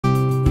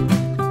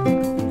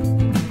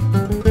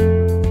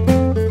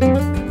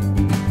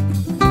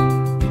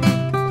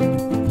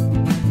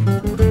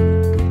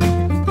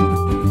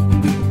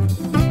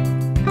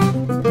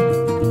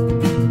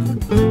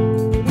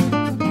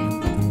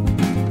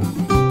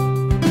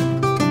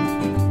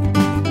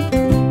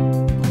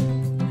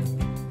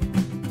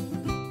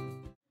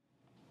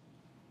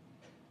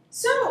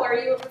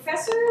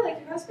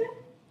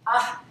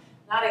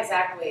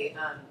say,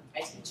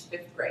 I teach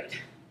 5th grade.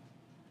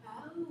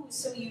 Oh,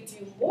 so you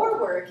do more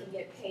work and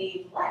get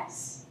paid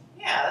less.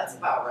 Yeah, that's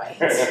about right.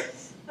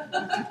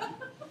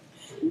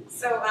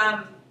 So,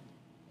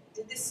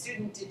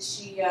 did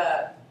she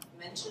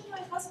mention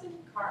my husband,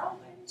 Carl,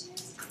 by any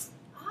chance?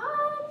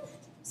 It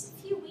was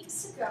a few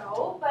weeks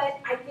ago, but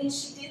I think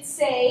she did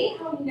say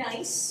how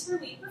nice her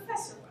lead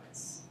professor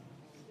was.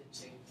 Did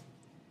she?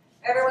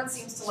 Everyone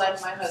seems to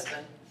like my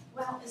husband.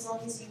 Well, as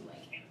long as you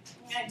like him.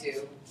 I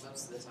do,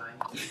 most of the time.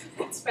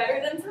 It's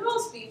better than for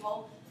most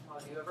people. Oh,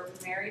 have you ever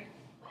been married?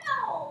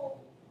 Well,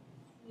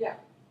 yeah.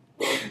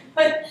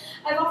 But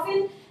I've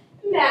often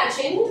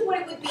imagined what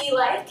it would be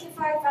like if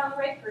I found the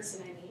right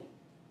person, I mean.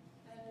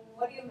 And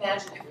what do you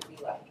imagine it would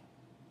be like?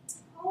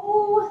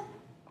 Oh,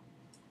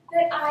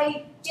 that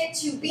I get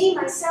to be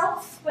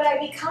myself, but I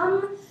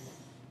become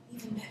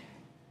even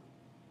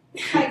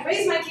better. I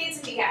raise my kids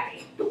and be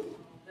happy.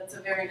 That's a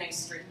very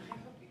nice dream. I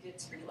hope you get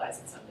to realize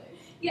it someday.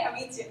 Yeah,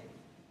 me too.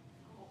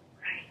 All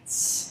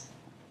right.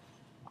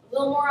 A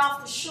little more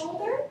off the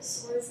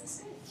shoulders, or is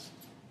this good?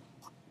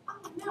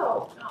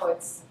 Oh, no,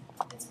 it's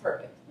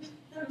perfect.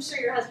 I'm sure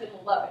your husband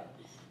will love it.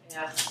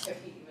 Yeah,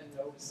 if he even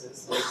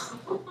notices.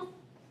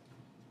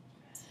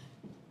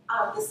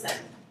 Listen,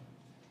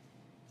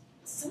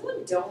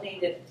 someone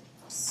donated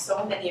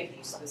so many of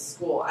these to the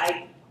school.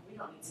 We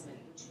don't need so many.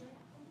 Would you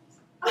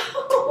like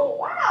those? Oh,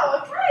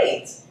 wow,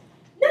 great.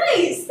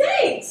 Nice,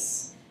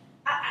 thanks.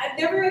 I've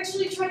never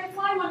actually tried to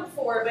fly one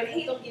before, but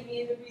hey, it'll give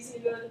me a good reason to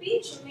go to the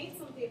beach and meet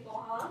some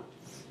people, huh?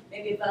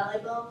 Maybe a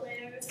volleyball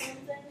player or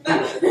something?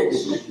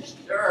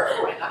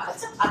 Sure, why not?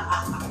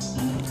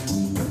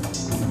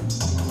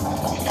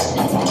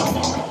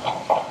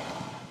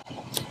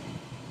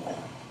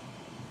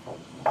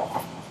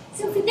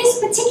 So for this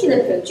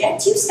particular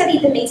project, you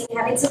studied the mating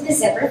habits of the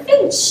Zebra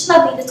Finch.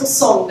 Lovely little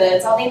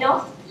songbirds, are they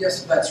not?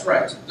 Yes, that's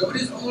right. Though it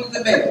is only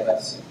the male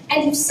that's it.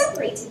 And you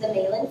separated the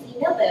male and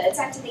female birds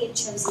after they had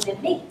chosen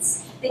their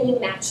mates. Then you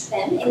matched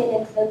them in an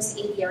enclosed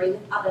aviary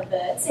with other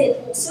birds that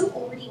had also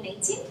already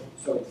mated.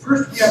 So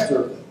first we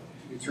observe them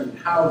to determine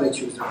how they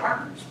choose their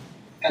partners.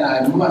 And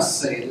I must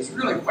say it is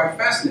really quite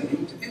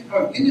fascinating to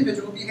pinpoint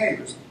individual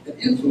behaviors that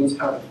influence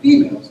how the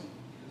females,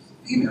 because the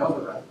females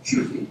are rather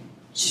choosy,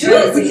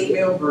 Choosy? which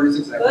male bird is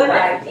exactly Good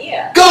right.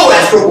 idea. Go,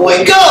 Astro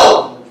Boy,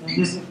 go!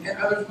 And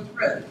others with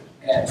red,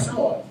 and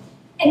so on.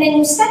 And then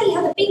you study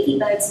how the baby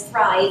birds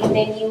thrive, and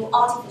then you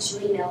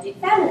artificially melded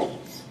family.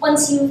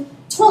 Once you've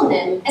torn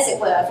them, as it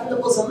were, from the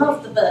bosom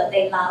of the bird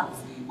they love.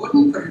 We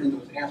wouldn't put it in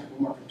those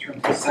anthropomorphic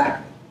terms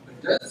exactly, but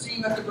it does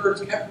seem that the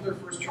birds kept for their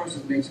first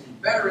choices makes them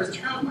better as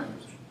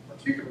childminders,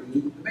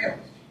 particularly the males.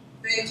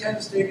 They tend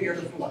to stay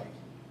together for life,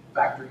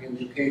 factoring in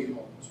the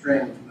occasional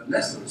straying from the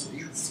nest, so to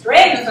speak.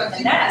 Straight from the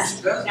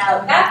nest.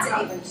 Now that's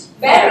even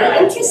better.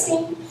 Very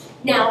interesting.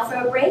 Now for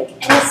a break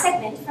and a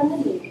segment from the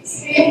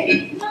news.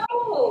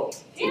 No,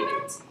 damn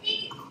it.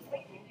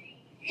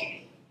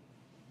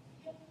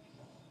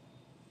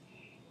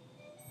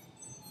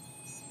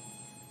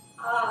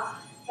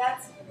 Ah,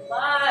 that's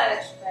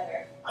much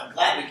better. I'm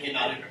glad we came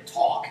out here to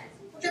talk.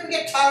 Don't you ever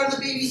get tired of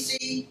the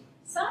BBC?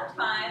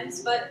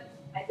 Sometimes, but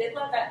I did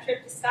love that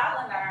trip to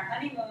Scotland on our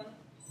honeymoon.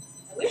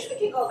 I wish we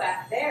could go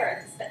back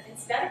there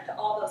instead of to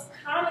all those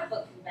comic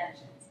book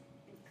conventions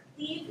in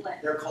Cleveland.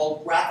 They're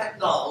called graphic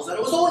novels, and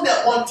it was only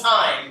that one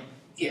time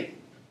in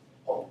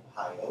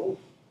Ohio.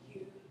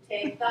 You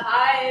take the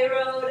high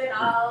road and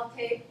I'll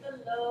take the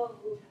low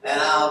road. And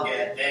I'll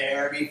get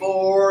there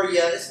before you.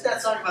 Isn't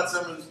that song about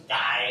someone who's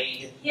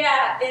died?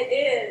 Yeah,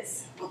 it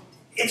is.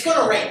 It's going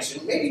to rain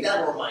soon. Maybe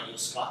that'll remind you of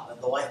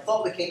Scotland, though I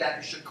thought we came back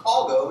to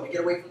Chicago to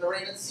get away from the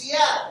rain in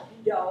Seattle.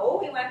 No,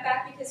 we went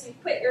back because you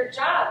quit your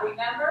job,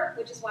 remember?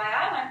 Which is why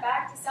I went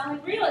back to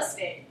selling real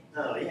estate.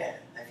 Oh, yeah,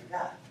 I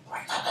forgot. Oh,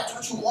 I thought that's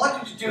what you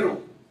wanted to do.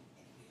 Anyway,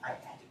 I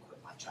had to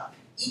quit my job.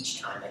 Each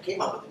time I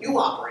came up with a new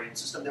operating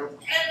system, there were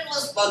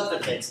endless bugs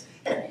to fix.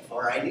 And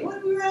before I knew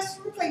it, we were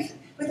asked to replace it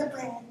with a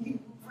brand new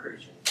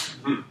version.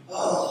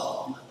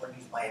 Oh, I want to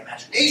use my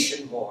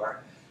imagination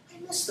more. I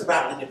miss the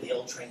rattling of the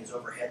old trains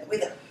overhead, the way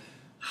the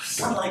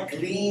sunlight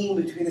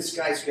gleamed between the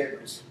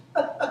skyscrapers,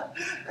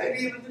 and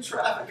even the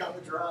traffic on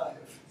the drive.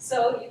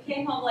 So you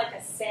came home like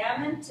a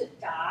salmon to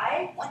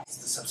die? What is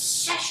this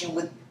obsession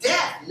with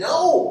death?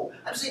 No!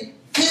 I'm saying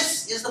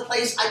this is the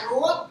place I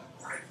grew up,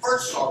 where I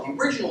first saw the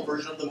original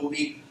version of the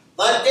movie,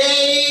 The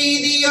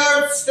Day the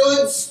Earth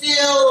Stood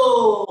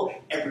Still.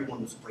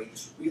 Everyone was afraid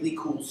this really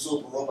cool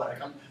silver robot had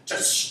come to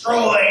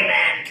destroy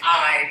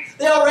mankind.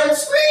 They all ran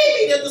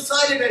screaming at the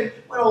sight of it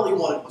when all he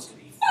wanted was to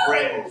be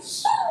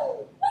friends.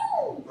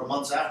 For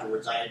months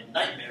afterwards, I had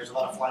nightmares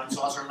about a flying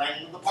saucer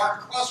landing in the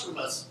park across from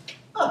us.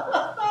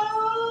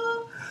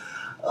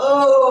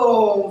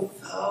 Oh,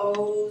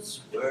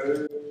 those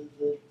were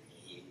the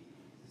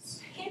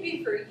days.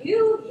 Maybe for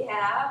you,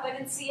 yeah, but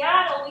in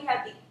Seattle we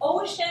had the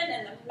ocean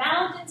and the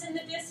mountains in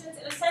the distance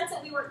in a sense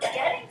that we were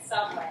getting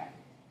somewhere.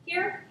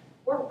 Here,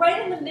 we're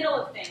right in the middle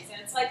of things,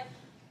 and it's like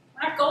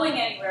we're not going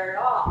anywhere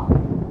at all.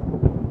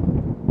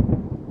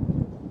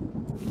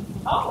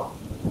 Oh,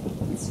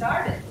 it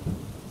started.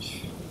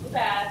 Too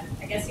bad.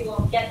 I guess you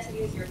won't get to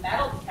use your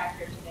metal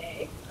detector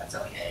today. That's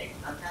okay.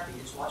 I'm happy to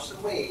just watch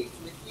the waves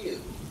with you.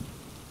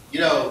 You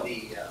know,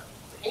 the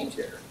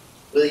painter,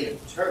 William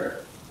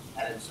Turner,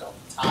 had himself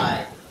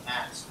tied to the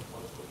mast of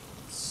one of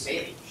the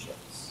sailing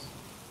ships.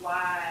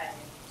 Why?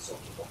 So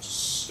he watched a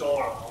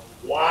storm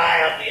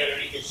wildly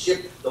underneath his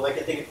ship, though I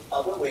can think of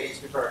other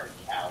ways to burn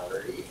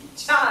calories.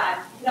 John,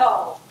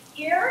 no.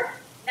 Here?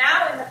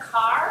 Now in the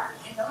car?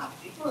 Why not?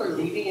 People are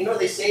leaving. You know,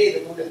 they say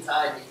the moon and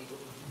tide make people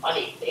do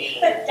funny things.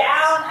 But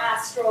down,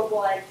 Astro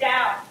Boy,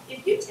 down.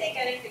 If you take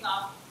anything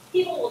off,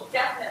 people will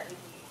definitely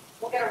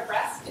leave. We'll get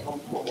arrested.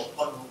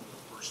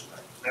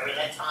 Remember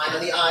that time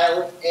on the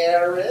Isle of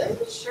Erin?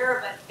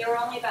 Sure, but there were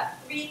only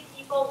about 3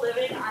 people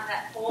living on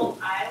that whole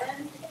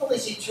island. You can only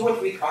see 2 or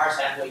 3 cars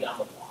halfway down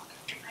the block.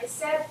 I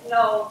said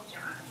no,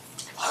 John.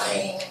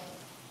 Fine.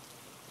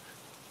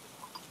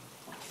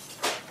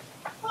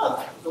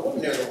 Oh, there's a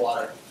woman near the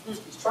water. He's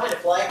trying to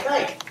fly a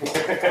kite.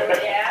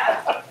 Oh,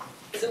 yeah?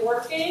 Is it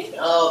working?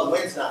 No, the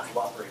wind's not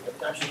cooperating. Every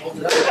time she holds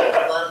it up, it's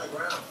flat on the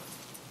ground.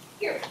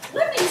 Here,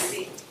 let me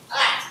see.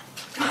 Ah!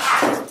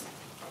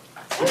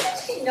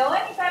 Doesn't she know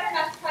any better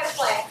not to try to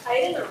fly a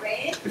kite in the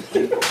rain?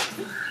 She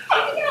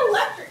can get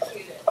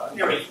electrocuted.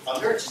 Near any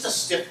thunder, it's just a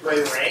stiff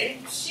gray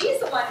rain. She's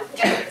the one who can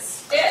get it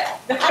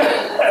stiff.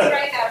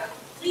 Right out of a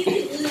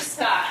completely blue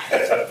sky.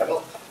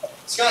 Well,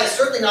 the sky is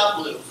certainly not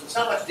blue, so it's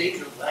not much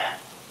danger of that.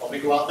 Want me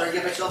to go out there and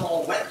get myself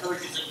all wet until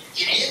she's an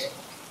idiot?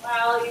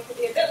 Well, you could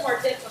be a bit more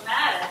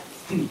diplomatic.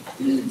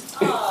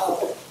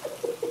 Oh,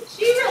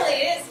 she really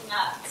is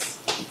nuts.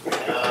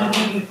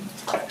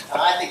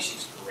 I think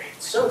she's great.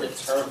 So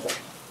determined.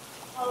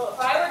 Oh, if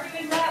I were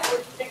doing that, would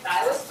you think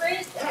I was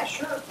great? Yeah,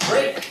 sure.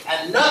 Great.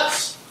 And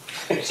nuts.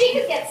 She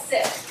could get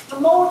sick,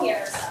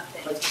 pneumonia or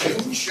something. But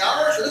 2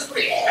 showers? So this is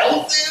pretty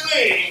healthy to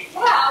me.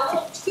 Yeah, a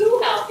little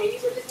too healthy,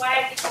 which is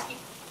why I just keep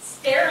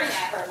staring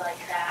at her like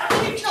How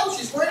that. can you tell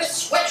she's wearing a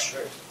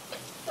sweatshirt?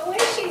 The way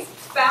she's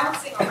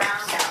bouncing around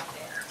out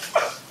there.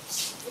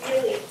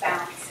 Really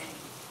bouncing.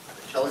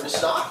 Tell her to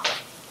stop.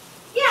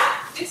 Yeah,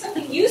 do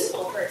something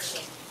useful for a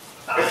change.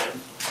 Fine.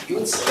 You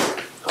insist.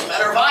 No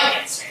matter if I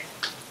get sick.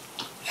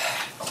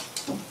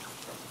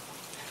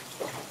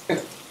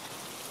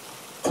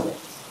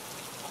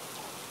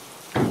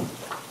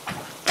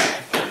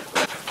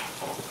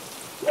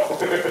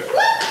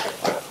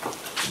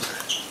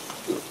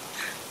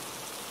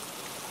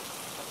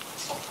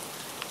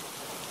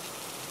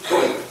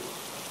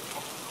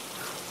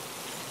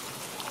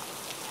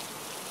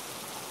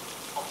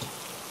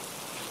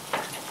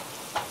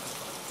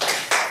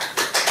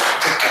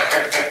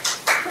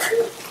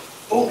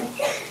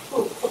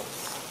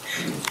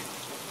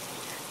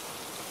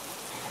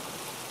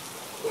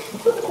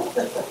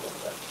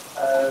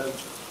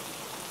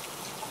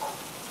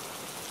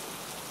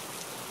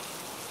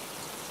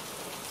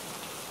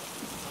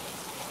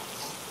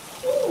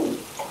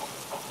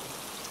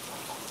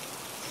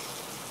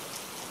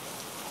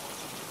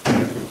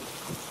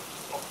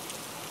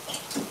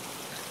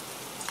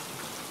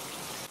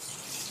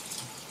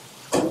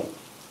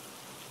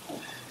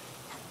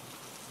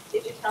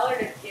 Did you tell her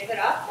to give it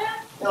up then?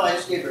 No, I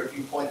just gave her a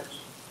few pointers.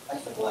 I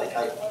think like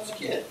I was a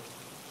kid.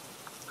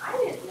 I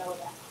didn't know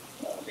that.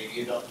 Well, maybe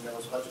you don't know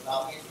as much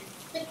about me as you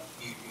think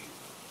you do.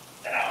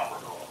 Then I'll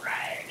go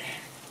ride.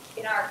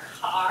 In our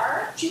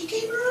car? She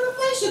came her on a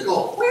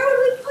bicycle. Where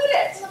would we put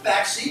it? In the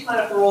back seat, might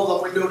have to roll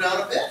the window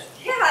down a bit.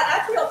 Yeah,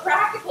 that's real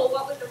practical,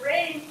 what with the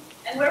rain.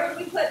 And where would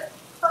we put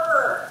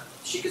her?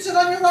 She could sit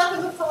on your lap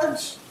in the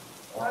front.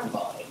 Or on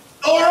mine.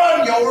 Or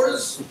on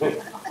yours.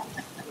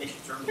 At least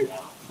you turned me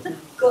down.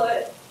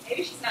 Good.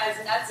 Maybe she's not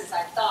as nuts as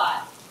I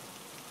thought.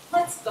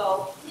 Let's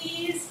go,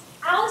 please.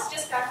 Alice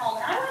just got home,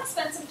 and I want to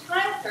spend some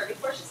time with her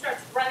before she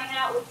starts running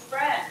out with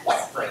friends.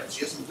 What friends?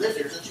 She hasn't lived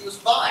here since she was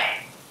 5.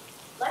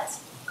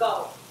 Let's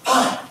go.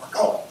 Fine, we're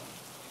going.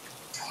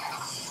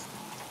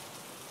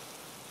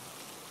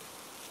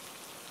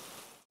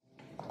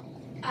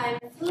 I'm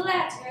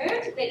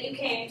flattered that you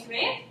came to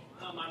me.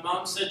 Well, my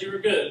mom said you were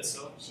good,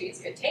 so She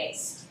has good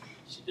taste.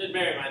 she did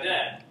marry my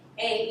dad.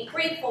 Hey, be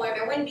grateful or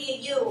there wouldn't be a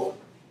you.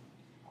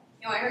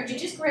 You know, I heard you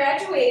just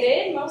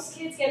graduated. Most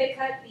kids get a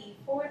cut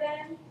before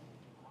then.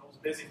 I was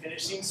busy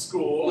finishing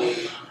school,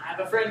 and I have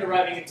a friend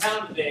arriving in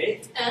town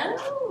today.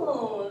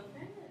 Oh,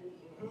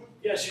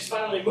 Yeah, she's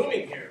finally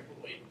moving here.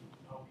 But wait,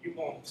 no, you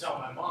won't tell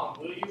my mom,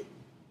 will you?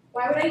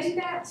 why would I do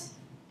that?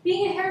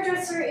 Being a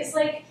hairdresser is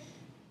like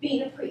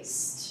being a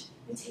priest.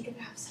 We take a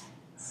vow of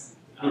silence.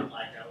 Not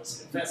like I was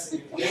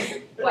confessing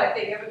anything. What,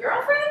 they have a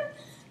girlfriend?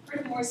 For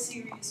the more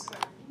serious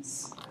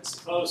crimes. I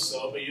suppose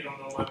so, but you don't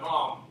know my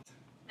mom.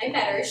 I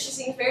met her. She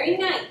seemed very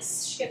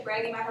nice. She kept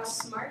bragging about how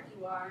smart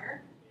you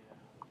are.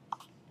 Yeah.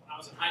 When I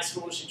was in high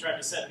school, she tried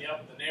to set me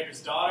up with the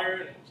neighbor's daughter,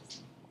 and it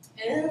just,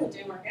 Oh,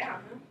 didn't work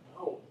out,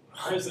 huh? oh,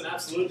 it was an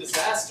absolute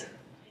disaster.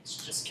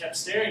 She just kept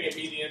staring at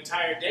me the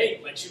entire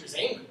date like she was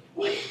angry.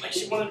 Like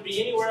she wanted to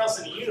be anywhere else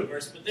in the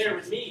universe but there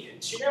with me,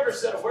 and she never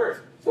said a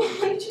word. Why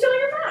did you tell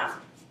your mom?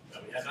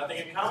 Well, we had nothing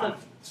in common.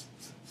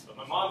 But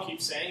my mom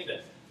keeps saying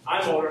that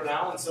I'm older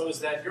now, and so is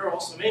that girl,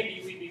 so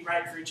maybe we'd be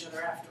right for each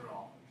other after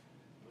all.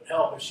 But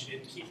help if she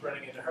didn't keep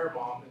running into her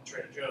mom at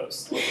Trader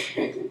Joe's.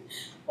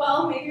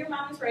 Well, maybe your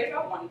mom is right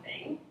about one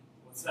thing.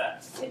 What's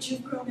that? That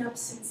you've grown up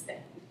since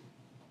then.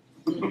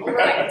 All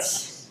right.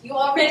 You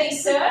all ready,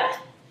 sir?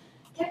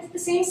 Kept the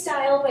same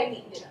style by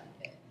neatening it up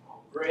a bit. Oh,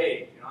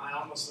 great. I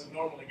almost look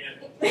normal again.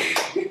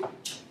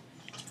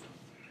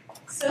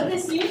 So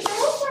this new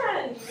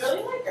girlfriend, you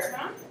really like her,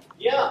 huh?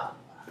 Yeah.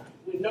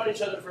 We've known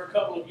each other for a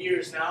couple of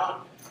years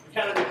now. We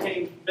kind of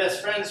became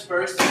best friends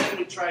first, and then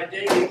we tried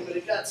dating, but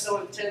it got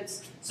so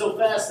intense so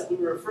fast that we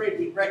were afraid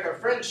we'd wreck our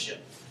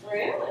friendship.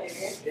 Really?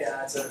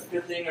 Yeah, it's a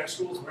good thing our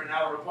schools were an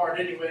hour apart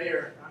anyway,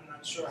 or I'm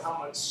not sure how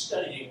much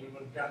studying we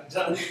would have gotten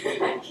done.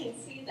 I can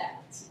see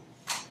that.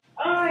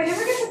 Oh, I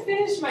never get to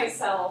finish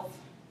myself.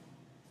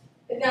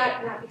 But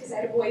not because I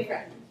had a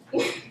boyfriend.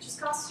 It just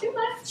costs too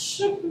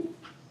much.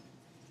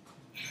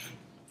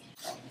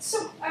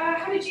 So,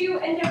 how did you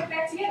end up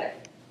back together?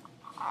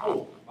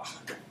 Oh,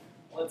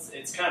 well,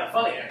 it's kind of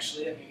funny,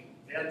 actually. I mean,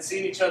 we hadn't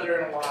seen each other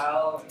in a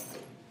while, and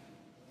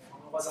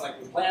it wasn't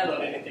like we planned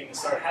on anything to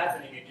start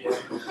happening again.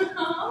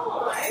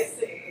 Oh, I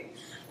see.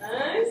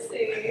 I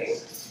see.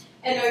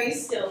 And are you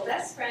still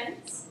best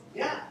friends?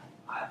 Yeah,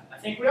 I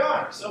think we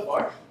are, so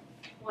far.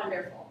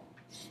 Wonderful.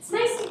 It's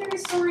nice to hear a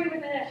story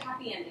with a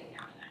happy ending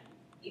now and then.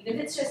 Even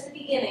if it's just the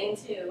beginning,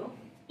 too.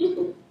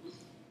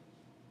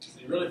 So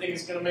you really think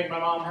it's going to make my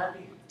mom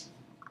happy?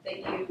 That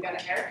you got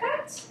a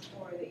haircut?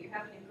 Or that you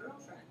have a new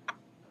girlfriend?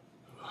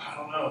 I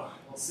don't know.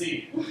 We'll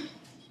see.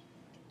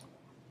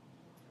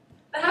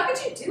 But how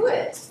could you do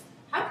it?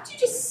 How could you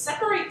just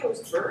separate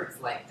those birds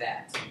like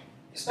that?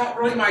 It's not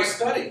really my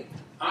study.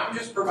 I'm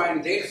just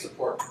providing data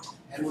support.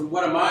 And when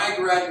one of my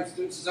graduate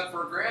students is up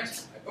for a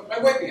grant, I put my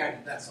weight behind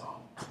it, that's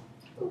all.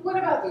 But what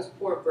about those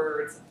poor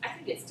birds? I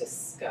think it's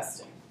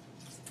disgusting.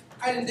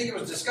 I didn't think it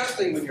was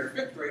disgusting when your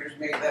fifth graders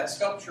made that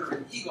sculpture of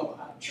an eagle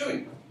out of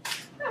chewing gum.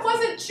 It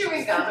wasn't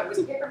chewing gum, it was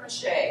paper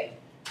mache. It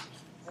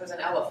was an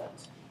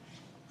elephant.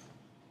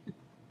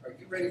 Are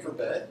you ready for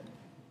bed?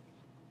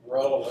 We're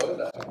all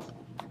loaded up.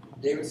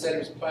 David said he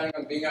was planning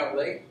on being out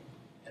late,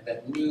 and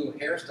that new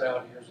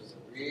hairstyle of yours was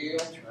a real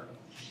turn-on.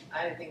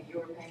 I didn't think you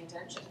were paying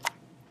attention.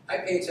 I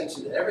pay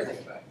attention to everything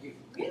about you.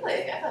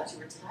 Really? I thought you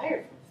were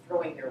tired from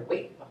throwing your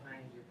weight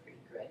behind your pretty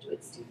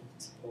graduate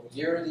student. Well,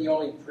 you're the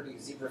only pretty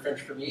Zebra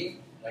Finch for me,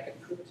 and I can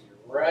prove it to you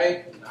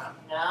right now.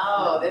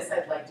 No, this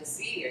I'd like to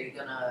see. Are you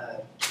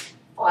gonna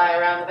fly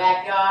around the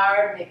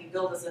backyard, maybe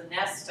build us a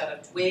nest out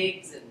of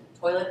twigs and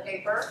toilet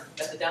paper?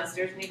 Bet the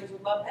downstairs neighbors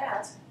would love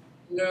that.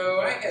 No,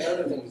 I had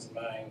other things in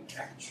mind,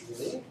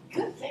 actually.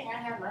 Good thing I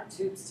have my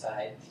tubes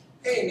tied.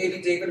 Hey,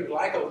 maybe David would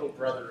like a little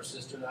brother or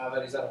sister now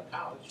that he's out of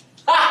college.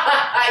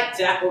 I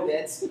doubt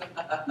it.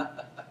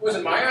 It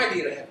wasn't my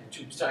idea to have your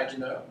tubes tied, you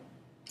know.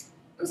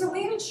 It was a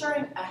way of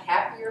ensuring a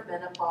happier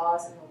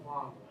menopause in the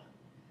long run.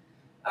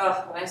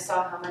 Ugh, when I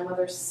saw how my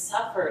mother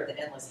suffered, the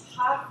endless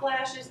hot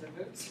flashes, the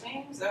mood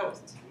swings, that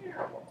was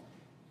terrible.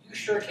 You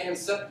sure can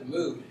set the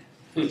mood.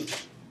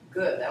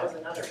 Good, that was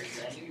another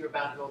reason. I knew you were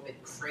bound to go a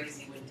bit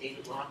crazy when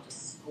David went off to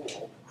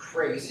school.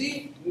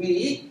 Crazy?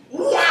 Me?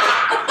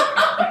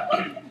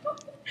 Yeah!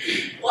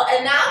 Well,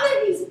 and now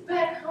that he's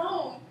back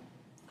home,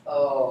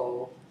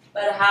 oh,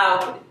 but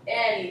how could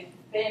any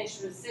Finch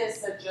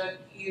resist such a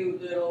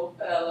cute little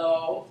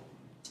fellow?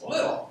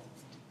 Little.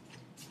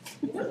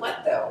 You know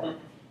what, though?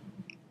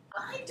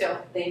 I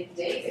don't think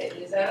David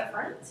is at a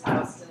friend's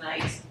house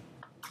tonight.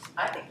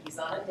 I think he's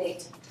on a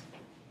date.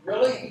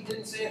 Really? He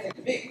didn't say anything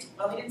to me.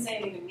 Well, he didn't say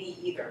anything to me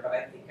either, but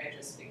I think I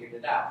just figured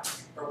it out.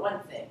 For one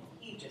thing,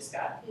 he just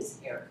got his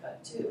hair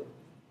cut, too,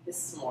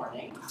 this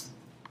morning.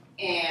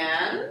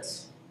 And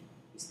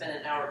he spent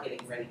an hour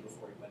getting ready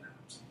before he went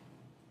out.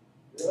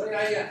 Really?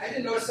 I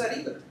didn't notice that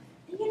either.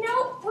 You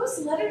know, those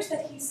letters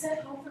that he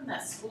sent home from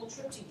that school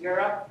trip to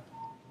Europe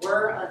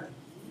were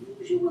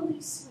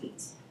unusually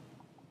sweet.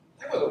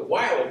 That was a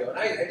while ago, and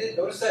I didn't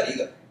notice that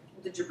either.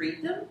 Did you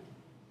read them?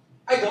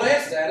 I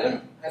glanced at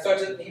him. I thought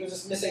that he was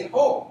just missing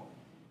home.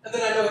 And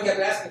then I know he kept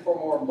asking for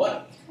more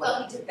money.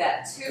 Well, he did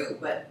that too,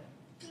 but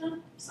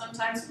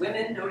sometimes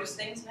women notice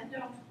things men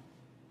don't.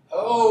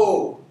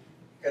 Oh,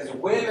 because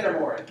women are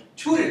more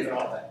intuitive and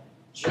all that.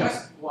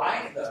 Just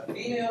like the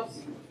female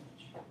Zebra.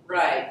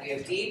 Right, we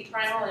have deep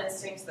primal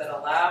instincts that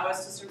allow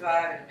us to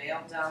survive in a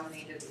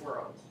male-dominated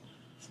world.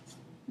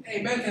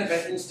 Hey, men can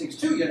have instincts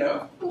too, you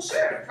know. Well,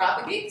 sure, to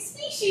propagate the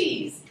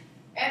species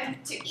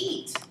and to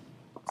eat.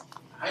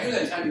 I knew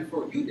that time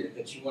before you did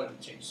that you wanted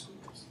to change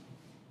schools.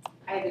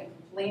 I had been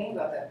complaining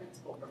about that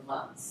principle for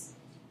months.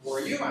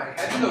 Were you? I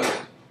hadn't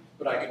noticed.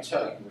 But I could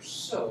tell you were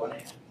so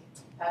unhappy.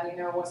 How do you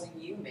know it wasn't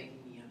you making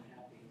me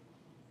unhappy?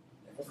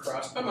 Never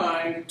crossed my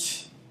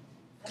mind.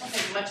 I don't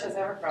think much has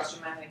ever crossed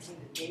your mind when it came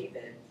to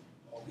David.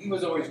 Well, he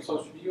was always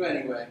closer to you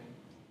anyway.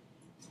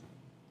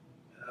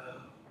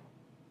 Oh,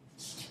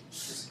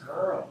 this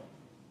girl.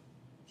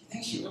 Do you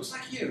think she looks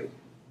like you?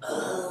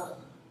 Ugh,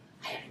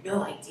 I have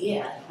no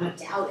idea. I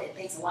doubt it.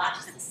 Thanks a lot,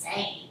 just the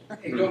same.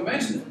 Hey, don't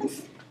mention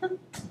it.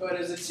 But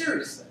is it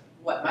serious then?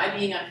 What, my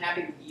being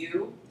unhappy with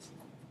you?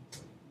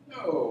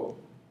 No.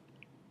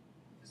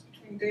 It's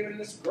between David and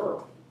this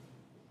girl.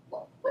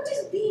 What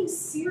does being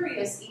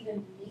serious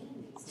even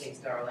mean these days,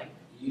 darling?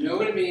 You know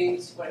what it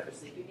means. What, if we're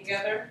sleeping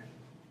together?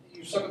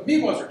 You slept with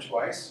me once or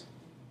twice.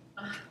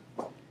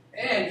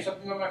 And you slept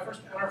with me on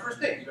our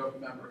first date. You don't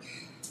remember?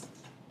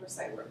 Of course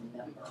I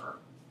remember.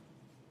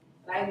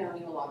 But I've known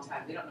you a long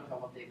time. We don't know how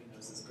well David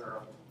knows this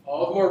girl.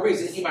 All the more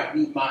reason he might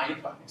need my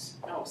advice.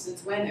 No,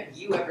 since when have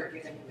you ever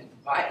given him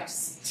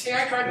advice? See,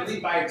 I tried to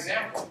lead by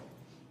example.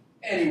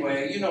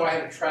 Anyway, you know I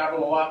had to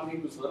travel a lot when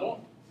he was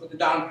little, with the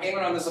down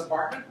payment on this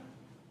apartment.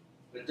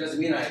 But it doesn't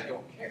mean I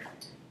don't care.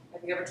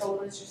 Have you ever told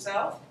him this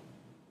yourself?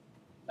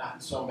 Not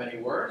in so many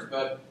words,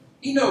 but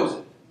he knows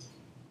it.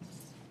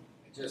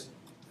 I just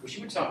wish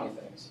he would tell me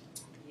things.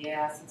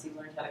 Yeah, since he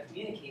learned how to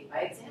communicate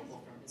by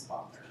example from his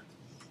father.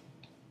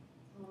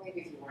 Well,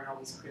 maybe if you weren't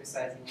always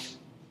criticizing him.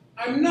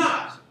 I'm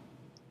not!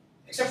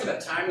 Except for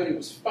that time when he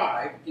was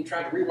 5, he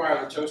tried to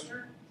rewire the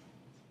toaster.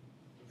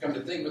 Come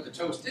to think of it, the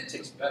toast did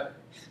taste better.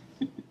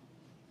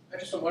 I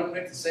just don't want him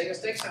to make the same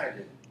mistakes I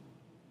did.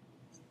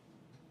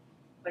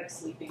 Like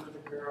sleeping with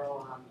a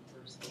girl on the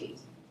first date?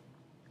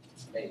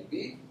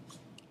 Maybe.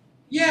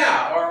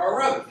 Yeah,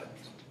 or other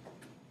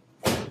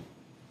things.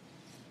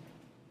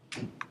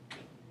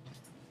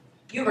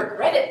 You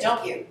regret it,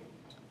 don't you?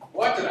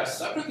 What, did I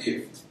slept with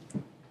you?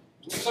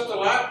 We slept a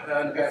lot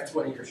in the past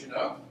 20 years, you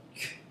know.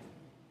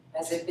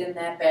 Has it been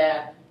that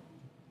bad?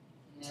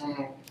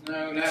 No,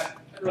 not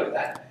really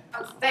that bad.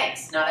 Oh,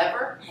 thanks. Not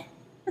ever?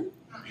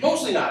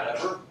 Mostly not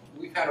ever.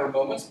 We've had our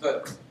moments,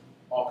 but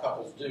all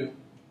couples do.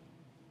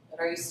 But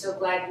are you still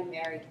glad you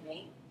married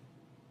me?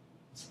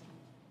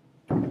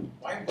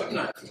 Why wouldn't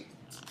I be?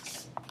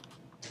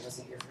 It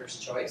wasn't your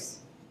first choice.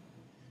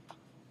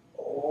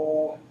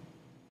 Oh,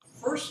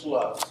 first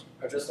loves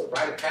are just a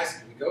rite of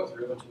passage we go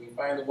through until we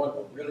find the one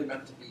we're really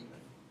meant to be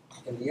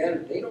with. In the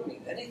end, they don't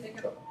mean anything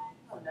at all.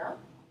 Oh, no?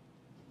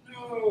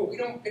 No, we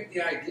don't pick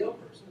the ideal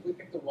person. We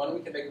pick the one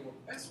we can make it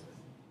work best with.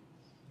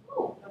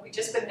 Oh, have we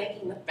just been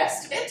making the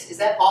best of it? Is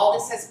that all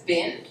this has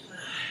been?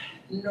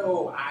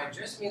 No, I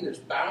just mean there's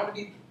bound to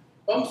be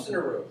bumps in the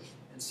road.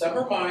 And some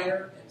are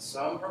minor, and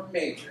some are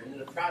major. And in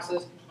the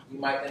process, we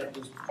might end up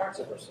losing parts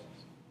of ourselves.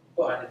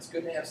 But it's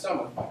good to have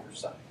someone by your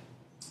side.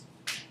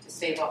 To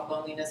stave off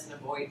loneliness and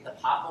avoid the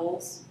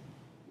potholes?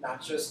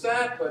 Not just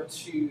that, but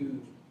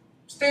to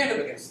stand up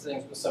against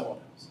things with someone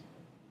else.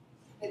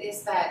 But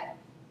is that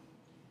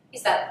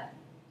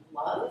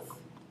love?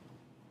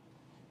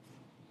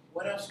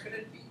 What else could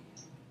it be?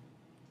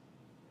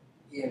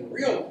 In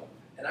real love,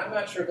 and I'm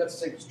not sure if that's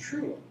the same as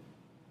true love,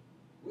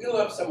 we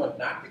love someone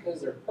not because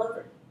they're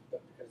perfect,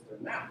 but because they're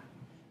not.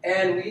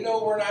 And we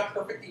know we're not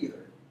perfect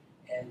either.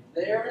 And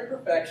their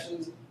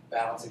imperfections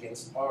balance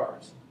against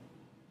ours.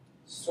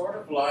 Sort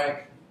of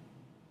like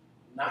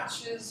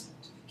notches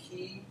to the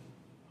key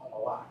on a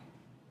lock.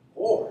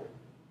 Or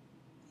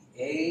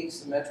the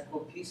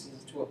asymmetrical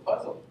pieces to a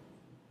puzzle.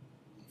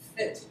 We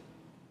fit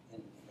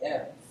in the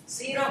end.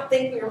 So you don't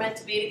think we were meant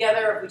to be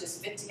together if we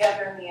just fit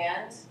together in the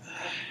end?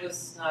 That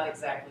was not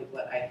exactly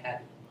what I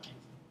had in mind.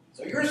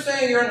 So you're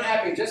saying you're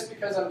unhappy just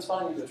because I'm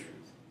telling you the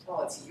truth.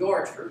 Well, it's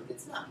your truth,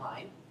 it's not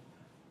mine.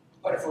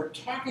 But if we're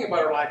talking about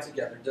our life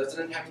together,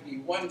 doesn't it have to be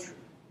one truth?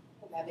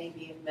 Well, that may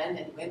be if men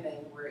and women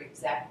were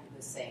exactly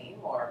the same,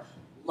 or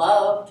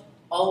loved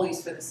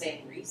always for the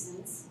same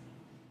reasons.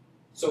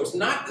 So it's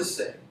not the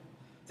same.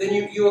 Then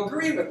you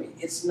agree with me.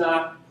 It's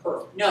not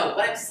perfect. No,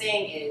 what I'm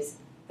saying is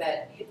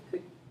that it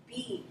could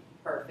be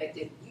perfect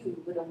if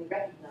you would only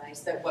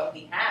recognize that what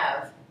we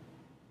have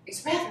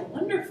is rather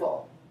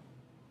wonderful.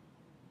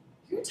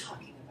 You're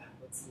talking about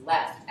what's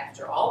left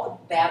after all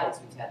the battles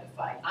we've had to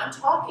fight. I'm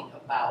talking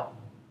about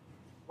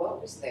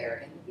what was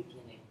there in the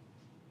beginning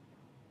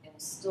and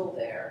is still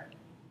there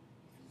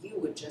if you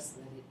would just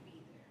let it be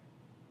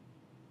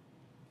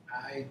there.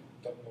 I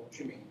don't know what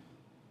you mean.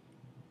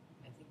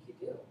 I think you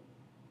do.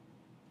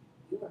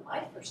 You were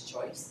my first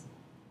choice.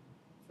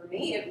 For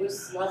me, it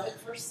was love at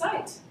first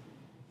sight.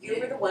 You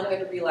were the one who had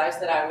to realize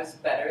that I was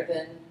better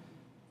than,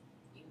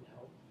 you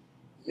know.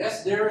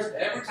 Yes, dearest,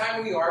 every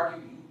time we argue,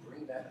 you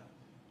bring that up.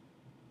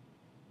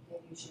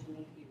 Maybe you should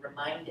need to be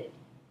reminded.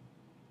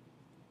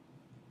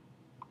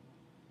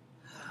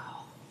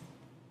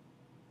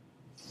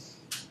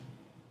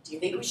 Do you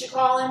think we should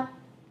call him?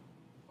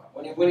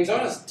 When he's on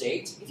his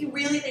date, If you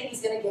really think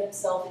he's going to get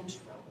himself in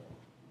trouble.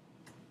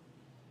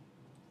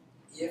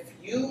 if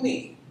you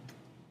mean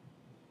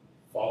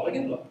falling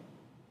in love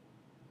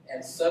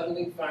and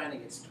suddenly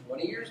finding it's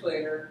 20 years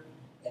later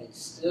and he's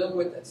still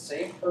with that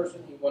same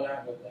person he went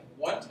out with that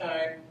one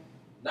time,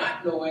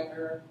 not knowing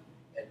her,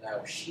 and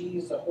now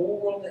she's the whole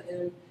world to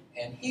him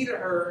and he to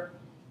her,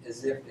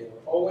 as if they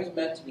were always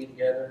meant to be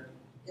together,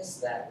 is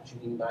that what you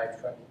mean by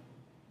trouble?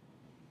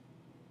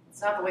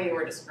 It's not the way you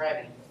were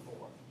describing it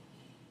before.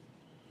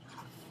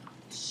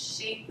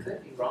 She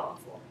could be wrong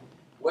for him.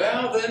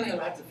 Well, then he'll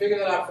have to figure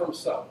that out for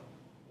himself.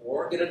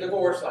 Or get a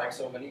divorce like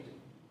so many do.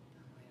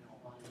 I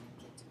don't want him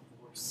to get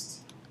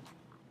divorced.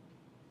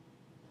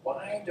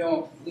 Why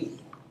don't we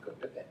go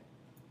to bed?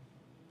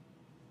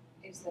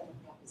 Is that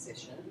a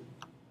proposition?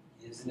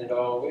 Isn't it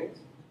always?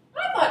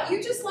 I thought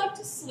you just liked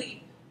to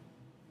sleep.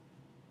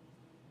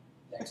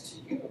 Next to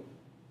you.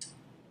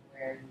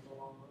 Where you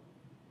belong.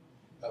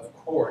 Of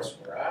course,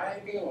 where I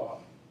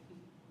belong.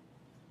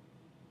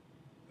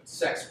 But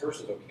sex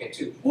first is okay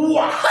too.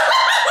 Wow!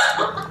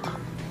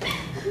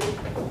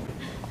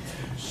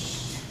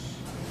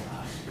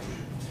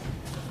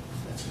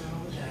 That's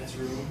my dad's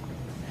room.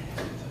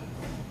 And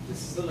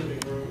this is the living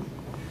room.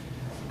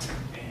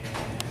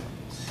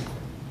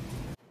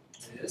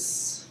 And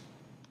this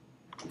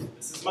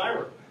is my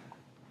room.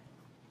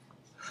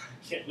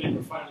 Can't believe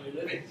we're finally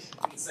living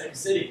in the same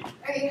city.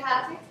 Are you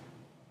happy?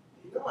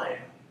 You know I am.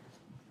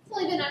 It's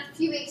only been a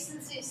few weeks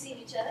since we've seen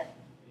each other.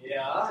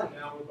 Yeah, and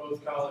now we're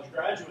both college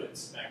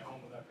graduates back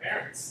home with our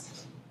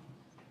parents.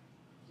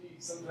 Gee,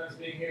 sometimes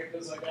being here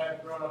feels like I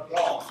haven't grown up at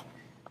all.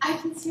 I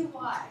can see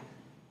why.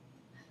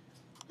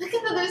 Look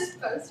at those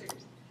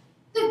posters.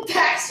 The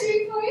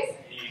Backstreet Boys?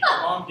 Hey,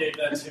 Mom gave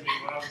that to me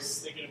when I was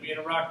thinking of being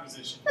a rock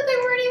musician. But they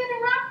weren't even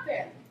a rock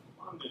band.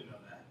 Mom didn't know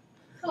that.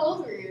 How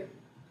old were you?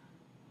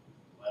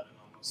 11,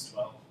 almost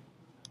 12.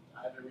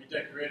 I haven't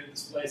redecorated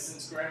this place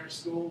since grammar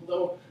school,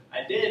 though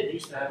I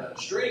used to have a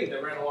string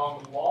that ran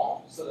along the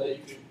wall so that you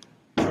could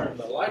turn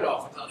the light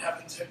off without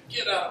having to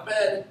get out of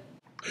bed.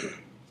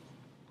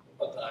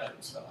 But the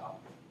items fell out.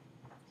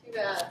 Too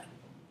bad.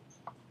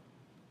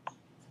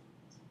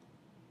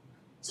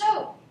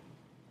 So,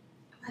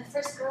 am I the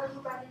first girl you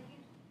brought in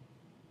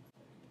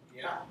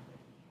here? Yeah.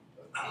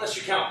 Unless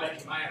you count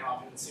Becky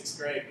Meyerhoff in the 6th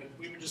grade, but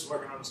we were just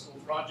working on a school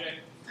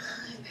project. I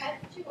bet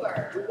you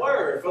were. We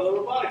were, for the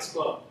robotics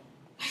club.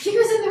 He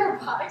was in the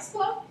robotics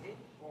club?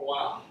 For a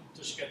while,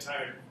 until she got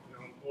tired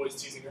of boys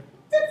teasing her.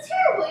 That's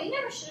terrible. You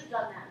never should have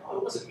done that. Oh,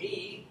 it wasn't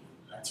me.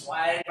 That's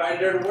why I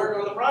invited her to work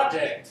on the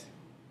project.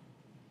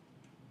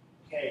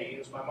 Okay, it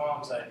was my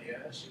mom's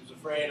idea. She was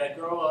afraid I'd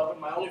grow up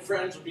and my only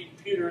friends would be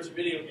computers and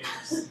video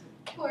games.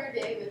 Poor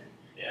David.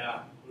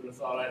 Yeah, who'd have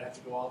thought I'd have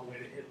to go all the way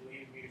to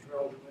Italy to meet a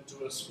girl who went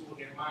to a school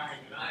near mine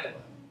in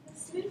Iowa.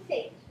 That's to be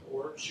fate.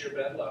 Or sheer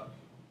bad luck.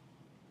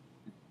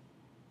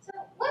 So,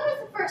 when was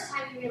the first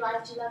time you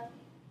realized you loved me?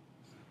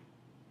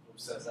 Who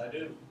says I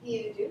do?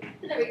 You do.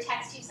 And every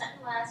text you sent in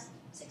the last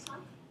 6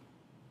 months?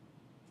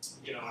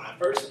 You know, when I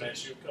first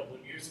met you a couple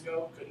of years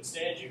ago, couldn't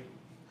stand you.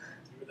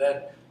 You were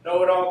that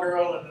know-it-all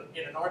girl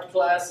in an art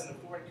class in a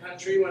foreign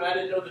country when I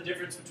didn't know the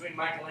difference between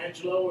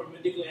Michelangelo or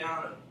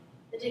Modigliani.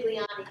 The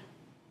Digliani.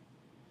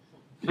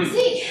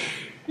 See,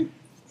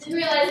 didn't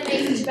realize it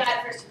made such a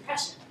bad first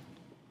impression.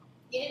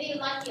 You didn't even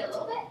like me a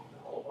little bit?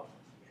 No,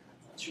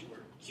 I thought you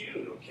were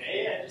cute,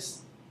 okay? I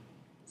just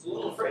was a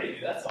little afraid of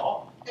you, that's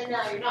all. And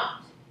now you're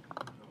not.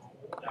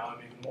 No, now I'm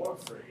even more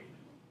afraid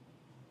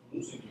of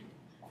losing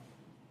you.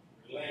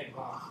 You're lame,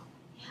 huh?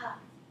 Yeah.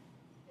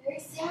 Very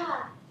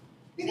sad.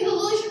 You're gonna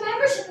lose your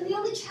membership in the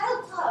Only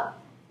Child Club.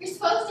 You're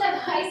supposed to have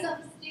high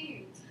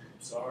self-esteem. I'm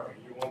sorry,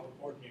 you won't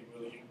report me,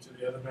 will you, to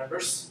the other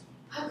members?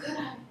 How could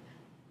I?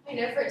 I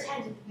never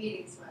attended the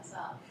meetings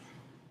myself.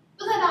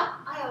 But then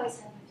I always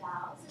had my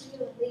doubts, and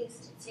you at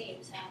least, it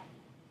seems, had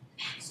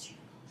Backstreet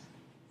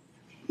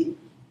Boys. You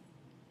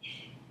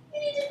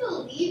need to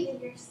believe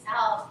in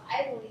yourself.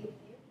 I believe in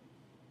you.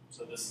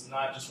 So this is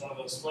not just one of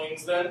those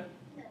flings, then?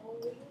 No,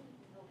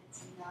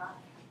 it's not.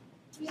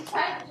 You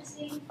tried to just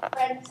be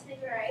friends thing,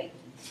 right?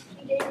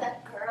 You dated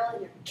that girl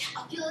in your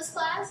calculus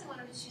class who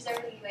wanted to choose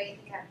everything you ate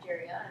in the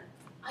cafeteria. And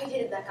I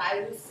dated that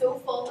guy who was so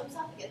full of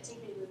himself he got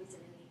taken to movies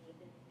and really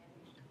hated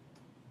everything.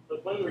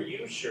 But when were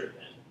you sure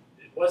then?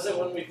 It wasn't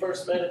when we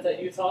first met at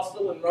that youth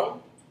hospital in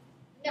Rome?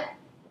 No.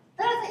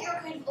 Then I thought you were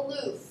kind of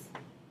aloof.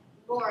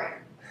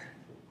 Boring.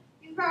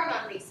 You've grown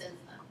on me since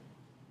then.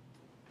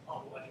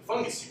 Oh, like a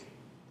fungus, you mean?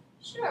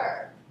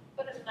 Sure.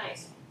 But it's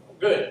nice. Oh,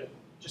 good.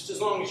 Just as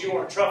long as you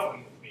aren't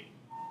truffling with me.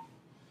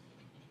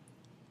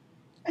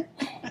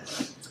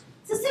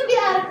 It's a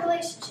symbiotic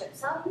relationship.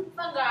 Some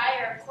fungi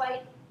are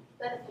quite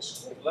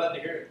beneficial. I'm glad to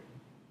hear it.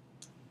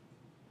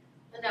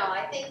 But no,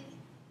 I think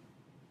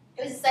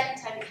it was the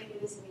second time you came to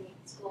visit me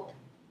at school.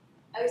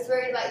 I was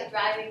worried about you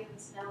driving in the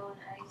snow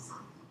and ice.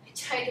 I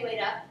tried to wait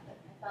up, but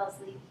I fell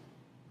asleep.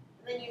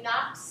 And then you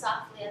knocked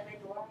softly at my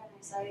door, and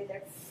I saw you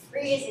there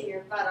freezing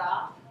your butt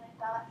off. And I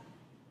thought,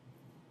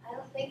 I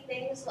don't think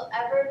things will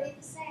ever be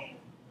the same.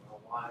 Oh,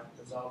 why?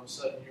 Because all of a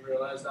sudden you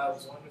realized I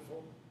was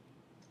wonderful?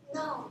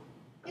 No.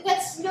 You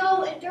got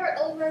snow and dirt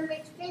over and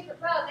made your favorite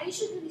rug, and you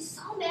shouldn't be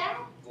so mad.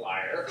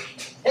 Liar.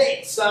 Hey,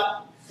 what's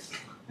up?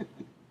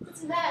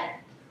 What's the matter?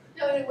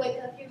 Don't you wake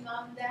up your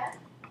mom and dad?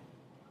 I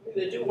mean,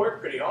 they do work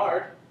pretty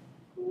hard.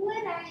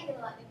 When are you going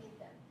to let me meet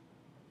them?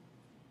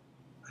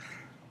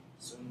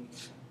 Soon.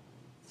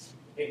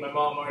 I think my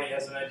mom already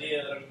has an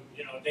idea that I'm,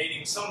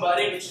 dating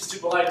somebody, but she's too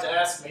polite to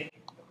ask me.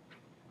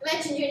 I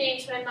mentioned your name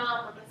to my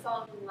mom on the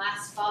phone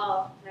last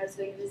fall when I was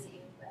going to visit you,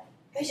 but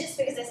it was just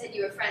because I said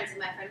you were friends with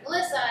my friend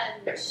Melissa,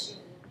 and she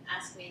didn't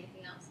ask me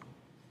anything else.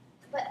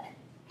 But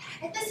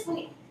at this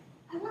point,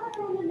 I want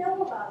everyone to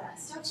know about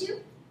us, don't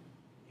you?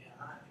 Yeah,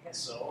 I guess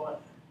so.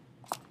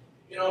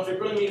 If it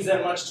really means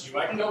that much to you,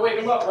 I can go wake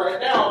them up right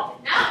now.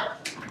 Now?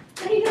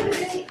 How do you know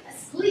they're really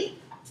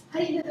asleep? How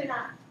do you know they're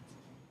not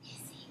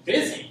busy?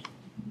 Busy?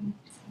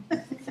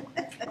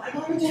 My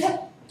mom and dad?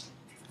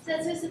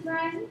 Says who's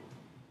surprising?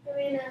 I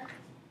mean,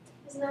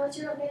 isn't that what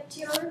you wrote me up to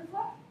your room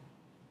for?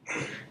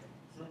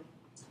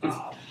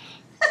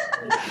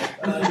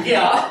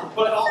 Yeah,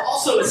 but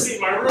also to see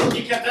my room,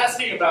 you kept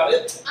asking about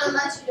it.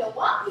 Unless you don't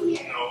want me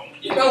here. No,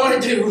 you know what I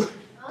do.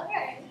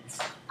 Alright,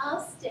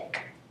 I'll stay.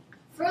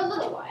 For a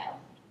little while.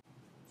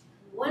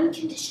 On one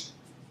condition.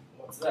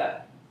 What's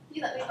that?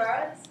 You let me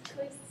borrow this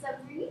toy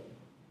submarine?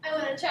 I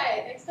want to try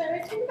it next time I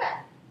turn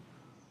back.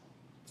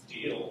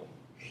 Deal.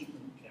 Can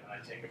I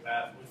take a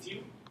bath with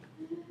you?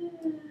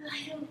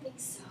 I don't think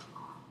so.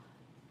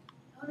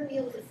 I want to be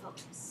able to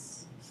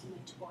focus on my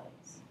toys.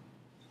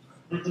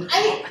 I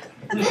mean,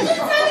 this doesn't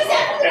sound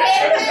exactly the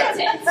way I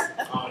meant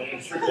it. Oh,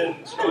 you sure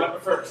didn't. I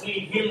prefer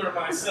clean humor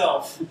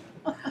myself.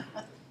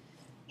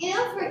 You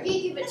know, for a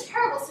geek, you have a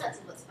terrible sense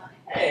of what's funny.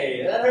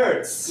 Hey, that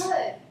hurts.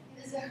 Good.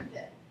 You deserved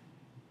it.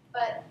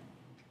 But,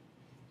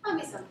 tell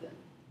me something.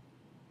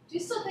 Do you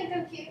still think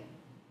I'm cute?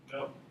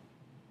 No.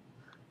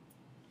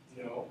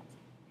 No.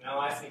 Now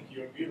I think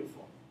you're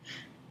beautiful.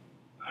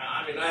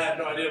 I mean, I have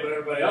no idea what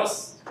everybody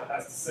else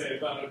has to say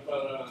about it,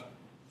 but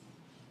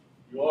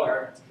you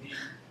are to me.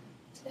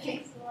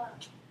 Thanks a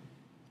lot.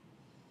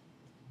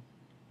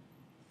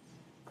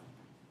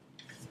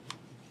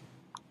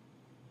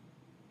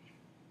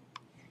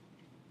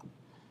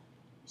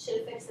 Should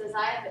have fixed those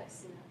eye hooks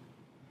sooner.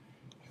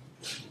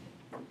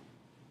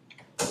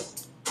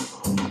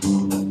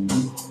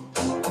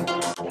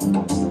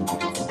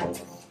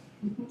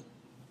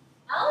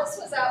 Alice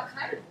was out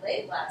kind of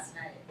late last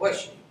night.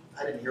 Was she?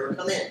 I didn't hear her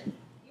come in.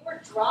 You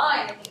were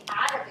drawing in the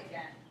attic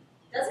again.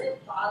 Doesn't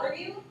it bother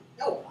you?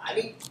 No, I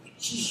mean,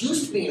 she's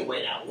used to being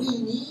away now. We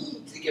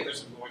need to give her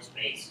some more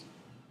space.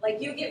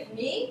 Like you give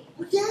me?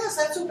 Well, yes,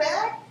 that's so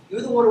bad.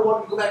 You're the one who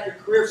wanted to go back to your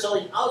career of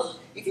selling houses.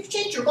 If you've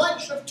changed your mind,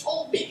 you should have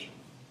told me.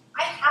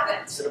 I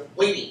haven't. Instead of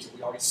waiting till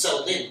we already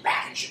settled in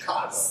back in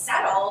Chicago.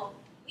 Settled?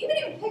 We haven't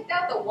even picked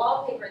out the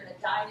wallpaper in the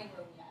dining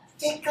room yet.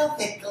 Fickle,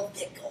 fickle,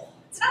 fickle.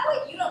 It's not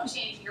like you don't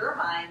change your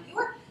mind. You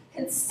are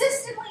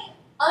consistently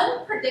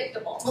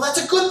unpredictable. Well,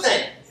 that's a good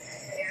thing.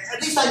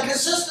 At least I'm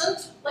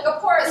consistent. Like a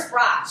porous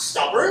rock.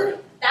 Stubborn,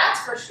 That's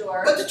for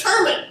sure. but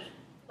determined.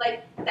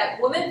 Like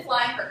that woman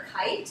flying her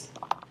kite.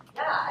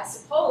 Yeah, I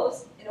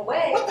suppose, in a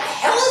way. What the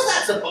hell is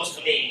that supposed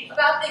to mean?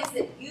 About things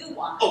that you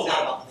want. Oh,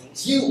 not about the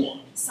things you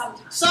want.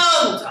 Sometimes.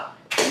 Sometimes.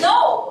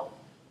 No!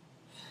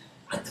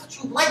 I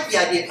thought you liked the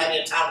idea of having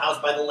a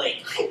townhouse by the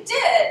lake.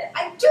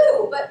 I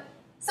do, but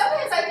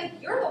sometimes I think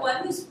you're the one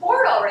who's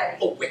bored already.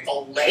 Oh, with the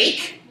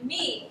lake?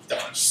 Me. Don't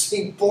you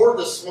seem bored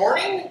this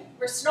morning?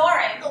 We're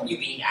snoring. No, you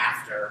mean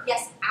after.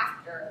 Yes,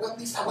 after. Well, at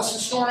least I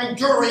wasn't snoring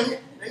during. In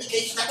any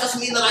case, that doesn't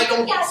mean that I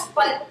don't... Yes,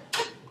 but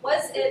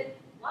was it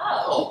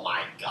love? Oh,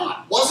 my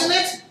God. Wasn't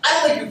it? I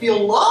don't make you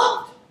feel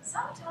loved.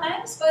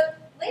 Sometimes, but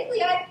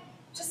lately I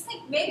just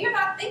think maybe you're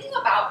not thinking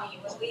about me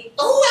when we...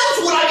 Who else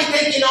would I be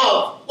thinking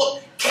of?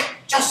 Look, can't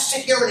just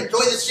sit here and enjoy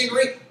the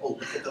scenery. Oh,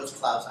 look at those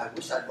clouds. I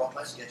wish I'd brought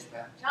my sketch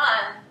pad.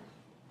 John,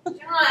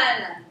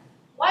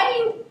 why do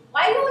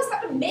you always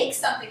have to make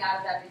something out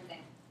of everything?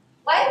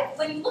 Why,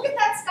 when you look at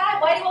that sky,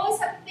 why do you always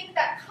have to think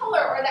that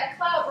color or that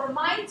cloud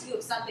reminds you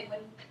of something when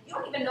you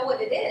don't even know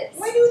what it is?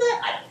 Do I do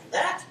that? I don't do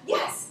that.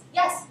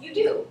 Yes, you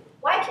do.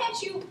 Why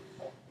can't you,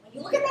 when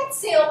you look at that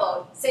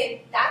sailboat,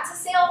 say, that's a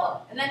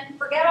sailboat, and then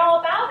forget all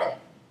about it?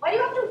 Why do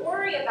you have to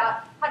worry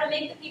about how to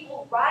make the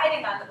people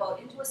riding on the boat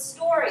into a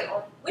story,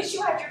 or wish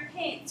you had your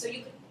paint so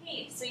you could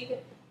paint, so you could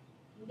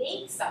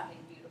make something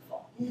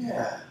beautiful?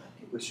 Yeah, I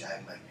do wish I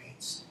had my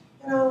paints.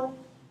 You know,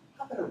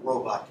 how about a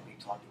robot to be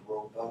taught to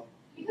rowboat?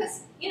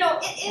 Because,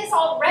 it is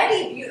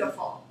already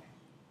beautiful.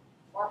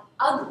 Or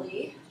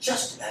ugly.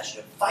 Just imagine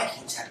if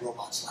Vikings had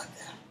robots like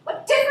that.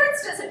 What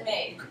difference does it You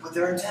make? could put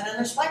their antenna in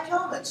their spiked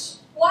helmets.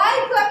 Why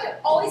do you have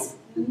to always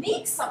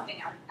make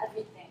something out of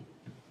everything?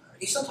 Are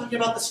you still talking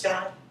about the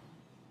sky?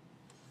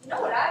 You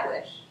know what I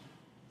wish?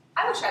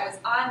 I wish I was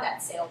on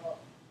that sailboat.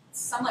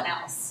 Someone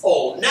else.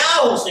 Oh,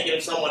 now who's thinking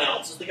of someone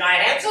else? Is the guy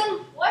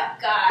handsome? What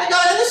The guy?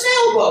 guy in the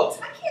sailboat.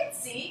 I can't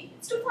see.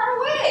 It's too far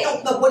away.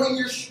 No, the one in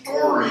your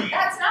story.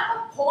 That's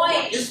not the What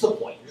point. is the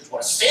point? You just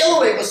want to sail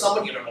away with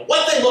someone, you don't know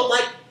what they look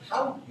like.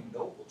 How do you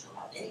know will turn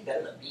out any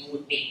better than being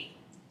with me?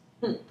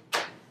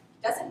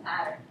 Doesn't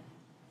matter.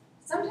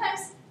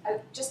 Sometimes I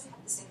just have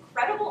this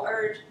incredible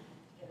urge to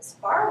get as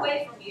far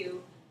away from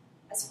you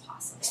as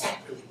possible. Is that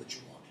really what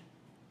you want?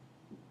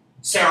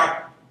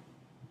 Sarah,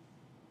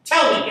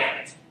 tell me, damn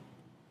it.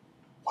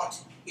 What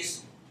is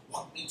it you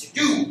want me to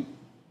do?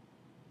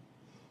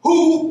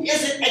 Who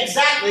is it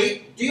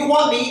exactly do you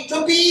want me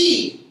to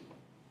be?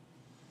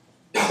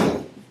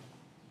 Well,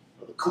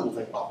 the cool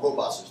thing about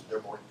robots is that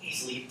they're more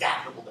easily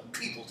adaptable than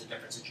people to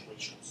different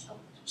situations.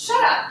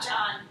 Shut up,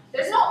 John.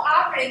 There's no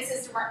operating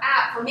system or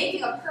app for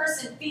making a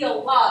person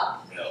feel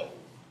loved. No,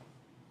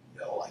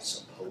 I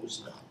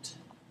suppose not.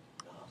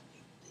 Not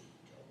if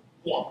they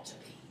don't want to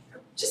be.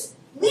 Just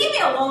leave me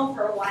alone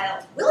for a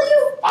while, will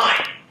you?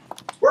 Fine.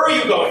 Where are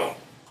you going?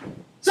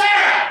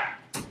 Sarah!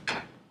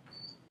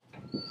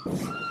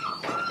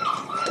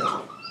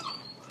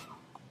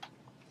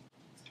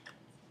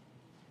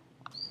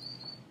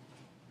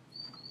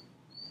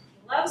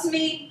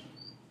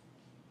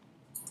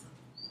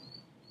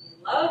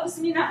 knows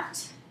me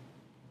not.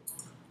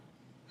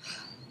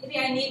 Maybe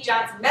I need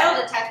John's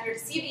metal detector to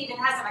see if he even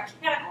has a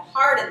mechanical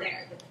heart in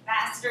there, the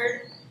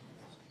bastard.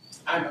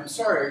 I'm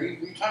sorry, are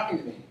you talking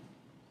to me?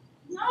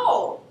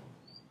 No.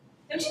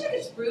 Don't you think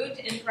it's rude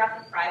to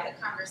interrupt a private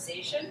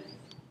conversation?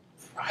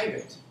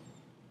 Private?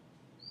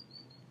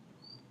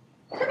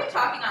 Could be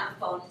talking on the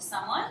phone to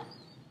someone.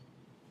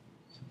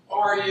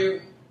 Are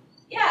you?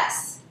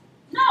 Yes.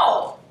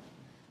 No.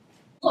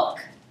 Look.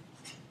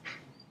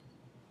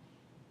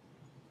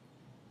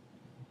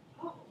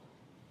 Oh.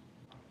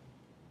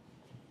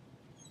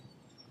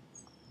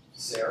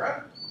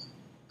 Sarah?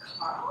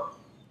 Carl?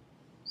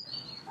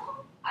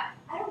 Carl?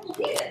 I don't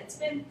believe it. It's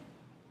been,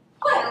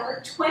 what,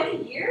 over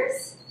 20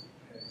 years?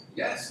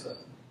 Yes.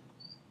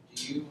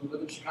 Do you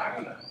live in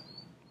Chicago now?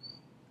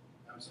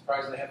 I'm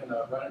surprised I haven't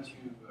run into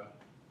you before.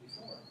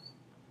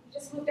 We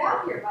just moved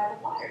out here by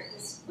the water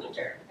this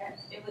winter, and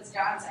it was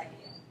John's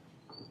idea.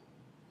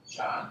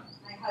 John?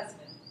 My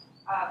husband.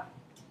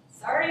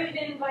 Sorry we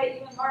didn't invite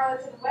you and Marla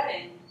to the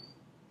wedding.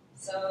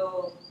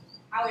 So,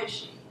 how is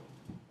she?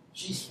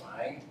 She's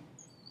fine.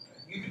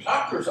 You could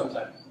talk to her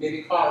sometime.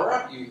 Maybe call her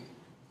up.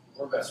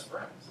 We're best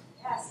friends.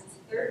 Yeah, since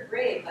the 3rd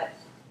grade, but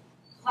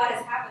a lot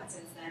has happened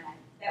since then. I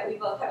bet we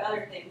both have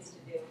other things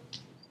to do.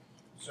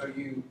 So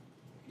you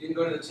didn't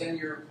go to the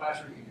 10-year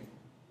class reunion?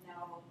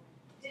 No.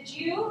 Did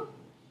you?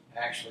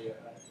 Actually, no.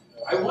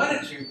 I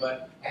wanted to,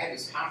 but I had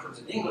this conference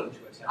in England to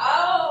attend.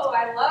 Oh,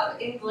 I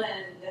love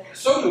England.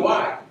 So do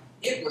I.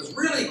 It was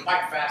really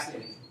quite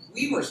fascinating.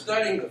 We were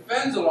studying the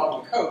fens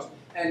along the coast,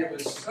 and it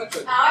was such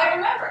a... Now I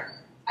remember.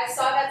 I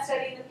saw that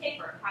study in the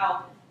paper,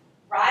 how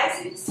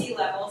rising sea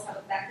levels have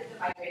affected the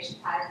migration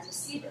patterns of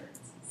seabirds.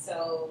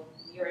 So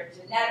you're a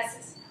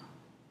geneticist now.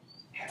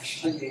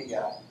 Actually,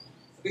 a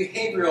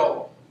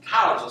behavioral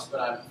ecologist, but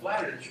I'm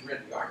flattered that you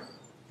read the article.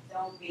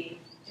 Don't be.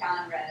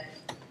 John read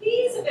it.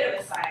 He's a bit of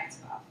a science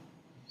buff.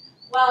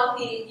 Well,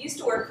 he used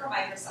to work for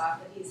Microsoft,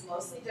 but he's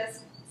mostly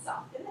just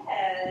soft in the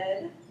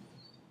head.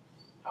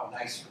 How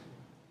nice.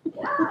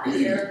 Yeah,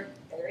 you're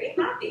very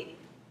happy.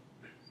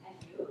 And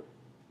you?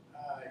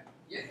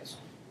 Yes,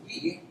 we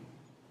have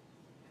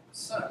a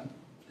son.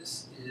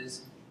 This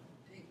is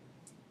David.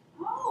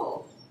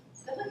 Oh,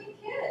 good-looking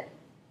kid.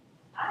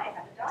 I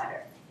have a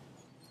daughter.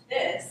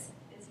 This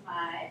is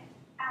my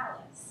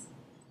Alice.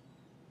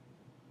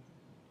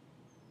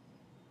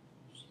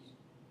 She's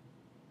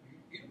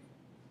beautiful.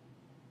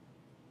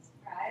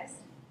 Surprised?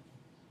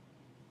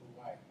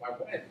 Why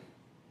would I be?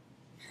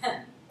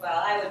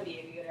 Well, I would be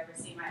if you had ever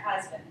seen my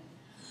husband.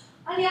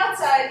 On the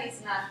outside,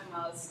 he's not the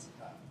most.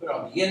 But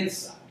on the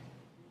inside,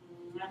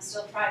 I'm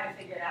still trying to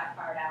figure that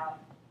part out.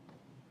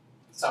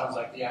 it sounds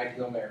like the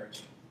ideal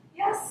marriage.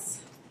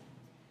 Yes.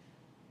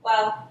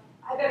 Well,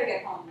 I better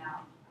get home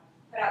now.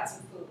 Put out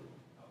some food.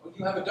 Oh,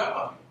 you have a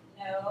dog.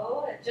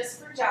 No,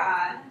 just for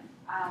John.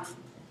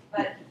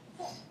 But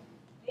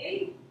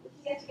maybe we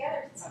can get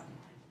together sometime.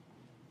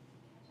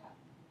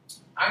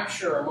 I'm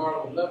sure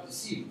Marla would love to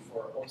see you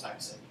for old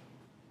time's sake.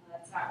 Well,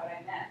 that's not what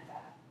I meant.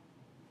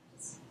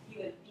 Just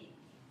you and me.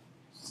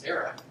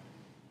 Sarah,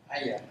 I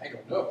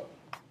don't know.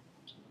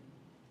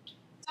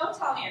 Don't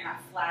tell me you're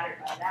not flattered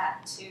by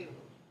that, too.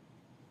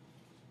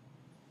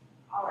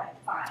 All right,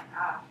 fine.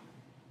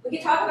 We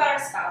can talk about our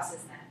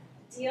spouses then.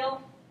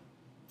 Deal?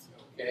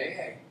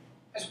 Okay,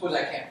 I suppose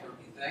I can't prove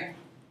anything.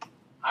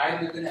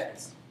 I live in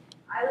Edison.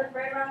 I live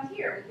right around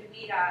here. We could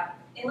meet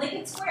in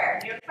Lincoln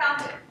Square near the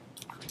fountain.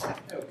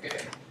 Okay.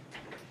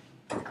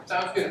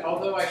 Sounds good,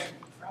 although I should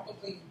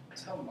probably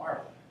tell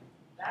Marla.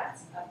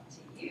 That's up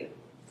to you.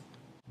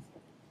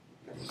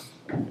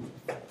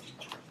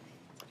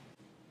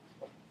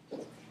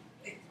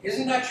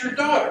 Isn't that your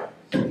daughter?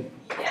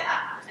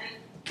 Yeah,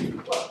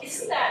 and well,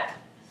 isn't that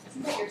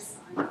your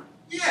son?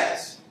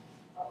 Yes.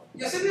 Oh,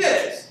 Yes, it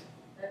is.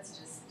 that's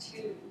just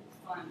too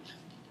funny.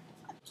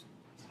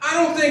 I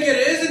don't think it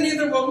is, and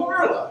neither will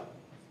Marla.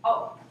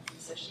 Oh,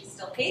 so she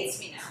still hates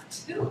me now,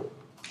 too.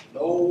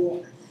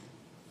 No.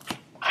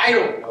 I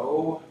don't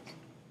know.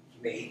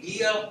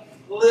 Maybe a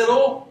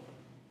little.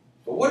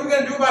 But what are we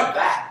going to do about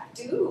that?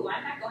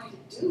 I'm not going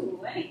to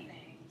do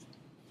anything.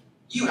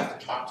 You have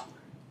to talk to her.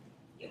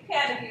 You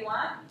can if you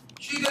want.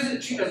 She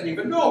doesn't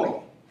even know me.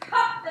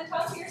 Ha! Then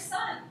talk to your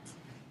son.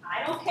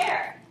 I don't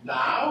care.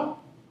 Now?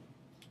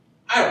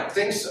 I don't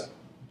think so.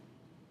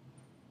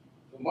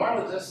 But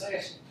Marla does say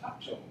I should talk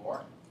to him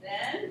more.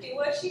 Then do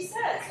what she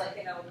says, like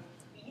an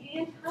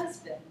obedient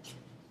husband.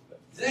 But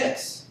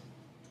this,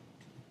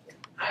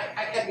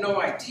 I had no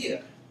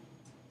idea.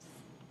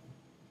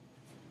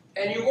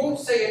 And you won't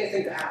say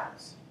anything to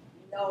Alice.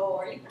 No,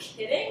 are you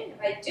kidding?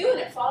 If I do and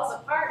it falls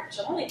apart,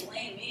 she'll only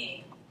blame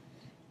me.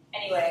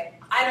 Anyway,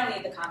 I don't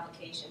need the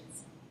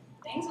complications.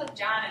 Things with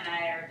John and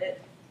I are a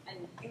bit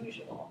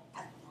unusual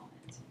at the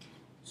moment.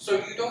 So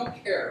you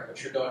don't care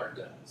what your daughter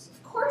does?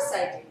 Of course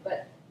I do,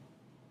 but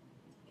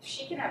if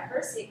she can have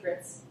her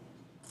secrets,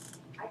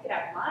 I could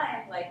have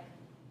mine, like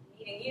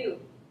meeting you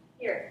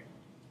here.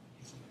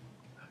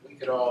 We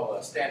could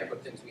all stand to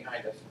put things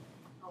behind us.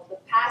 Oh, the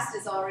past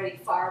is already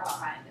far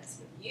behind us,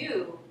 but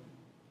you're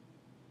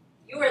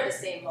You were the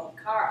same old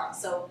Carl,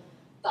 so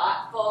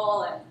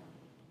thoughtful and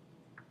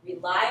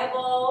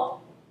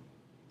reliable.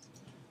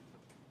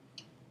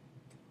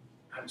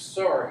 I'm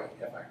sorry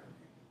if I hurt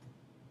you.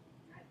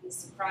 I'd be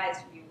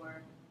surprised if you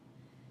were.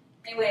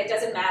 Anyway, it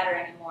doesn't matter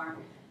anymore.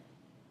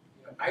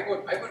 You know, I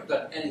would have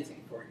done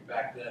anything for you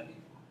back then,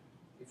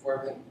 before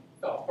everything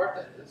fell apart,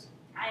 that is.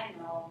 I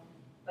know,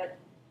 but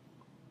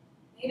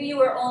maybe you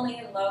were only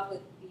in love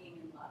with being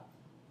in love.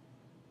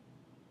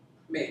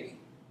 Maybe.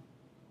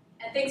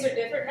 And things are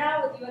different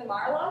now with you and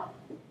Marla?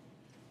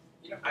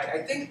 You know, I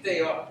think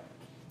they are.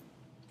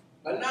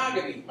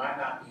 Monogamy might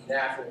not be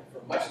natural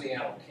for much of the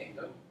animal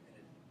kingdom, and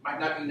it might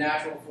not be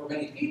natural for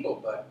many people,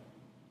 but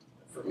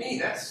for me,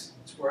 that's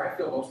where I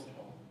feel most at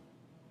home.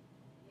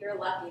 You're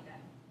lucky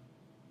then.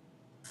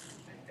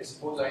 I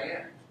suppose I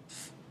am.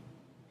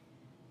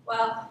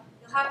 Well,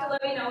 you'll have to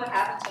let me know what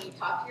happens when you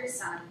talk to your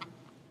son.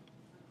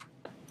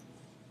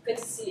 Good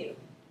to see you.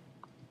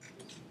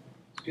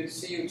 It's good to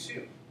see you,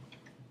 too.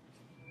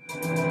 And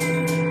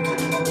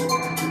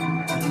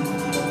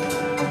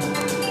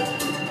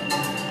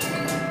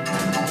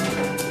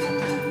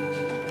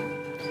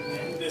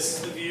this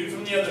is the view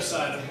from the other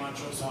side of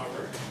Montrose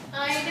Harbor.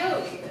 I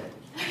know, Ethan.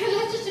 I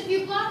live just a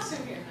few blocks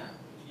from here now.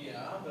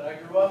 Yeah, but I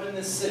grew up in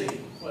this city.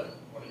 What are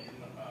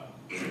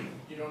you,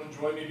 you don't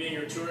enjoy me being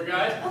your tour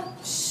guide? Oh,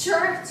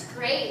 sure, it's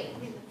great. I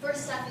mean, the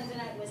first stop in the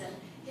night was a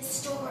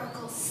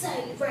historical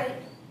site,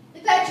 right? The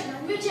bedroom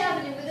on Ridge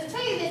Avenue where the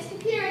famous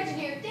computer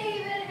engineer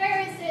David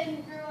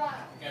Harrison grew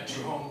up. I got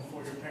you home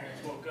before your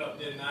parents woke up,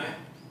 didn't I?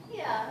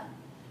 Yeah.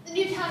 The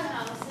new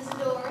townhouse has a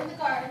door in the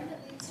garden that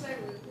leads to my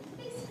room in the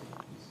basement.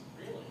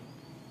 Really?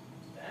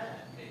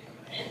 That may come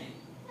in handy.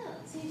 Oh,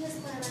 so you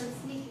just plan on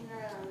sneaking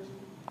around and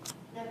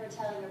never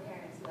telling your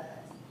parents about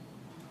us?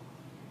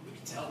 We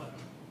could tell them,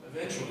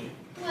 eventually.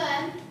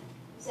 When?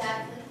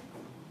 Exactly.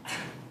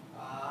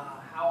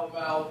 How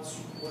about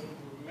when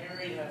we're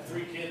married, have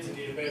 3 kids, and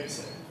need a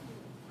babysitter?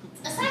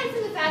 Aside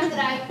from the fact that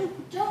I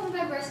don't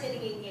remember us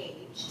getting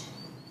engaged,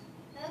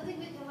 I don't think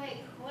we can wait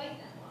quite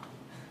that long.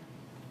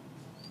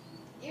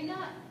 You're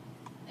not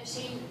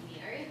ashamed of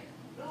me, are you?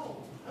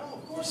 No,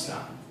 of course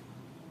not.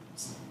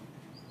 It's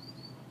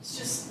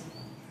just,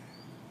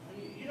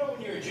 you know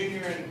when you're a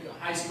junior in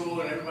high school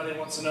and everybody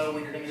wants to know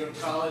when you're going to go to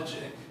college,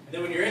 and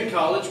then when you're in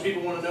college,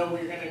 people want to know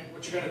what you're going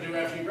to do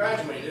after you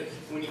graduated.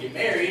 And when you get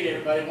married,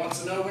 everybody wants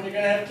to know when you're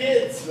going to have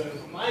kids.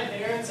 But my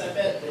parents, I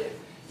bet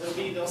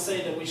they'll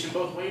say that we should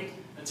both wait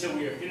until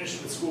we are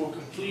finished with school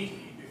completely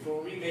before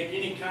we make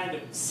any kind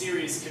of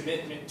serious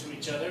commitment to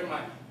each other.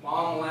 My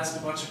mom will ask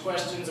a bunch of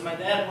questions, and my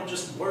dad will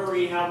just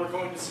worry how we're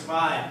going to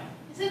survive.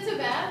 Is it so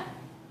bad?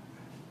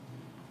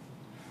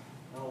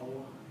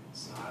 No,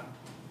 it's not.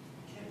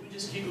 Can't we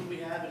just keep what we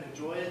have and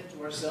enjoy it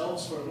to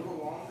ourselves for a little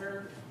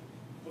longer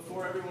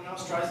before everyone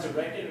else tries to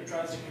wreck it or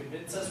tries to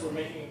convince us we're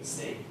making a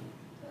mistake?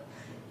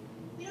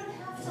 We don't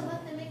have to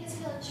let them make us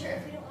feel unsure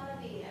if we don't want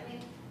to be. I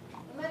mean,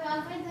 when my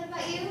mom finds out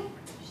about you,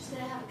 she's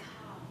going to have a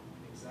cow.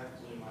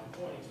 Exactly my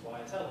point.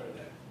 Why tell her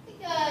that?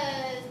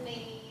 Because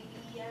maybe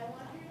I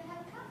want her to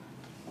have a cow.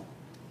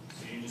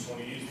 So you just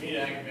want to use me to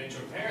aggravate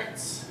your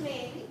parents?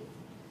 Maybe.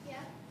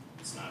 Yeah.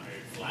 It's not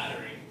very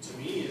flattering to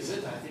me, is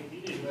it? I think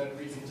you need a better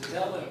reason to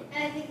tell them.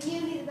 And I think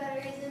you need a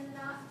better reason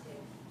not to.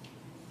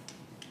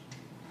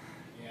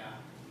 Yeah.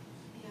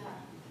 Yeah.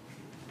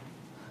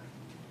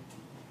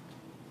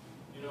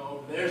 You know,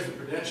 over there's the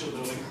Prudential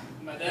building.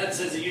 My dad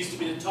says it used to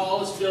be the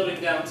tallest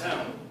building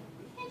downtown.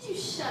 Can't you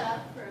shut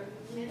up for a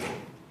minute?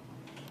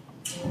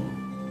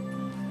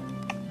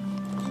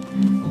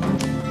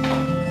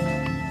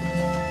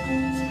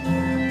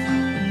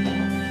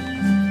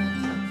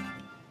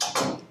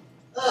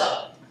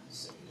 Oh,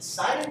 so you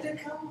decided to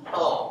come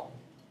home.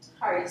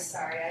 Are you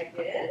sorry I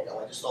did? No,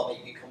 I just thought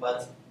maybe you'd come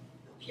out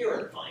here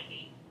and find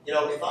me. You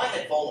know, if I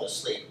had fallen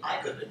asleep, I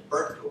could have been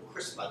burnt to a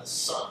crisp by the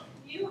sun.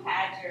 You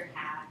had your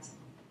hat.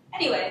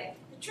 Anyway,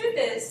 the truth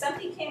is,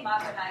 something came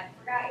up and I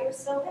forgot you were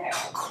still there.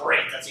 Oh,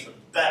 great, that's even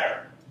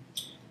better.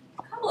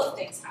 A couple of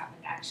things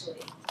happened,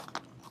 actually.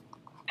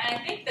 And I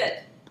think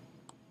that,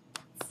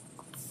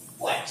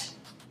 What?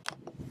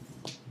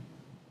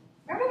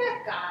 Remember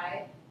that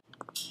guy?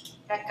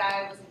 That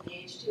guy I was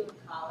engaged to in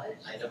college?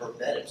 I never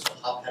met him, so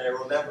how can I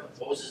remember?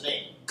 What was his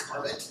name?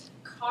 Kermit?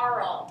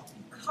 Carl.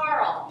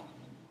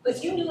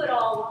 But you knew it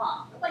all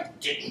along. No, I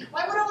didn't.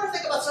 Why would I want to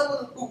think about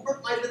someone who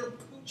hurt my little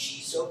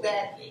poochie so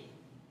badly?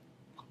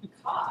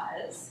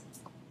 Because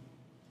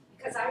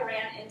I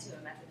ran into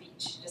him at the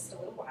beach just a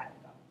little while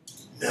ago.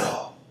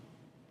 No.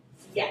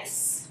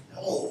 Yes.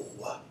 No.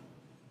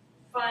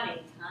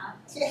 Funny, huh?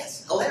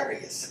 Yes,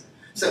 hilarious.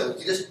 So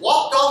you just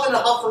walked off in a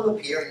huff from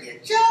the pier and you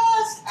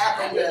just I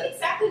happened didn't to...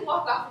 exactly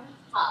walk off in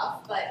a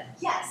huff, but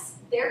yes,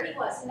 there he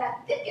was in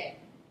that thicket.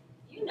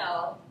 You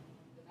know,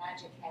 the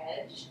magic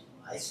hedge.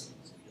 I see.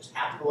 So you just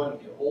happened to run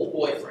into your old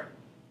boyfriend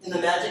in the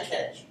magic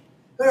hedge.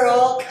 Where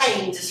all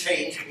kinds of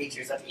strange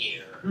creatures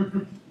appear.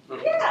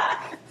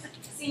 Yeah.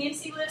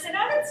 CMC lives in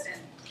Evanston.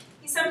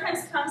 He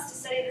sometimes comes to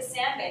study the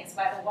sandbanks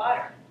by the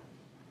water.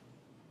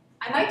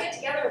 I might get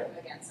together with him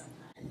again sometime.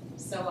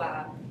 So,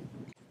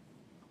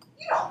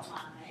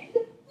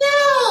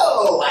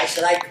 why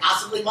should I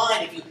possibly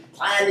mind if you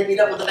plan to meet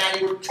up with a man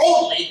you were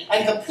totally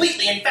and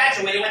completely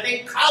infatuated with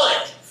in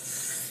college?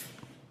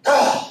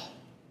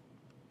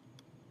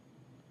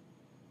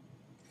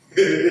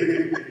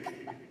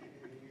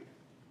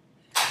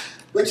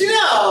 But you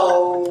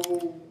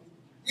know,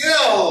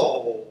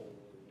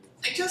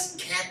 I just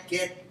can't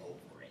get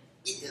over it.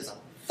 It is a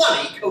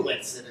funny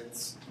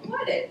coincidence.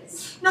 What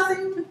is?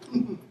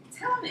 Nothing.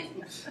 Tell me.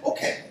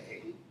 Okay,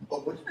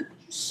 but what would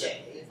you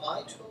say if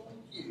I told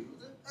you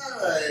that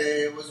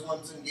I was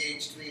once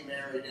engaged to be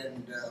married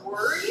and,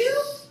 Were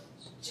you?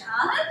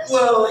 John?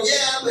 Well,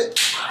 yeah, but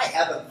I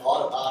haven't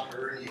thought about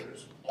her in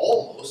years.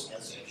 Almost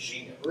as if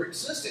she never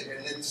existed.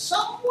 And then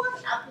someone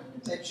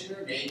happened to mention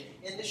her name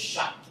in the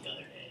shop the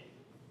other day.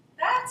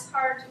 That's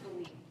hard to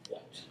believe.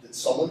 What? That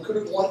someone could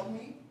have wanted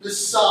me?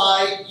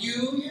 Beside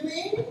you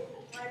mean?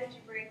 Why did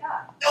you break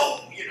up?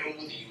 Oh, the usual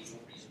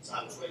reasons.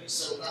 I was ready to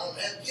settle down and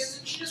have kids,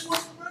 and she just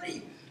wasn't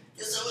ready.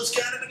 Guess I was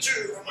kind of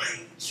mature for my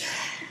age.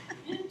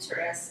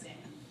 Interesting.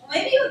 Well,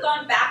 maybe you had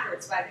gone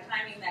backwards by the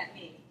time you met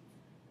me.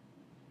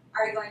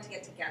 Are you going to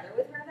get together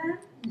with her then?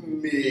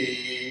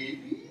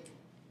 Maybe.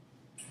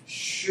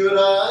 Should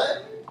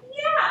I?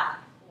 Yeah.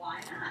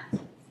 Why not?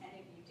 And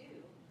if you do,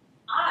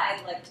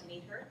 I'd like to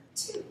meet her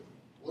too.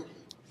 Would you?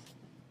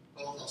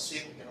 Well, I'll see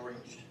if we can arrange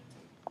it.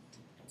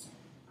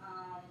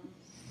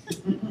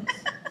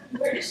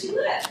 Where does she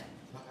live?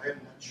 I'm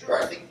not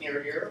sure. I think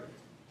near here.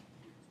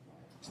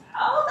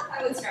 Well,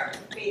 I would start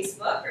with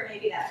Facebook, or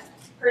maybe that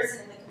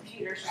person in the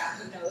computer shop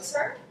who knows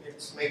her.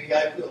 Maybe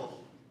I will.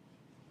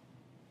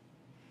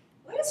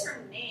 What is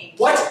her name?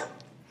 What?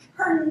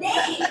 Her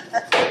name?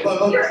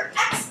 Your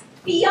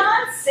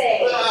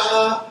ex-fiancé.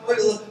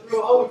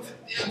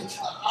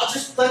 I'll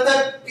just let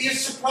that be a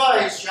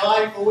surprise, shall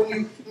I, for when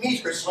you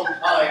meet her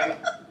sometime.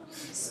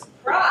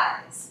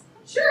 Surprise.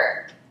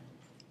 Sure.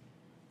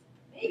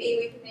 Maybe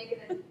we can make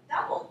it a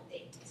double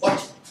date.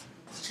 What?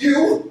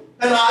 You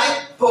and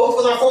I, both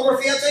with our former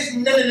fiancés?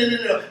 No.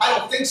 I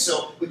don't think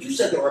so. But you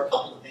said there were a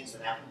couple of things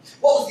that happened.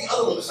 What was the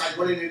other one besides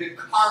running into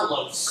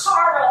Carlos?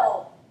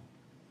 Carl.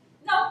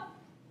 No,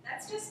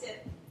 that's just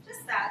it.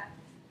 Just that.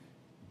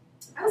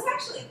 I was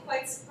actually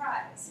quite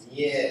surprised.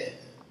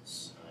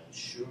 Yes, I'm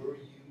sure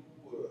you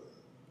were.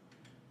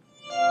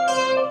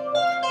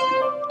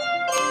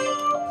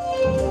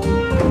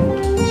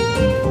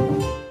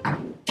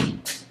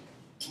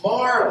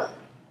 Marla.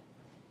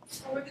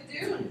 How were the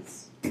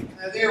dunes?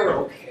 They were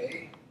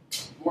okay.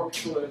 More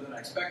people there than I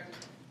expected.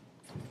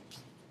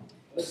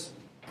 Listen,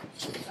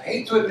 I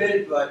hate to admit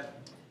it,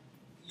 but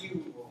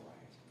you were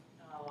right.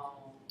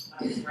 Oh,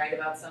 I was right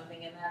about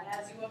something and that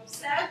has you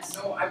upset?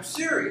 No, I'm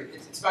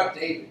serious. It's about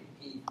David.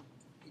 He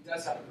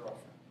does have a girlfriend.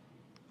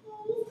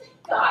 Oh, thank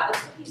God.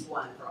 That's what he's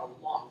wanted for a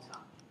long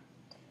time.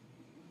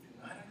 You do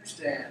not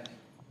understand.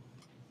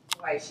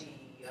 Why, is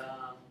she,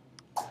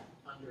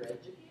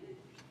 undereducated?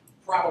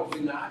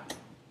 Probably not.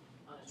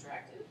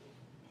 Unattractive?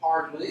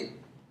 Hardly.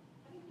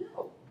 I don't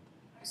know.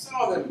 I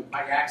saw them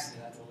by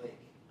accident at the lake.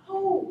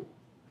 Oh,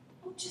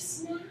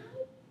 just now?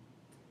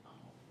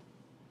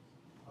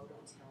 Oh,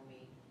 don't tell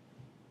me.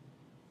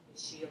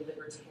 Is she a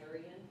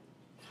libertarian?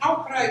 How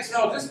could I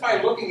tell just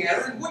by looking at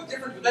her? And what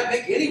difference would that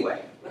make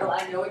anyway? Well,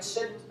 I know it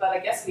shouldn't, but I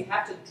guess we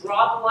have to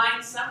draw the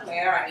line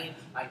somewhere. I mean,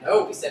 I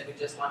know we said we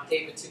just want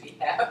David to be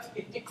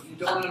happy. You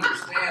don't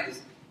understand.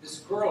 This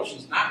girl,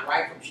 she's not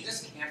right for him. She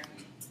just can't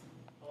be.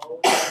 Oh,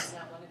 he's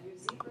not one of your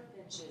Zebra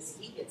Finches.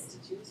 He gets to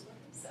choose for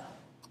himself.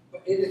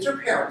 But it's her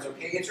parents,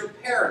 okay? It's her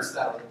parents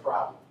that are the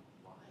problem.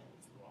 Why?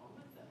 What's wrong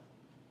with them?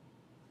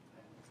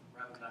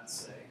 I'd rather not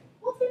say.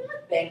 Well, they're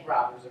not bank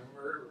robbers or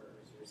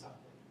murderers or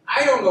something.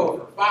 I don't know if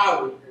her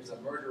father is a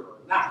murderer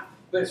or not,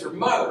 but it's her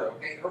mother,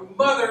 okay? Her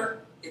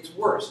mother, it's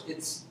worse.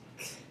 It's...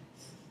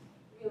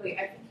 Really,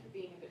 I think you're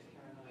being a bit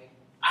paranoid.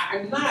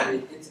 I'm not.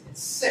 It's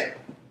Sarah.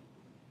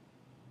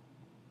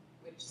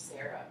 Which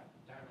Sarah?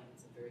 Darling,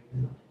 it's a very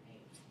common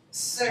name.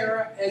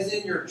 Sarah, as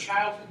in your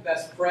childhood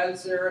best friend,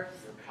 Sarah,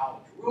 your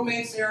college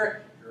roommate,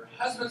 Sarah, your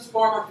husband's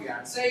former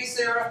fiancée,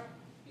 Sarah,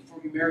 before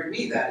you married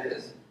me, that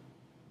is.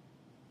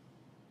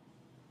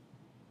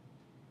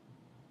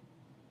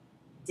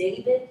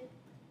 David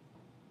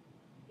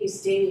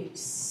is dating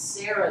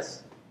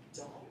Sarah's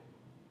daughter?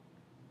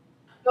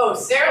 Oh,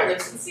 Sarah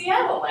lives in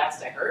Seattle,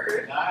 last I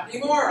heard. Not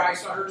anymore. I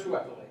saw her too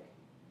at the lake.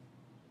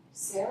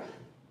 Sarah?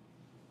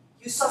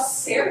 You saw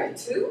Sarah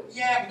too?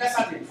 Yeah, but that's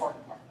not the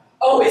important part now.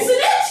 Oh,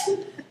 isn't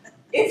it?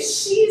 If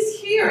she's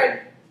here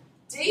and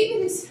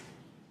David is...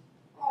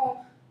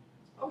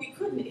 Oh, he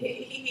couldn't.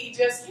 He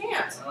just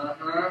can't.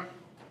 Uh-huh.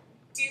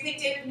 Do you think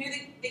David knew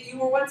that you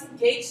were once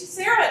engaged to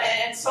Sarah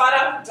and sought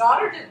out her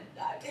daughter?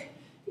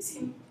 Is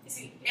he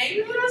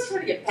angry with us,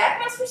 trying to get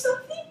back at us for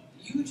something?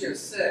 You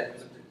just said it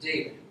was up to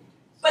David.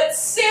 But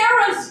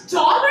Sarah's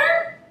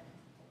daughter?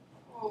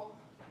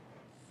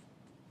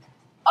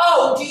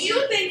 Oh, do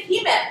you think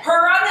he met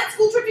her on that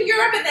school trip to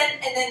Europe and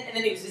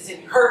then he was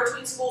visiting her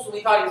between schools when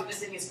we thought he was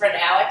visiting his friend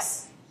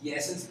Alex?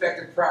 Yes,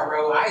 Inspector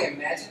Poirot, I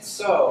imagine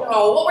so.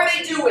 No, what were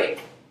they doing? It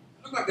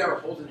looked like they were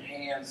holding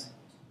hands.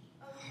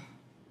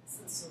 This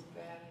isn't so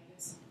bad, I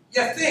guess.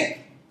 You think?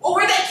 Well,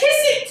 were they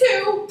kissing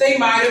too? They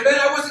might have been.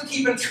 I wasn't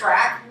keeping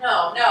track.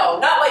 No,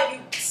 not like you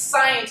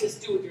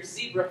scientists do with your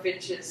zebra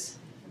finches.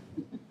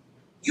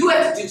 You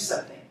have to do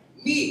something.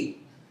 Me?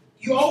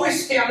 You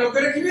always say I'm no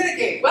good at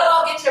communicating. Well,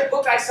 I'll get you a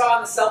book I saw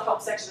in the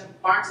self-help section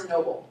of Barnes &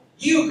 Noble.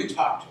 You could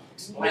talk to him.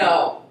 Explain.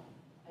 No.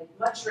 I'd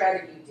much rather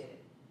you did it.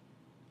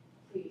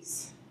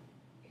 Please.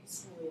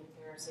 It's really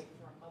embarrassing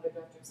for a mother to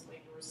have to explain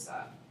to her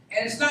son.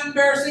 And it's not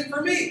embarrassing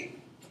for me.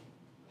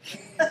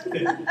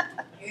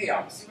 Hey,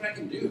 I'll see what I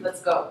can do.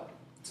 Let's go.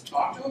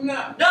 Talk to him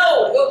now.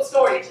 No! Go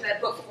story into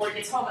that book before he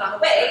gets home, and on the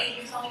way,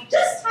 you tell me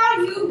just how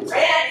you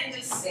ran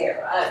into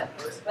Sarah. In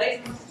the first place,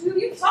 who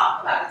you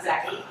talk about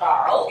exactly,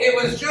 Carl? It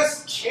was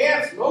just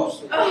chance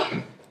mostly.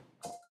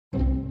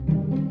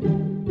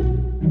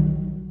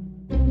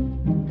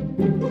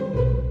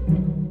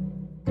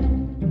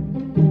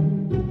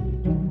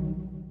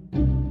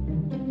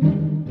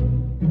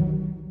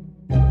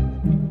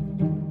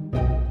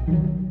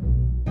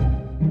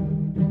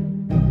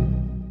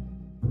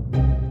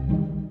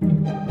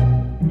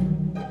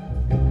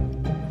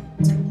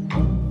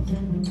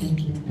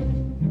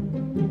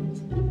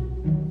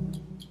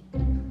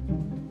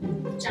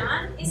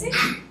 John, is it?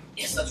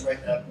 Yes, that's right.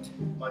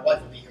 My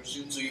wife will be here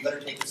soon, so you better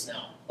take this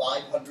now.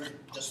 500,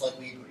 just like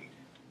we agreed.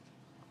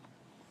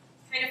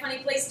 Kind of funny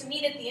place to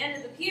meet at the end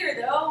of the pier,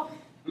 though.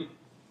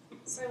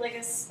 Sort of like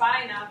a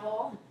spy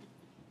novel.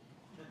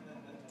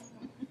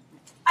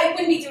 I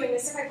wouldn't be doing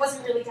this if I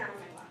wasn't really down on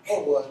my luck.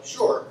 Oh,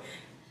 sure.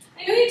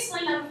 I know you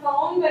explained on the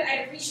phone, but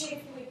I'd appreciate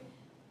if you would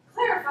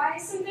clarify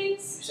some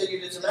things. You said you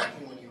did some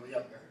acting when you were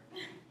younger.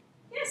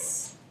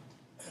 Yes.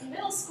 In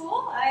middle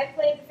school, I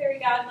played the fairy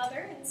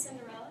godmother in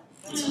Cinderella.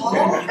 That's all?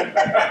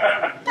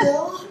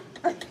 No,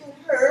 it can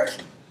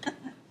hurt.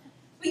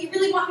 But you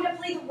really want me to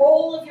play the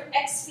role of your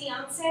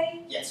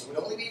ex-fiancé? Yes, it would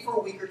only be for a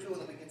week or two,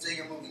 and then we could say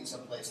you're moving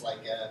someplace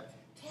like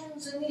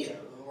Tanzania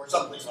or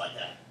someplace like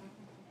that.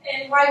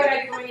 And why would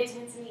I be going to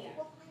Tanzania?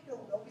 Well, I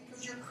don't know,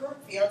 because your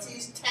current fiancé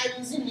is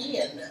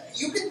Tanzanian.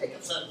 You can think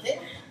of something.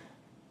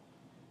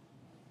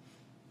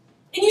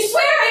 And you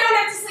swear I don't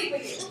have to sleep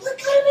with you? What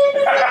kind of man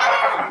is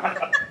that?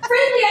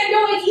 Frankly, I have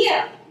no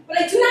idea. But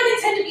I do not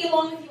intend to be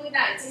alone with you at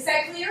night. Is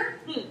that clear?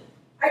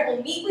 I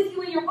will meet with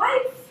you and your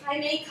wife. I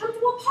may come to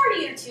a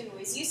party or two,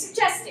 as you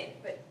suggested.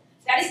 But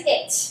that is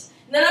it.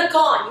 And then I'm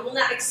gone. You will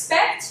not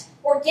expect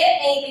or get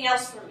anything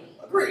else from me.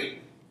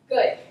 Agreed.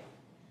 Good.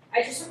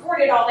 I just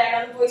recorded all that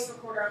on the voice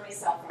recorder on my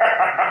cell phone.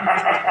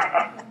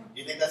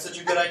 You think that's such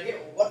a good idea?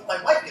 What if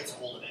my wife gets a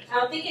hold of it? I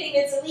don't think any of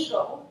it's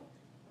illegal.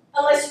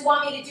 Unless you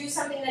want me to do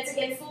something that's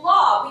against the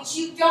law, which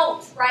you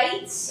don't,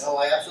 right? No,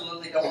 I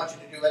absolutely don't want you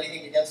to do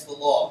anything against the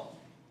law.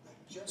 I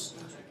just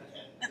need to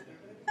pretend that they're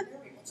going to be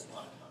married once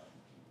upon a time.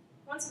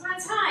 Once upon a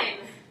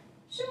time.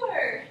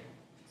 Sure.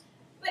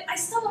 But I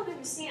still don't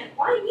understand.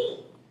 Why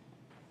me?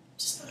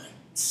 Just that I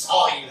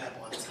saw you that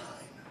one time.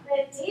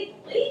 At Dave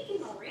Lake in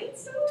the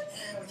rainstorm?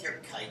 And with your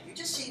kite, you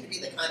just seem to be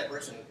the kind of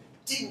person who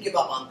didn't give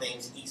up on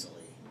things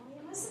easily. Well,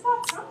 you must have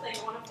thought something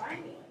to want to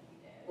find me like you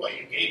did. Well,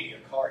 you gave me your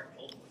card and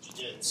told me what you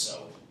did,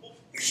 so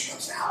here she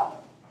comes now.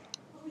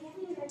 Oh, we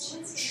haven't even had a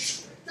chance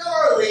to...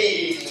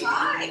 Darling!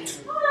 Hi!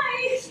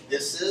 Hi!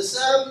 This is,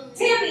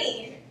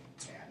 Tammy!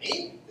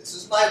 Tammy. This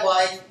is my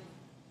wife,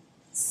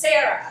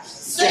 Sarah!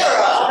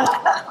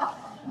 Sarah!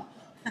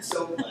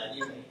 So glad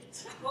you made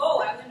it.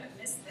 Oh, I wouldn't have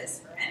missed this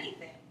for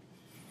anything.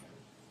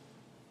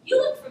 You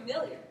look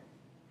familiar.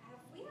 Have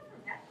we ever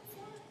met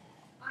before?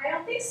 I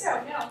don't think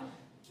so, no.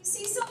 You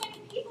see so many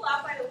people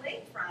out by the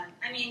lakefront.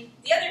 I mean,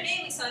 the other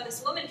day we saw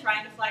this woman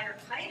trying to fly her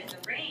kite in the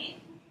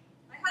rain.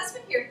 My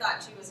husband here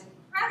thought she was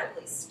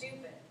incredibly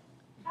stupid.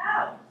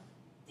 How?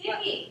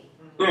 Dickie!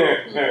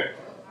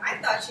 I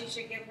thought we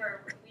should give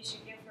her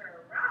a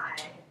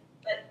ride,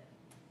 but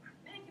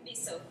men can be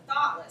so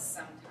thoughtless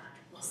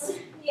sometimes.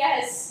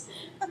 Yes,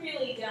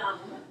 really dumb.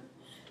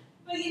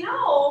 But you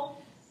know,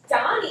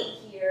 Donnie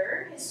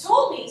here has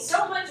told me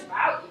so much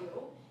about you.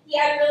 He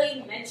hadn't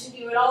really mentioned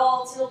you at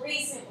all till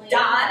recently.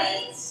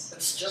 Donnie?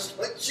 That's just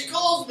what she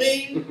calls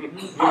me.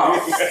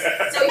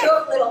 So you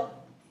have little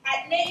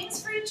pet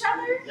names for each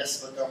other?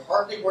 Yes, but they're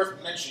hardly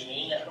worth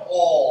mentioning at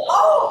all.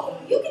 Oh,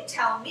 you can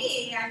tell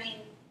me. I mean,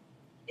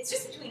 it's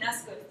just between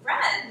us good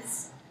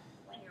friends.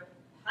 When your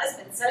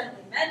husband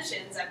suddenly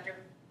mentions after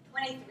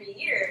 23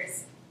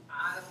 years,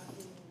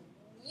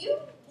 you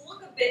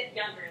look a bit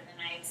younger than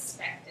I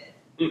expected.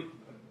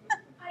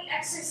 I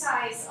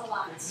exercise a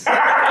lot.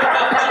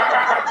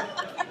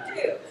 You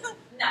do.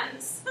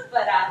 Nice.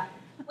 But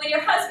when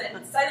your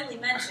husband suddenly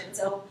mentions,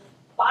 oh,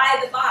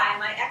 by the by,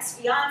 my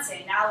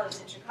ex-fiance now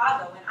lives in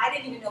Chicago, and I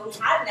didn't even know he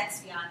had an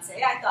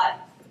ex-fiance, I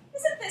thought,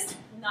 isn't this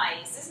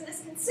nice? Isn't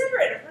this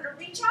considerate of her to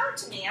reach out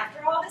to me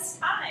after all this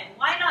time?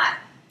 Why not?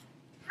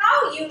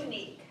 How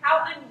unique,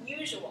 how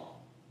unusual.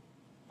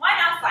 Why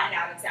not find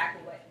out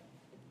exactly what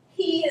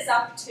he is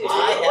up to?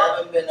 I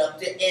haven't been up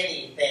to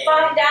anything.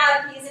 Find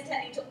out if he is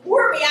intending to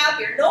lure me out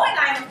here, knowing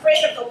I'm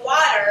afraid of the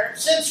water.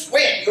 Since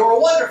when? You're a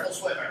wonderful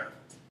swimmer.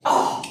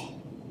 Oh,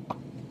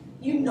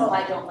 you know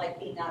I don't like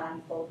being out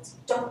on boats,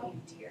 don't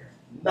you, dear?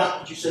 Not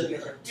what you said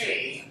the other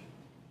day.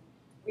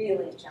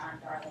 Really, John,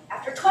 darling.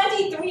 After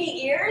 23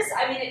 years,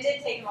 I mean, it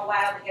did take him a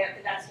while to get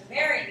the guts to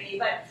marry me,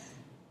 but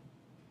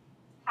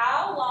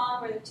how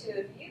long were the two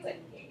of you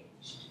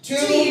engaged?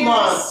 2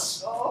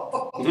 months.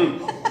 Oh.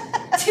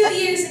 2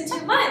 years and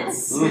 2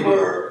 months. We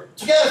were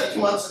together for 2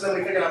 months, and then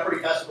we figured out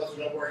pretty fast it wasn't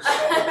going to work.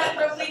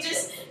 So. We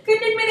just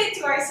couldn't admit it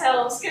to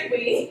ourselves, could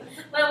we?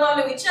 Let alone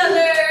to each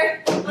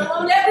other, let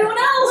alone to everyone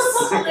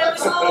else. It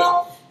was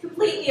all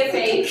completely a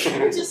fake.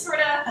 We just sort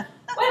of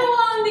went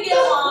along to get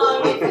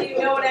along, if you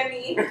know what I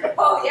mean.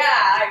 Oh, yeah,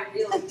 I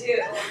really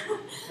do.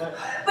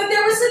 But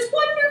there were such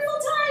wonderful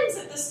times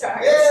at the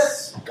start.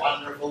 Yes,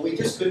 wonderful. We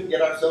just couldn't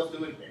get ourselves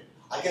to admit.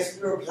 I guess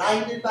we were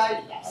blinded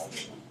by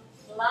love.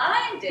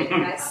 Blinded,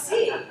 I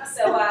see.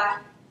 So,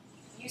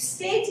 you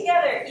stayed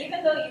together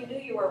even though you knew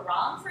you were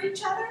wrong for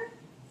each other?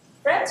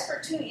 Friends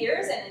for 2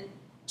 years and in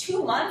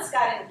 2 months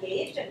got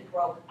engaged and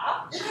broke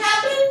up? It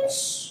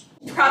happens.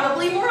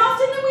 Probably more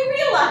often than we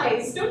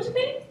realize, don't you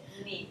think?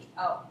 Me?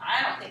 Oh,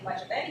 I don't think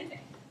much of anything.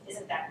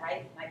 Isn't that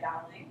right, my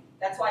darling?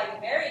 That's why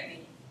you married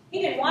me.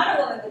 He didn't want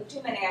a woman with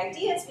too many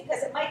ideas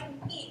because it might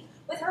compete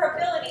with her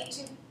ability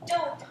to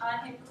dote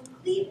on him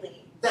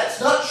completely.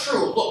 That's not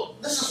true.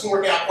 Look, this isn't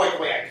working out quite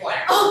the way I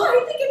planned. Oh,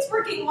 I think it's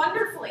working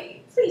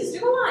wonderfully. Please, do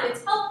go on.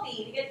 It's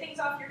healthy to get things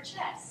off your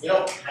chest. You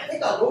know, I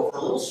think I'll go for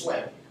a little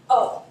swim.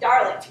 Oh,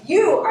 darling,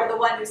 you are the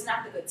one who's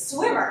not the good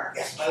swimmer.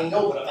 Yes, I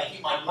know, but if I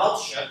keep my mouth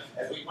shut,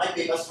 as we might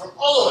be best for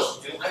all of us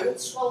to do, I won't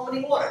swallow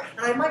any water.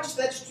 And I might just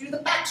venture to do the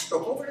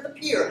backstroke over to the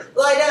pier,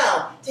 lie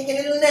down, take a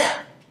little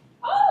nap.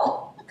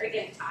 Oh, are you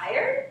getting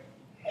tired?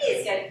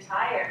 He's getting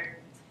tired.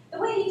 The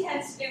way he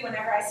tends to do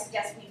whenever I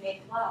suggest we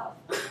make love.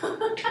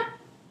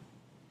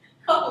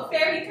 Oh,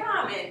 very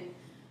common.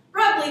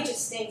 Probably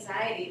just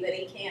anxiety that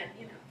he can't,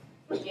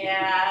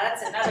 Yeah,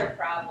 that's another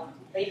problem.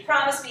 But he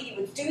promised me he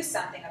would do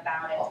something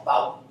about it.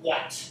 About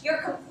what? Your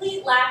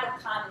complete lack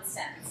of common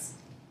sense.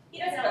 He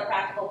doesn't have a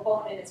practical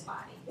bone in his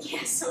body.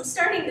 Yes, I'm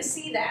starting to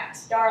see that.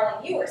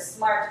 Darling, you were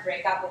smart to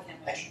break up with him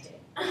when you did.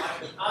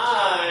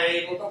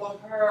 I broke up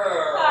with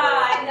her.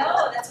 I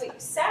know, that's what you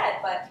said,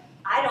 but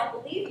I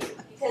don't believe you.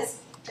 Because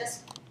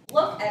just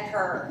look at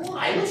her.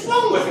 Why? What's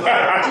wrong with her?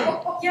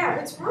 Yeah,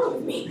 what's wrong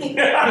with me?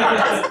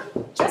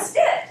 Just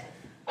it.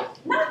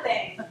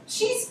 Nothing.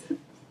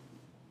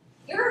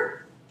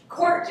 You're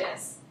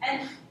gorgeous.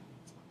 And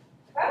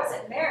if I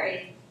wasn't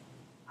married,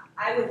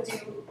 I would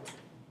do.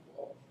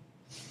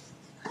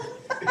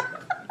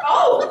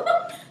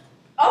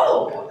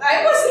 Oh,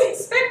 I wasn't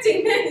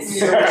expecting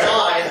this. Neither was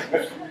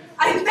I.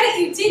 I bet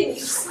you didn't.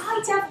 You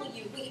sly devil,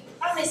 you. You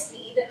promised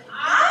me that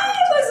I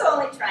was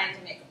only trying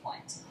to make a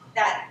point.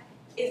 That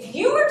if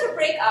you were to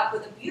break up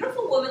with a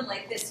beautiful woman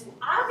like this, who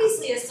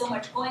obviously has so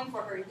much going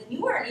for her, then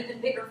you are an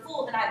even bigger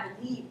fool than I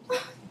believed.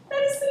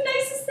 that is the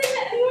nicest thing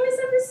that anyone has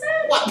ever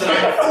said. What, that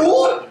I'm a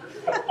fool?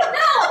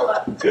 No,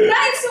 but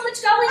I have so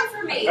much going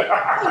for me.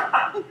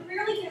 I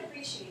rarely get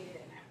appreciated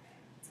in that way.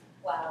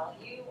 Well,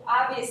 you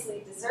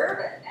obviously deserve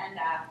it, and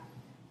I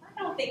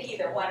don't think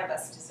either one of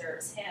us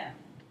deserves him.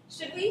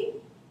 Should we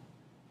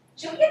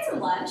get some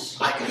lunch?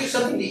 I could use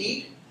something to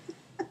eat.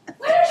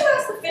 Why don't you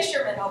ask the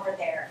fishermen over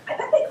there? I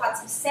bet they caught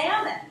some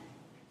salmon.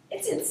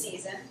 It's in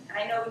season, and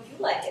I know you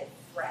like it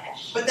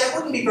fresh. But that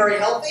wouldn't be very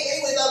healthy.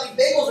 Anyway, without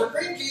these bagels or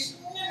cream cheese,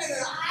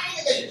 I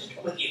think I should just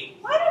come with you.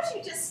 Why don't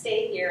you just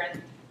stay here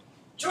and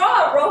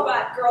draw a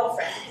robot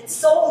girlfriend to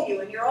console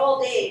you in your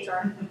old age,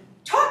 or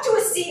talk to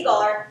a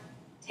seagull, or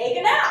take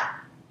a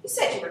nap? You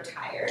said you were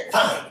tired.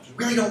 Fine, if you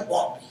really don't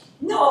want me.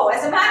 No,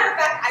 as a matter of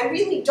fact, I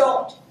really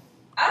don't.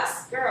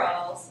 Us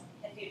girls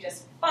can do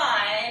just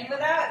fine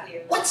without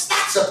you. What's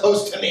that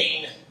supposed to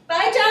mean?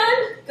 Bye,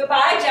 John.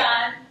 Goodbye,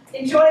 John.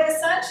 Enjoy the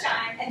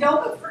sunshine, and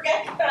don't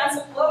forget to put on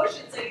some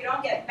lotion so you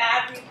don't get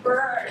badly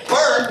burned.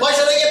 Burned? Why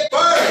should I get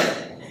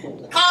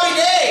burned? Howdy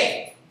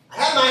day! I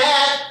have my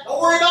hat.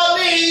 Don't worry about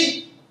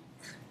me.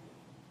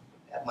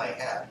 Have my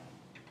hat.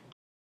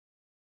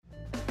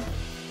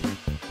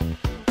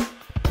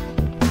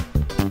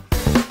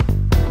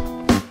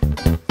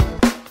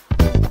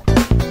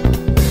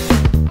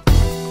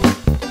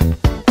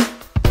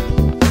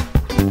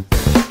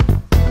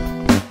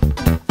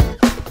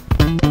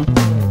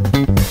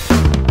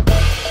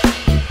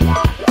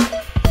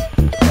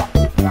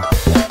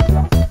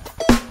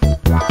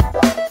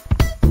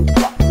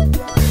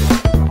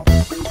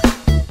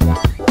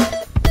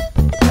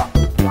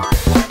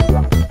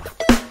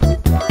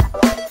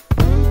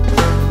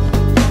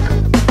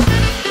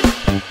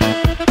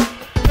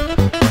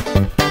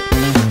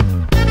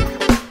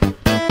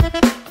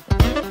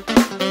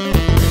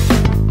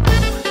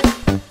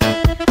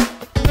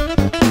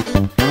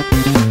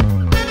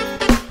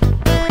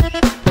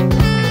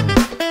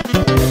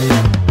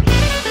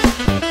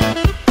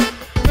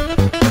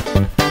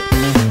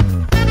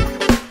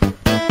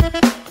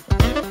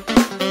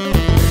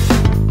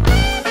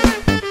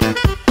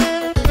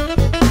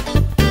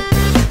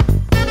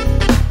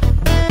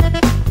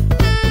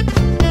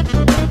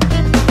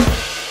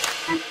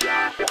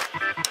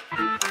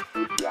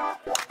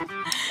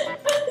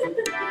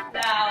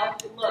 Now,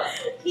 look,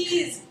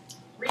 he's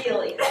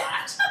really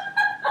hot.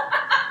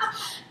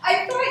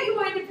 I thought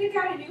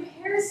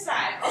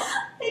time.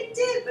 They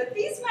did, but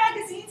these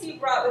magazines you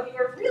brought with you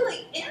were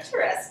really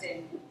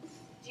interesting.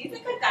 Do you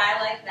think a guy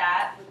like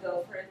that would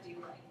go for a do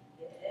like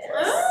this?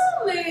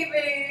 Oh,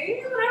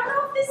 maybe. But I don't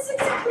know if this is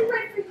exactly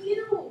right for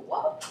you.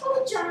 What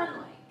would John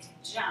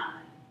like? John.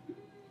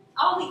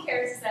 All he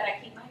cares is that I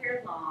keep my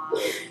hair long.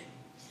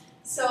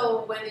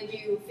 So when did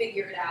you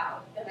figure it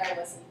out that I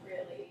wasn't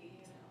really,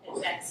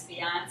 His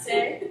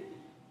ex-fiance. You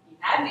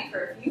had me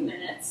for a few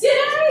minutes. Did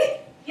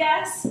I?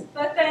 Yes,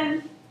 but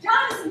then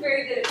John isn't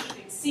very good at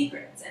keeping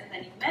secrets. And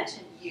then you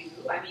mentioned you.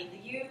 I mean, the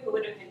you who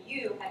would have been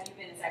you had you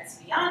been his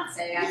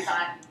ex-fiance. I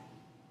thought,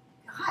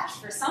 gosh,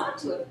 for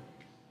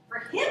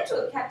him to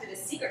have kept it a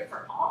secret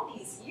for all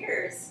these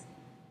years,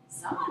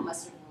 someone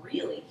must have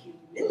really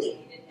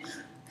humiliated him,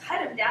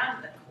 cut him down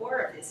to the core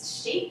of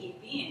this shaky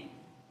being.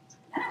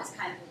 And I was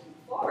kind of looking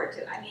forward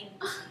to it. I mean,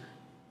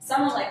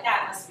 someone like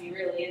that must be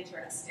really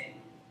interesting.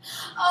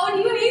 Oh,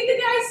 and you hate the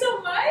guy so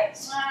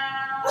much?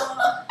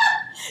 Wow.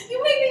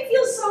 You make me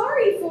feel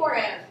sorry for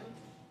him.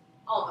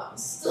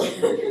 Almost.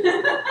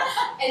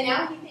 And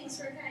now he thinks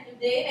we're kind of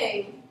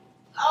dating.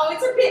 Oh,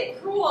 it's a bit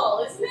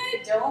cruel, isn't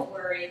it? Don't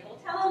worry. We'll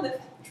tell him the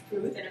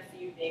truth in a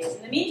few days.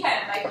 In the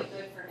meantime, it might be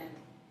good for him.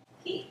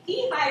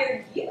 He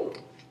hired you,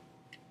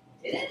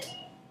 didn't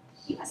he?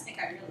 He must think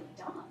I'm really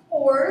dumb.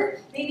 Or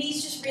maybe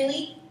he's just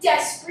really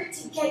desperate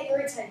to get your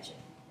attention.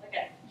 Like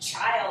a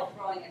child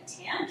throwing a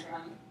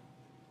tantrum.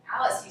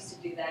 Alice used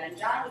to do that, and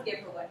John would give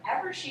her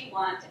whatever she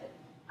wanted.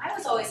 I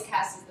was always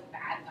cast as the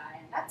bad guy,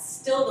 and that's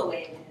still the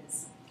way it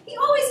is. He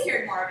always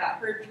cared more about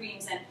her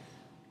dreams and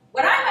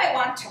what I might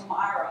want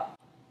tomorrow.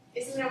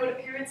 Isn't that what a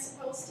parent's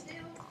supposed to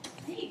do?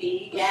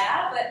 Maybe,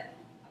 yeah, but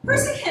a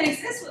person can't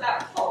exist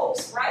without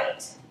hopes,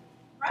 right?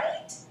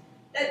 Right?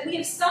 That we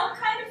have some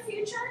kind of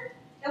future?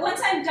 That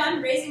once I'm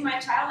done raising my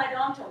child, I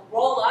don't have to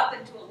roll up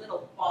into a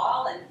little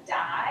ball and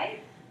die?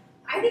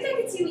 I think I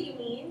can see what you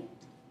mean.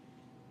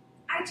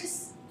 I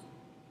just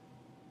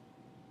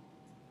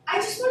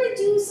want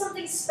to do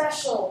something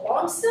special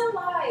while I'm still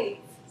alive.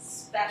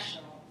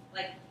 Special.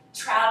 Like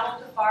travel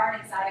to far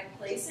and exotic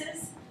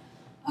places?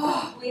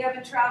 Oh, we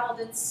haven't traveled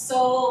in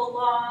so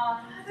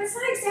long. That's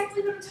not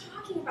exactly what I'm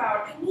talking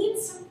about. I mean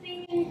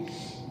something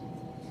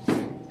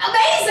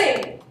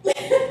amazing!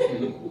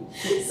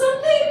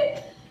 Something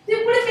that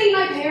would have made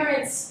my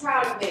parents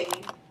proud of me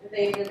if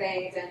they were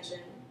paying attention.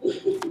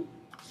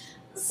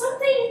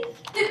 Something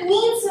that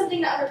means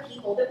something to other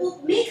people, that will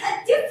make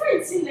a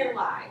difference in their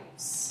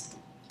lives.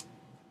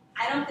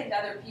 I don't think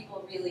other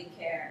people really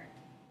care.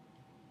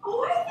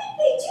 Oh, I think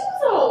they do,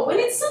 though, when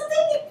it's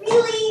something that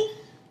really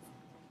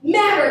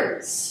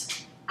matters.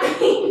 I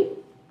mean,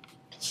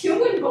 you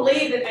wouldn't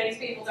believe the things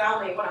people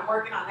tell me when I'm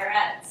working on their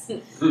heads.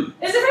 As if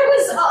I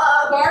was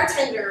a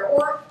bartender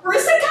or a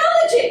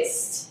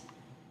psychologist.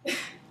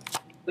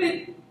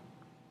 But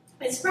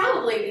it's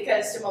probably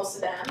because to most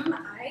of them,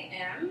 I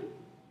am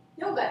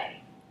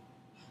nobody.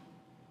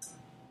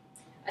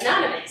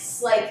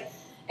 Anonymous, like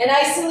an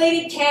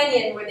isolated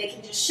canyon where they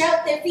can just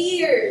shout their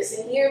fears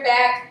and hear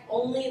back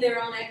only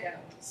their own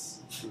echoes.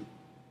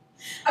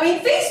 I mean,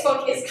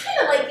 Facebook is kind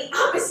of like the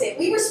opposite.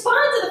 We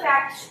respond to the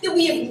fact that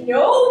we have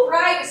no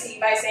privacy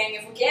by saying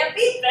if we can't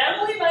beat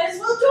them, we might as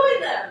well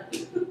join them.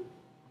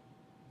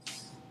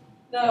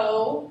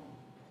 No,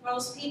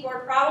 most people are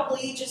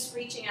probably just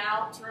reaching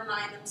out to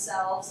remind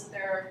themselves that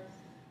there are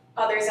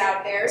others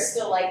out there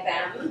still like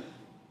them,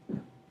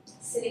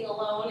 sitting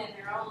alone in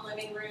their own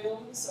living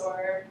rooms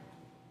or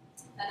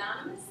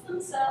anonymous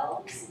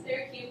themselves in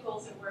their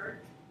cubicles at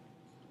work.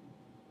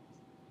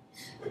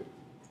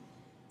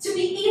 To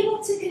be able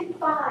to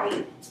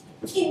confide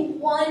in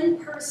one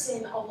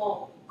person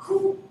alone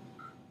who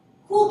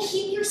will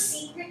keep your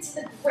secret to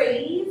the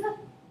grave,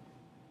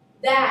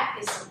 that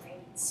is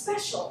something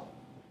special.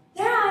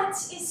 That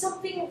is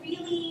something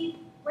really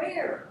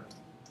rare.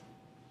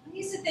 I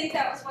used to think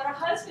that was what a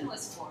husband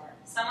was for.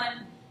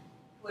 Someone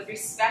who would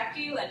respect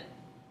you and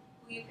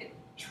who you could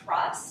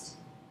trust,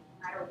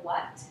 no matter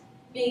what.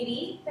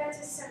 Maybe that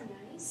does sound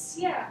nice.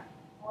 Yeah.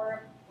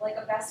 Or like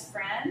a best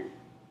friend.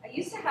 I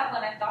used to have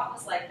one I thought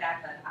was like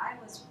that, but I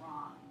was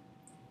wrong.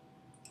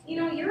 You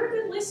know, you're a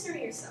good listener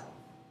yourself.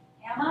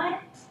 Am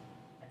I?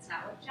 That's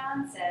not what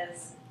John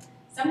says.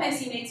 Sometimes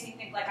he makes me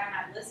think like I'm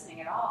not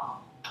listening at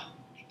all.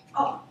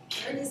 Oh,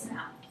 there it is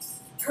now.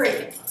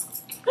 Hurry.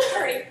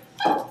 Hurry.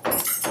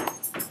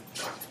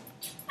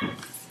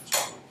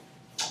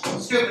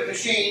 Stupid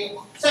machine.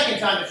 Second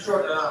time it's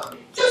shorted on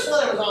me. Just when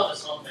I was on to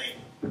something.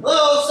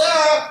 Hello,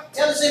 Sarah. You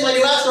haven't seen my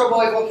new Astro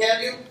Boy book,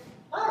 have you?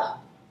 Ah.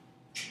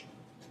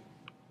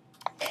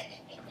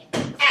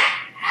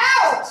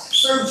 Ouch!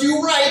 Served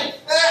you right.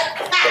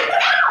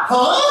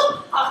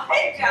 Huh?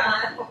 Hi,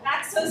 John.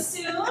 Back so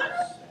soon?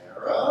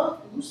 Sarah,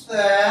 who's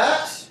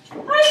that?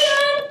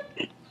 Hi,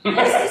 John.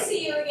 Nice to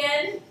see you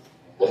again.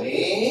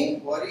 Honey,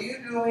 what are you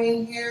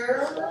doing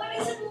here? What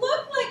does it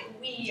look like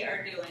we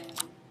are doing?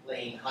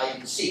 Playing hide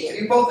and seek. Have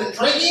you both been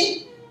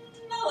drinking?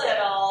 A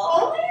little.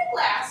 Only a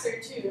glass or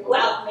two.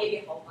 Well, maybe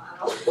a whole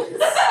bottle.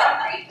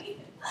 Sorry.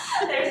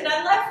 There's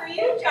none left for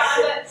you,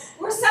 John, but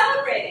we're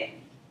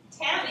celebrating.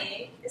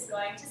 Tammy is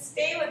going to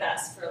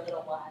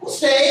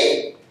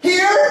stay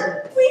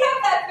here? We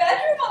have that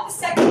bedroom on the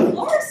second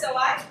floor, so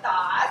I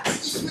thought.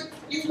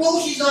 You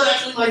know she's not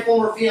actually my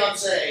former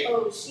fiancée.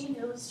 Oh, she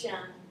knows,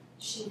 John.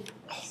 She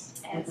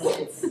knows. And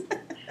since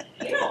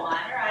you don't want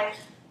her, I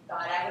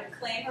thought I would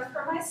claim her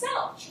for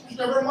myself. She was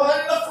never mine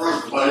in the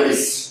first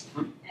place.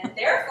 And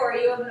therefore,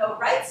 you have no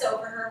rights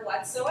over her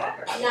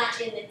whatsoever. Not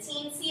in the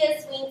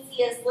teensiest,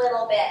 weensiest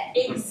little bit.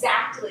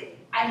 Exactly.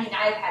 I mean,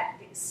 I've had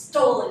things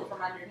stolen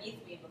from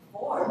underneath me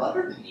before. From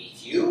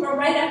underneath you? From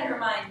right under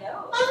my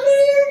nose.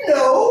 Under your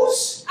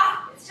nose?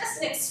 Ah, it's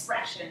just an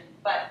expression,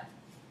 but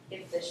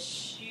if the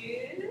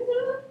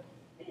shoe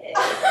fits,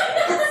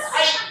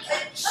 I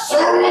said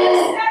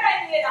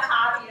I needed a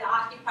hobby to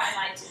occupy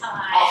my time. A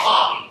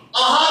hobby? A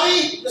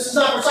hobby? This is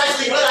not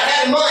precisely what I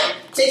had in mind.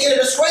 Taking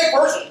a stray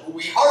person who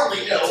we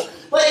hardly know,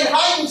 playing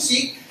hide and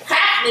seek,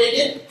 half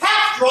naked,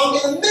 half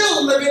drunk, in the middle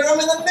of the living room,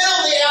 in the middle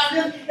of the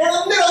afternoon, in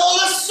the middle of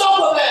the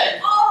sofa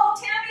bed. Oh,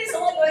 Tammy's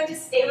only going to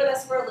stay with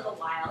us for a little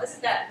while.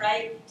 Isn't that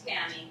right,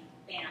 Tammy?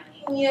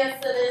 Bammy?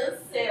 Yes, it is,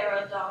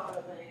 Sarah,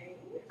 darling.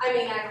 I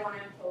mean, I don't want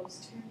to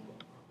impose too much.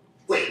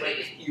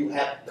 Wait, you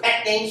have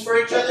pet names for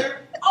each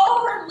other?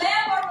 Oh, her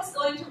landlord was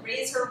going to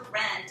raise her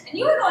rent, and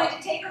you were going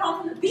to take her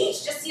home from the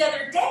beach just the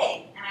other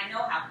day. And I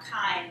know how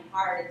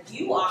kind-hearted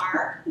you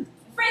are.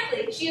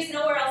 Frankly, she has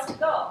nowhere else to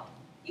go.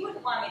 You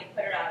wouldn't want me to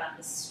put her out on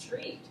the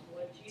street,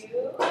 would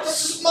you?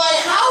 This is my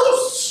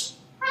house!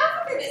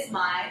 Half of it is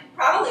mine.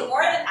 Probably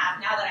more than half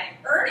now that I'm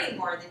earning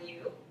more than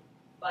you.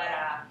 But,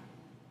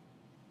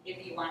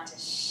 if you want to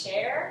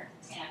share,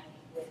 Tammy,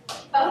 with me.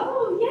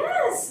 Oh,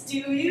 yes. Do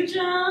you,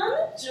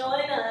 John?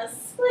 Join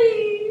us,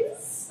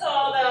 please.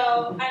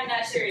 Although, I'm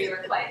not sure you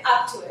were quite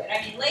up to it.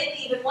 I mean,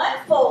 lately, even one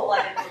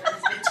full-blooded woman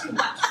has been too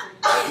much for you.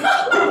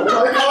 Oh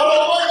my god, oh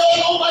my god,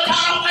 oh my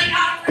god, oh my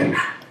god, oh my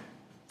god!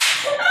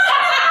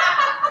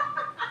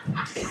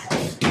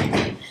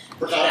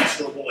 Forgot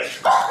Astro Boy.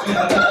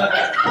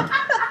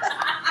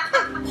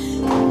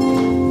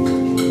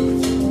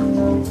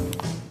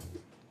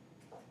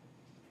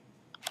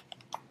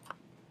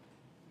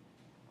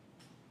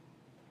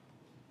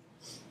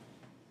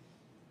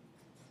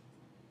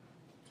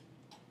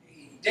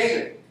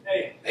 David.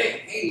 Hey.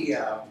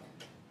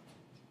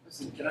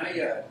 Listen, can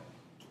I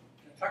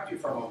talk to you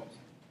for a moment?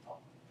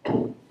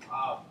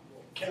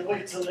 Can I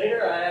wait till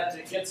later? I have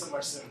to get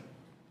somewhere soon.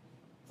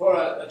 For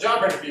a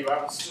job interview,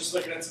 I was just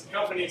looking at some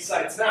company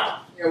sites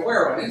now. Yeah,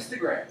 where? On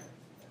Instagram?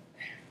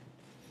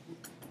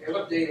 Hey,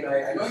 look, David,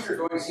 I know you're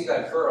going to see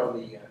that girl,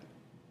 the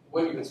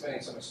one you've been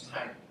spending so much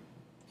time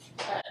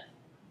with.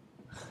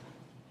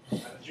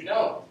 How did you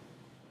know?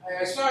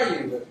 I saw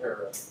you with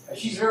her.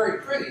 She's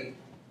very pretty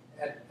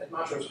at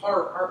Montrose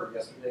Harbor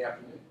yesterday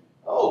afternoon.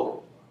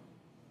 Oh,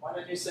 why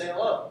did you say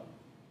hello?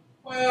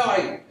 Well,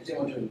 I didn't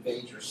want to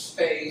invade your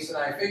space, and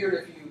I figured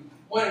if you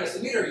wanted us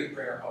to meet her, you'd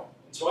bring her home.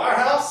 To our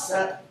house?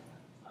 Well,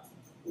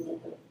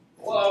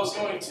 I was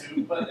going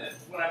to, but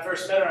when I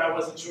first met her, I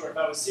wasn't sure if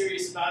I was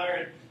serious about her,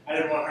 and I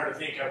didn't want her to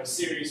think I was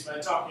serious by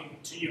talking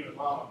to you and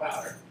Mom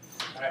about her.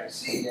 I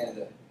see,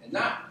 and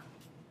not.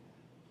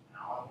 Now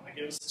I want to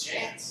give us a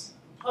chance.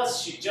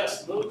 Plus, she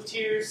just moved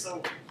here,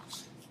 so...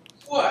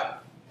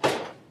 What?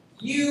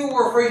 You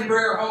were afraid to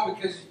bring her home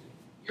because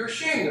you're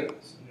ashamed of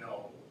us.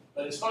 No.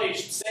 But it's funny you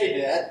should say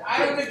that.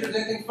 I don't think there's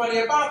anything funny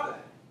about that.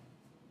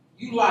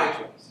 You lied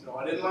to us. No,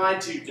 I didn't lie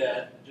to you,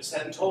 Dad. I just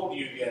hadn't told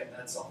you yet,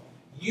 that's all.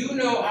 You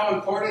know how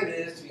important it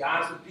is to be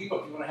honest with people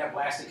if you want to have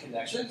lasting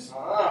connections.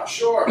 Ah,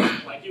 sure.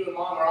 Like you and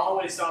Mom are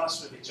always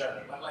honest with each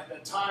other. Like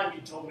that time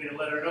you told me to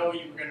let her know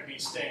you were going to be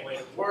staying late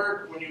at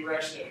work when you were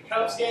actually at a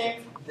Cubs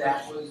game.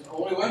 That was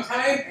only one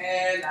time,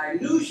 and I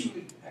knew she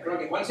would. I could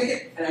only get one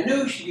ticket, and I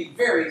knew she'd be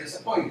very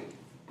disappointed.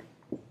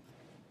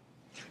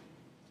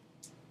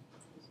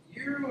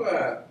 You're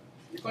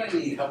going to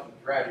need help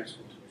with graduate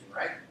school tuition,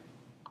 right?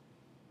 You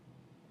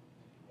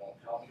won't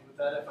help me with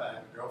that if I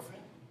have a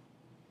girlfriend?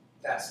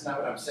 That's not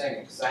what I'm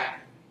saying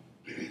exactly.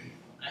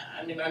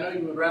 I mean, I know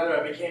you would rather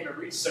I became a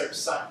research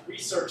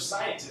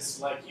scientist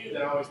like you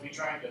than always be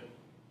trying to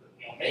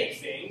make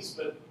things,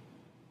 but...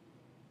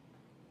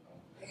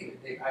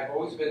 David, I've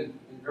always been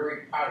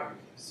very proud of you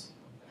for this.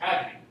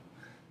 Have you?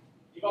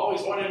 You've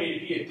always wanted me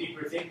to be a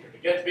deeper thinker, to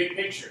get the big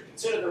picture,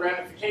 consider the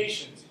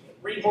ramifications,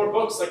 read more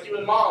books like you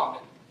and Mom.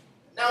 And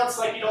now it's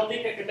like you don't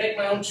think I can make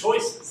my own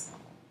choices.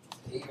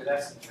 David,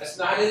 that's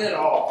not it at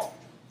all.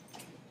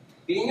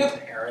 Being a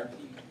parent,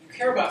 you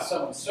care about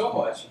someone so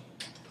much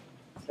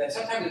that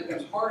sometimes it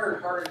becomes harder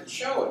and harder to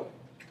show it.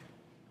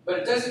 But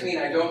it doesn't mean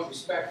I don't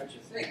respect what you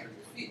think or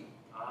you feel.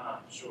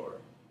 Ah, sure.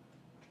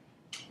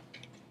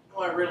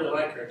 Oh, I really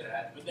like her,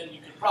 Dad, but then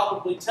you could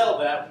probably tell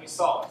that when you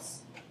saw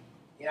us.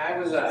 Yeah, I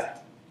was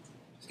just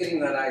getting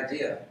that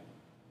idea.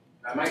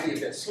 I might be a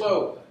bit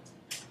slow, but...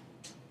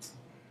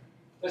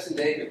 Listen,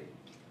 David,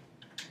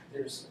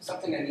 there's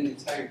something I need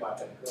to tell you about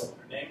that girl.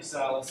 Her name is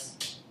Alice.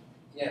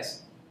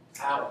 Yes,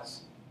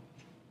 Alice.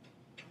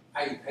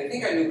 I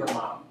think I knew her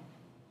mom.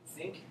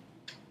 Think?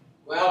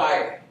 Well,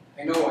 I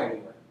know I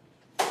knew her.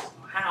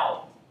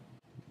 How?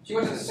 She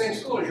went to the same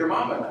school as your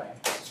mom and I.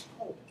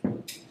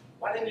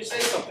 Why didn't you say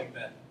something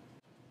then?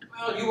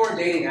 Well, you weren't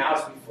dating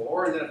Alice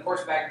before, and then of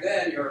course back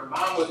then your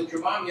mom wasn't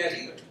your mom yet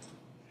either.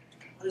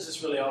 What is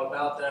this really all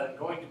about, Dad? I'm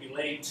going to be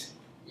late.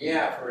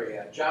 Yeah, for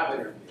a job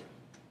interview.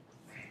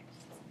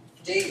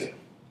 David.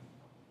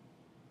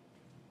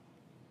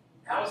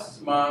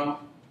 Alice's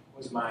mom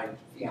was my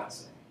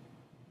fiance.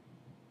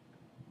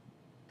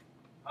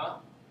 Huh?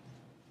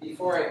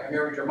 Before I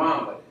married your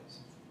mom, that is.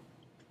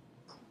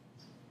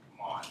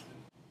 Come on.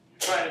 You're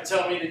trying to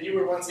tell me that you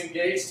were once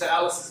engaged to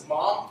Alice's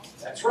mom?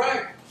 That's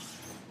right.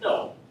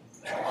 No.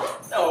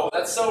 No,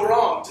 that's so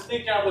wrong. To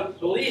think I would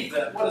believe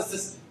that. What is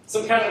this?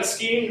 Some kind of a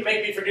scheme to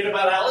make me forget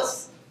about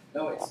Alice?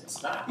 No,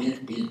 it's not. But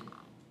you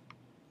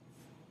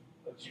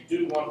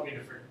do want me to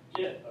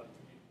forget.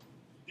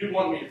 You do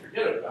want me to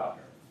forget about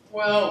her.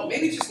 Well,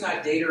 maybe just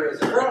not date her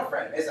as a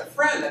girlfriend. As a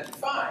friend, that'd be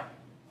fine.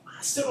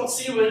 I still don't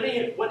see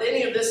what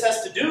any of this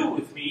has to do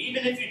with me.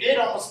 Even if you did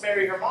almost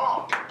marry her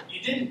mom,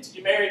 you didn't.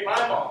 You married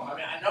my mom. I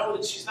mean, I know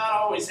that she's not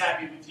always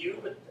happy with you,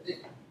 but Did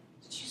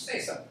she say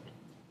something?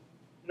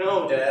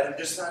 no, Dad. I'm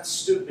just not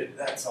stupid.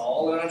 That's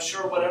all. And I'm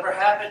sure whatever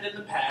happened in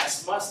the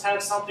past must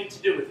have something to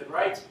do with it,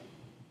 right?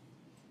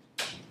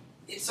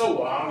 It's a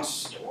long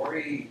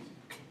story.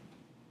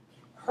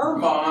 Her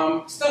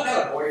mom still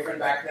had a boyfriend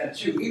back then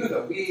too, even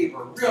though we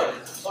were really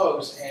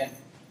close. And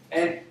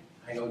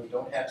I know you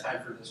don't have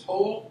time for this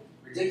whole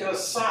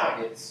ridiculous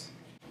saga. It's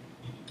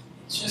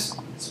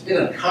been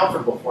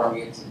uncomfortable for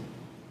me. It's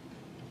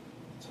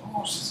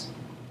almost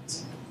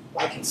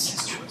like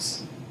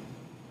incestuous.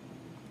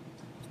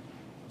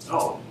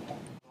 No.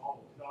 No,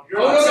 you're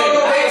No, not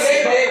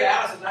saying that. Dave,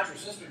 Alice is not your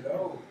sister.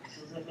 No.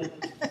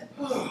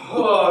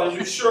 Oh,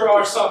 you sure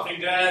are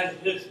something, Dad.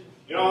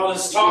 You know, all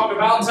this talk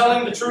about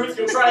telling the truth,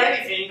 you'll try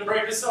anything to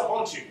break this up,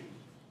 won't you?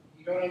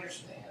 You don't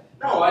understand.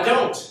 No, I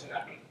don't.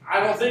 I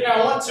don't think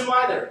I want to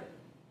either.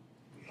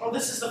 Oh,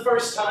 this is the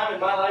first time in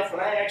my life when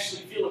I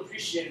actually feel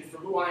appreciated for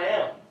who I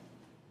am.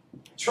 I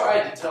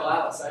tried to tell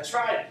Alice. I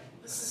tried.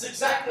 This is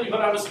exactly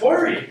what I was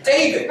worried.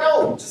 David!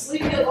 No, just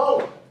leave me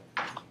alone.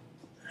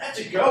 I have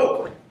to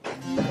go.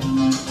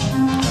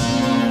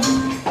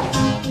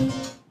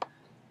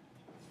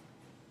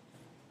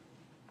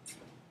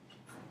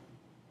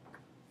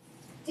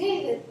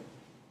 David,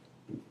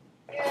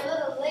 you're a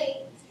little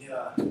late.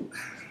 Yeah.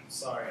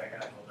 Sorry, I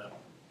got hold up.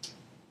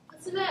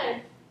 What's the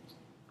matter?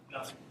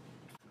 Nothing.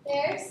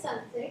 There's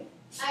something.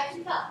 I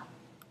can talk.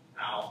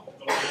 Ow.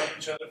 We've known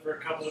each other for a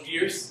couple of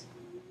years.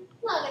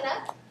 Long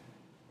enough.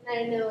 And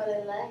I know what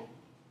I like.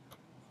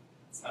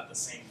 It's not the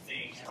same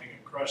thing, having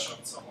a crush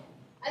on someone.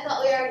 I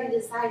thought we already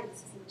decided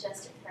this isn't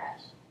just a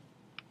crush.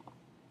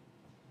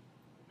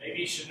 Maybe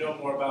you should know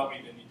more about me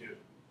than you do.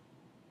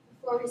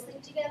 Before we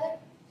sleep together?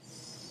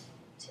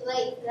 Too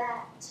late for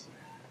that.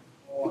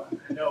 Oh,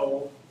 I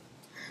know.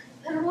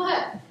 Then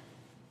what?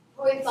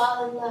 Before we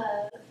fall in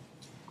love?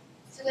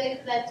 Too late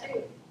for that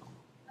too.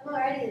 I'm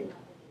already in love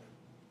with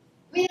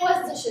you. I mean, it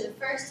wasn't such the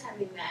first time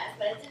we met,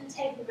 but it didn't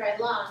take me very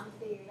long to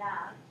figure it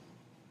out.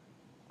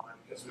 Why,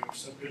 because we were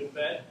so good at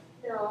bed?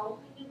 No,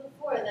 we knew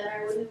before that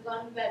I wouldn't have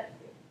gone to bed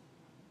with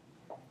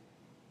you.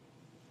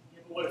 Yeah,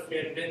 but what if we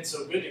hadn't been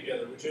so good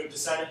together? Would you have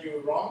decided you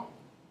were wrong?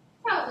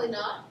 Probably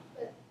not,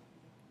 but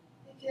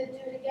we could do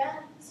it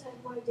again, so I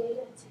have more data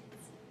to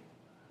consider.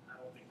 I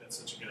don't think that's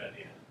such a good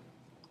idea.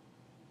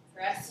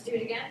 For us to do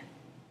it again?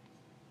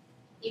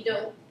 You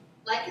don't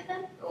like it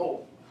then?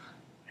 No,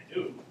 I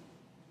do.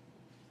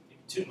 Maybe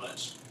too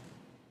much.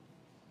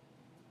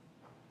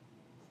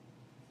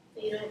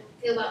 So you don't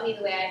feel about me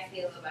the way I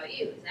feel about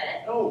you, is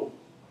that it? No.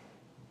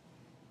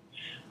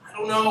 I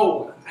don't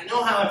know. I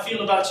know how I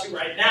feel about you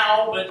right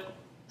now, but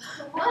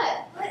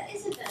What? What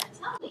is it then?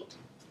 Tell me.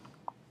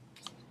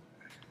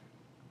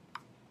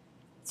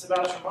 it's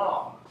about your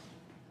mom.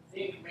 I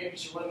think maybe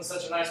she wasn't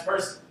such a nice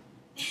person.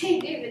 Hey,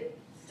 David,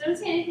 don't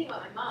say anything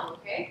about my mom,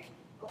 okay?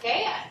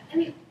 Okay? I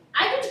mean,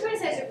 I get to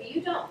criticize her, but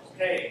you don't.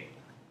 Okay.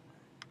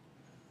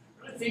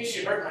 I really think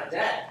she hurt my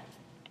dad.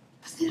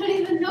 They don't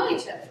even know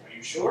each other. Are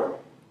you sure?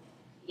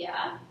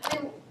 Yeah? I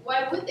mean,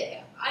 why would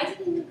they? I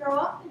didn't even grow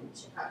up in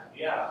Chicago.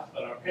 Yeah,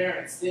 but our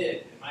parents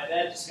did. And my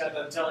dad just got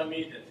done telling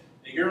me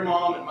that your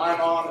mom and my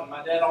mom and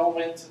my dad all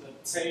went to the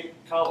same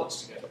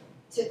college together.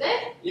 Did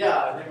they?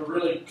 Yeah, and they were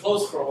really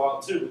close for a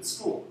while too at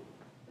school.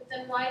 But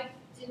then why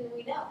didn't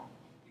we know?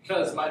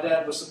 Because my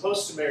dad was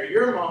supposed to marry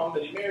your mom,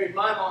 but he married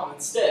my mom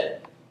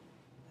instead.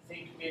 I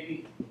think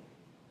maybe,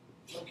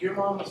 look, your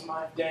mom was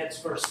my dad's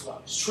first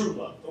love, his true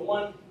love, the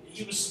one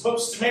he was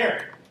supposed to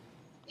marry.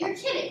 You're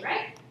kidding,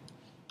 right?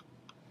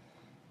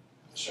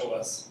 Show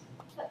us.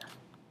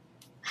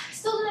 I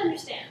still don't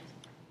understand.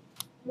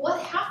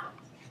 What happened?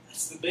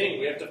 That's the thing,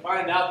 we have to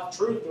find out the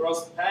truth or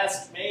else the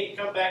past may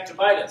come back to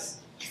bite us.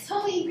 It's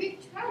only a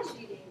Greek tragedy,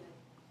 David.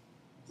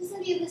 Does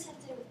any of this have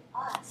to do with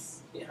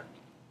us? Yeah,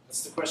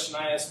 that's the question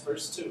I asked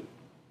first too.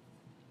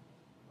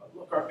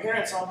 Look, our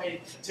parents all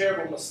made a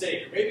terrible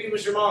mistake, or maybe it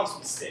was your mom's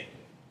mistake.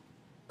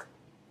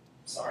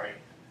 Sorry.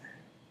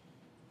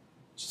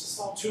 It's just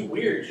all too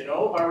weird, you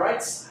know? By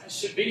rights, I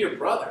should be your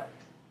brother.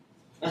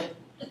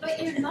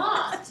 But you're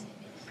not.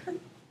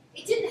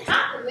 It didn't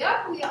happen. We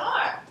are who we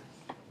are.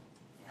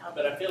 Yeah,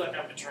 but I feel like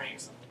betraying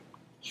someone.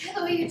 Yeah,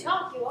 the way you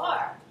talk, you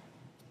are.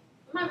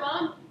 My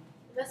mom,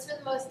 it must have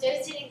been the most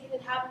devastating thing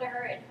that happened to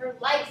her in her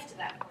life to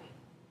that point.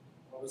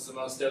 What was the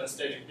most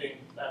devastating thing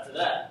after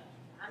that?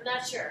 I'm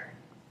not sure.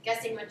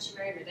 Guessing when she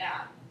married her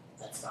dad.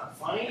 That's not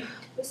funny.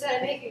 Who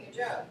said I'm making a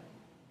joke?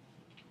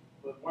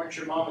 But weren't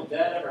your mom and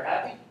dad ever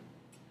happy?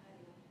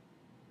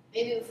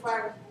 Maybe before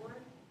I was born.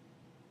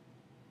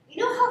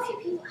 You know how few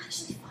people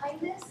actually find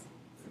this?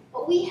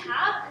 What we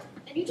have,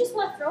 and you just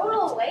want to throw it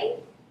all away?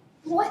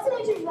 What did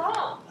I do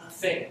wrong?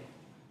 Nothing.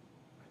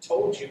 I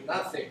told you,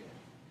 nothing.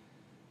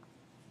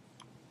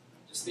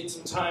 Just need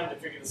some time to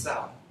figure this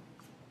out.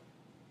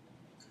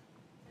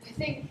 I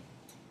think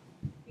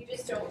you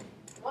just don't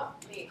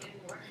want me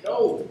anymore.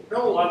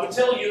 No, I would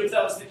tell you if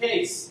that was the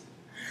case.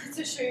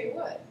 So sure you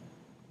would.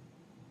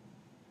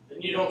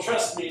 Then you don't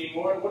trust me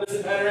anymore, and what does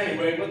it matter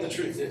anyway what the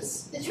truth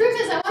is? The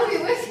truth is I want to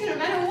be with you no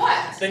matter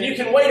what. Then you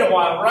can wait a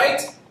while,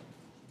 right?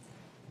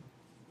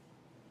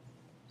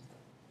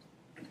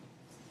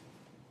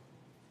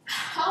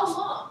 How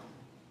long?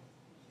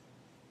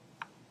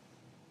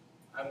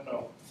 I don't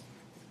know.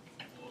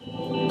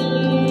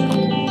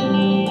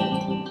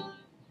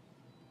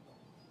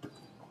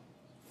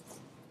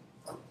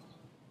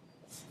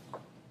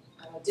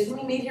 Didn't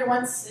we meet here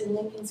once in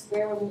Lincoln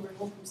Square when we were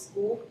home from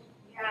school?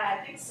 Yeah,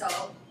 I think so.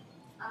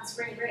 On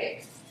spring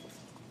break.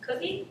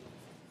 Cookie?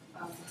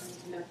 Oh,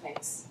 no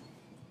thanks.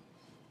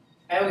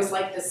 I always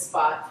liked this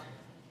spot.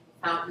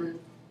 The fountain,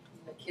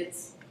 the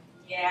kids.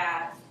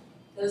 Yeah,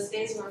 those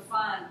days were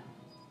fun.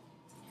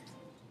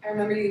 I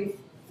remember you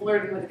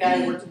flirting with a guy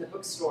who worked in the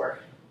bookstore.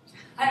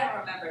 I don't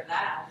remember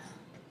that.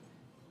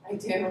 I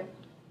do.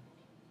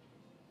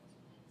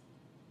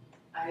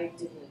 I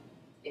didn't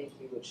think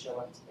you would show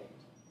up today.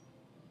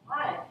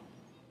 Why?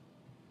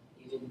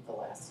 You didn't the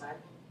last time?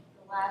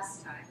 The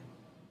last time.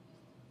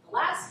 The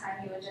last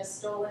time you had just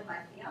stolen my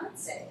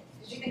fiance.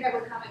 Did you think I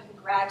would come and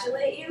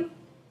congratulate you?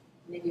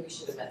 Maybe we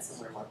should have met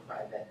somewhere more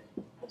private.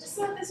 I just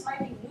thought this might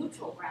be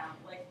neutral ground,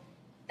 like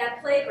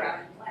that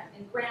playground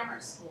in grammar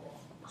school.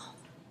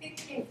 They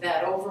gave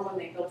that over when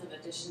they built an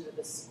addition to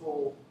the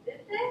school.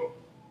 Did they?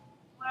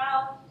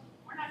 Well,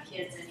 we're not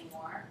kids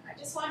anymore. I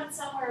just wanted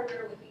somewhere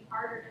where it would be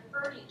harder to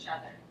hurt each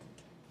other.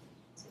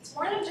 It's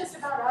more than just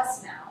about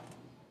us now.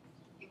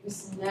 It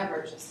was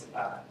never just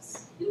about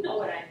us. You know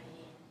what I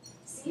mean.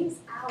 Seems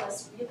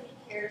Alice really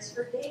cares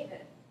for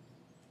David.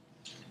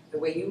 The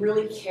way you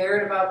really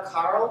cared about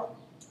Carl?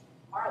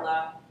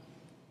 Marla,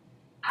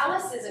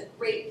 Alice is a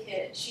great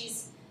kid.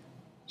 She's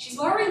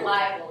more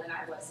reliable than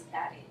I was at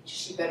that age.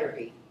 She better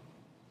be.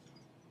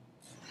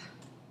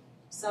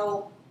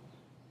 So,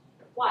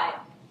 why?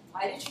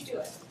 Why did you do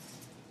it?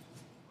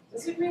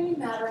 Does it really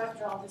matter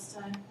after all this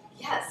time?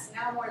 Yes,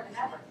 now more than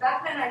ever.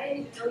 Back then, I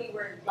didn't even know you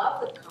were in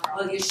love with Carl.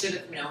 Well, you should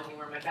have known you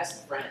were my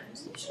best friend.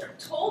 You should have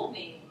told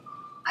me.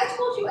 I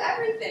told you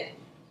everything.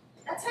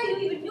 That's how you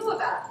even knew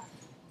about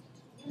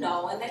it. You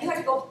know, and then you had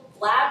to go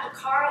blab to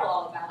Carl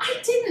all about it.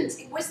 I didn't.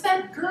 It was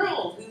that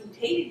girl who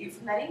hated you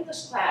from that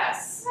English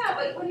class. Yeah,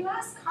 but when you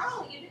asked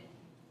Carl, you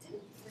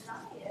didn't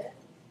deny it.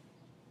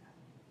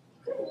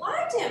 You could have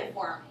lied to him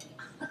for me.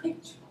 I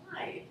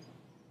tried.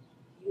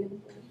 You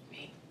didn't believe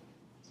me.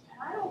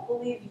 And I don't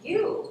believe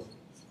you.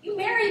 You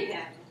married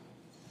him.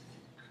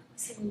 I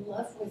was in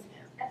love with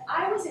him. And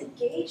I was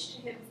engaged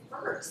to him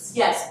first.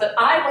 Yes, but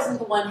I wasn't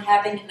the one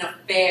having an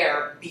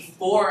affair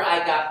before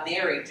I got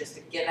married just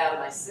to get out of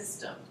my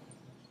system.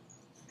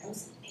 I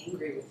was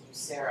angry with you,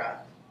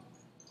 Sarah.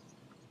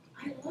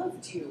 I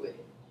loved you. It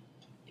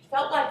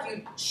felt like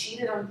you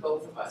cheated on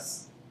both of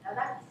us. Now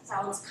that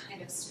sounds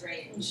kind of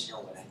strange. You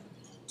know what I mean.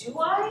 Do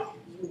I?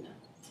 You know.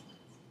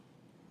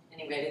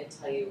 Anyway, I didn't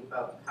tell you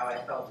about how I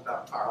felt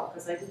about Carl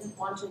because I didn't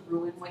want to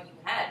ruin what you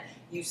had.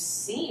 You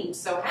seemed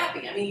so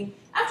happy. I mean,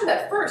 after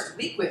that first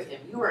week with him,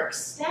 you were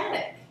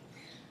ecstatic.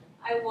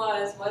 I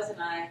was, wasn't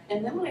I?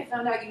 And then when I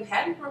found out you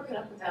hadn't broken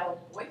up with that old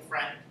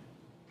boyfriend,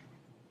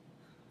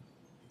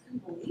 I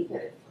couldn't believe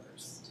it at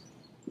first.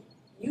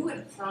 You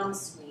had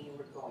promised me you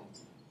were going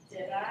to.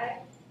 Did I?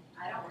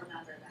 I don't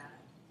remember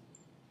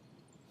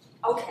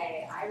that.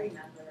 Okay, I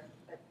remember.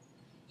 But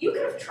you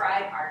could have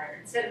tried harder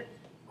instead of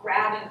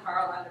grabbing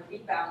Carl on the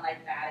rebound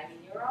like that. I mean,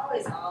 you were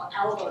always all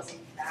elbows in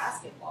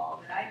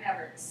basketball, but I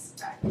never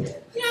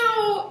expected.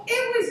 No,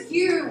 it was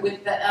you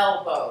with the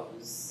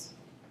elbows.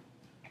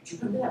 Do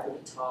you remember that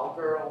really tall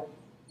girl,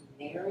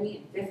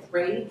 Mary, in 5th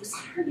grade? Was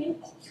that her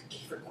name? Oh, you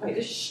gave her quite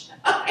a shiner.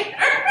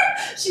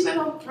 She went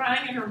home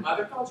crying and her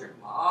mother called her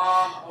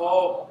mom.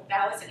 Oh.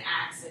 That was an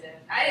accident.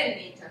 I didn't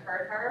mean to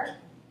hurt her.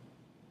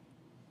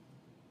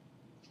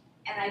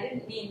 And I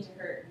didn't mean to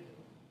hurt you.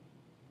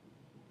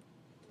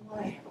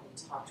 Why haven't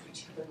we talked to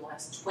each other in the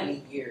last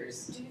 20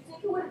 years? Do you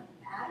think it would have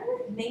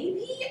mattered?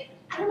 Maybe.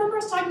 I remember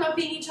us talking about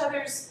being each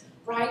other's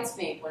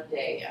bridesmaid one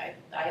day.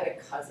 I had a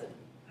cousin.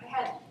 I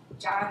had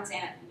John's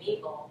Aunt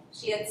Mabel.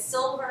 She had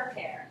silver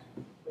hair.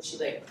 Was she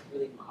like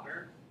really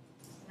modern?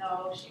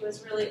 No, she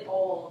was really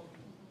old.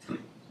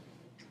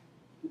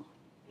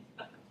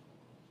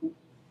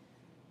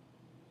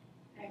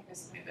 I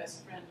miss my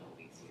best friend all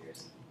these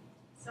years.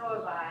 So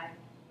have I.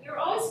 We You're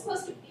always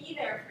supposed to be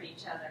there for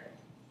each other.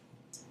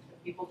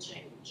 People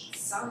change.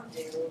 Some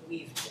do.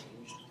 We've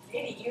changed.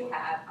 Maybe you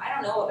have. I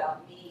don't know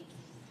about me.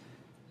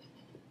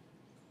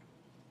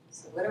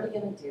 So what are we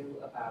going to do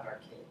about our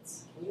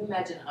kids? Can you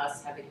imagine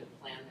us having to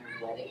plan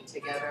their wedding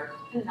together?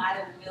 Not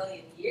in a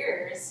million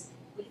years.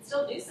 We can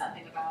still do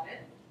something about it.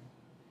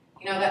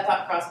 You know, that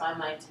thought crossed my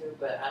mind too,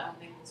 but I don't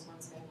think this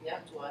one's going to be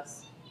up to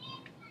us.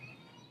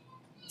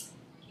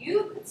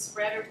 You could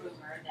spread a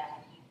rumor that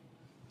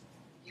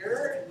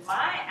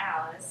my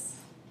Alice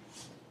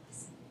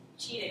is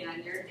cheating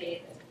on your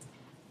David.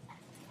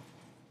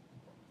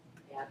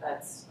 Yeah,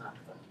 that's not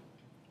fun.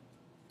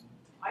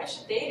 Why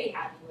should they be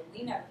happy when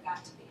we never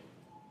got to be?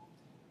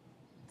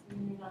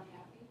 You're not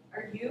happy?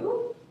 Are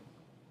you?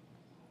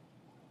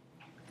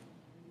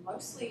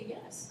 Mostly,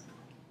 yes.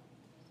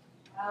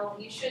 Well,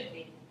 you should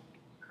be.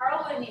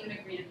 Carl wouldn't even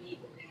agree to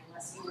meet with me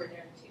unless you were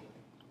there too.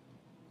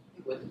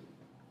 You wouldn't.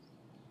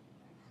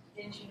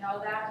 Didn't you know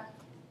that?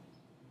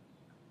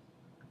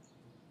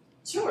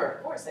 Sure,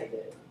 of course I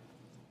did.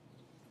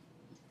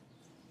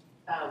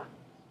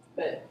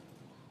 But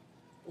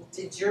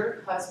did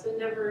your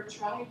husband ever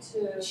try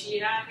to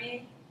Cheat on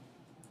me?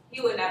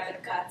 He wouldn't have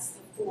the guts, the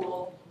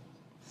fool.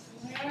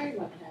 Why are you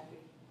unhappy?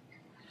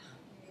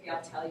 Maybe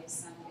I'll tell you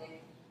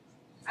someday.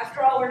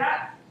 After all, we're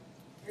not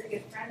very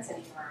good friends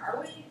anymore,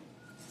 are we?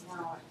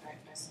 No,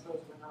 I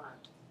suppose we're not.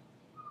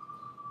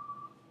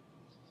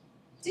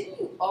 Didn't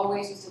you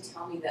always used to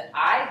tell me that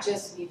I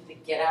just needed to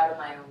get out of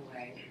my own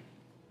way?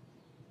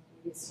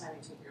 Maybe it's time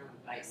you took your own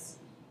advice.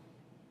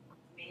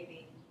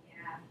 Maybe,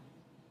 yeah.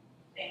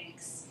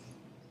 Thanks.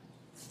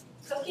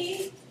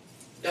 Cookie?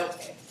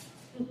 Okay.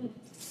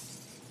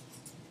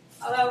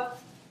 Although,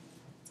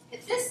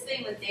 if this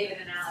thing with David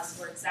and Alice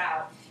works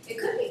out, it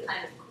could be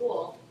kind of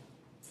cool.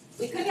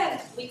 We could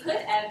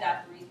end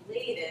up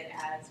related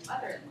as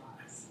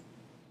mother-in-laws.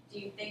 Do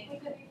you think we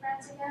could be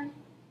friends again?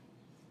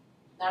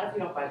 Not if you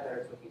don't buy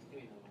better cookies.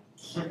 Give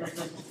me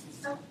another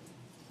one.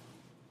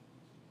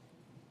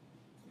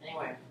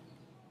 Anyway,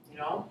 you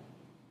know,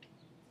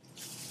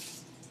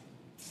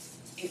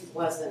 it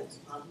wasn't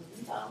on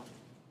his down.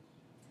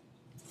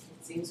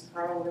 It seems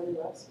Carl really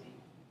loves me.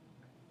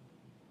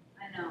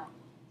 I know.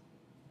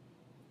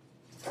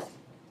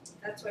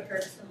 That's what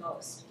hurts the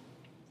most.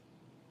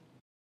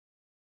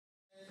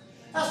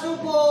 Ask your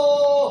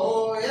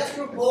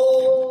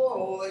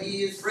boy,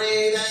 he is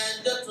brave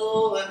and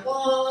gentle and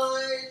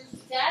wise.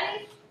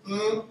 Daddy,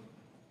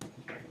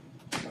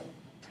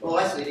 Oh,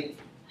 hi, sweetie.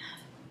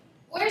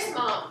 where's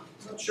Mom?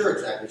 Not sure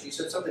exactly. She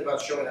said something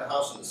about showing a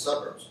house in the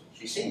suburbs.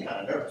 She seemed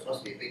kind of nervous.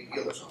 Must be a big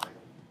deal or something.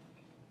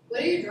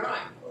 What are you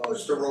drawing? Oh,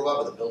 just a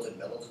robot with a built-in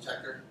metal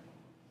detector.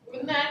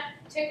 Wouldn't that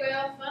take away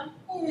all the fun?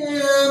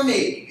 Yeah,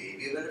 maybe,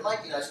 baby. But it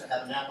might be nice to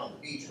have a nap on the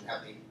beach and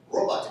have the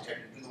robot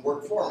detector do the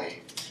work for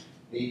me.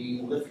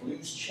 Maybe lift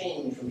loose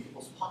change from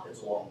people's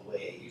pockets along the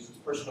way. Use its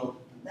personal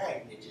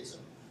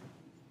magnetism.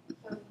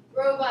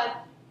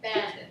 Robot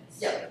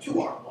bandits. Yeah, like a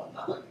 2-armed,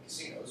 not like the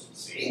casinos.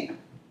 See?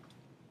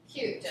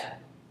 Cute, Dad.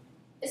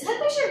 Is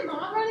that picture of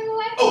Mom running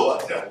away? Oh,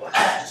 no,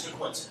 just a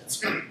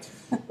coincidence.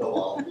 Though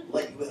I'll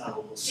let you in on a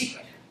little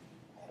secret.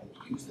 I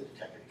haven't used the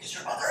detector because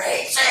your mother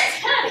hates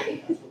it.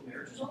 Daddy! That's what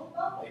marriage is all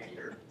about, my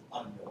dear.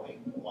 Unknowing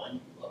the one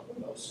you love the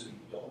most so you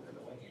don't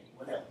annoy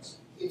anyone else.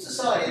 It's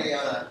society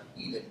on an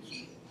even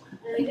keel.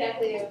 Not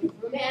exactly a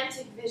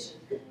romantic vision.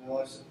 No,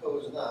 I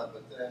suppose not,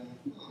 but then,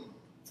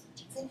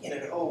 thinking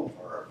it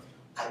over,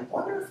 I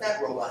wonder if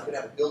that robot could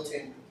have a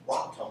built-in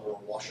rock tumbler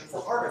washer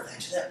for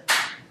artifacts.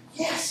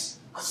 Yes,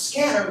 a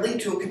scanner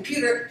linked to a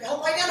computer to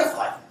help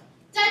identify them.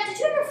 Dad, did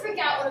you ever freak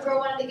out when a girl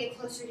wanted to get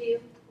closer to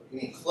you? What do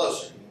you mean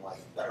closer? You mean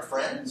like better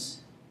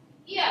friends?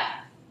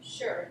 Yeah,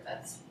 sure,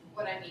 that's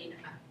what I mean.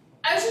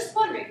 I was just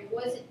wondering,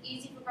 was it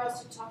easy for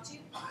girls to talk to you?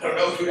 I don't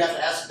know, you'd have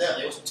to ask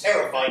them. It was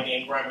terrifying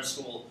me in grammar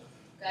school.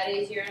 Got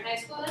easier in high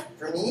school then?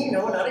 For me,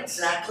 no, not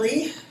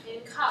exactly.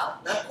 In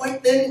college? Not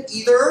quite then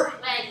either.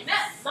 When you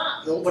met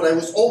Mom? No, but I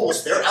was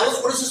almost there.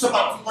 Alice, what is this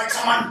about? Do you like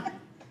someone?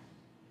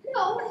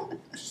 No,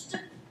 just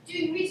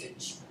doing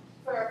research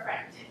for a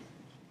friend.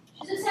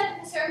 She's upset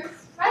because her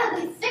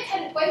incredibly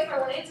thick-headed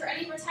boyfriend won't answer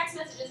any of her text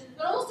messages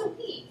in almost a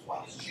week.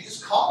 Why doesn't she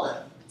just call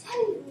him?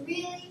 Daddy,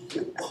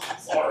 really? Oh,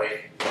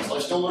 sorry. I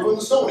still live in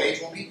the Stone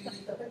Age when people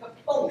used to pick up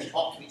the phone and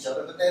talk to each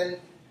other, but then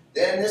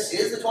this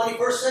is the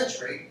 21st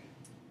century.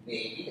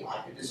 Maybe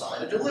I could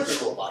design a delivery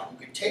robot who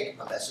could take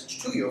a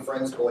message to your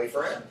friend's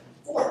boyfriend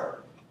for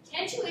her.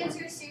 Can't you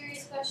answer a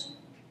serious question?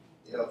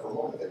 You know, for a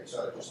moment there, you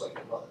sounded just like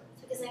your mother.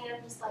 It's because I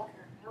am just like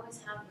her. I always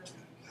have been.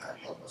 God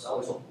help us. I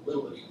always hoped a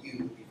little bit of you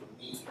would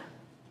be for me.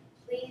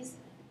 Please.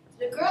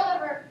 Did a girl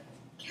ever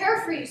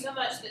care for you so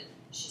much that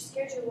she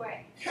scared you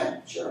away? Yeah,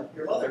 sure,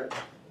 your mother.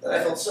 Then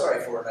I felt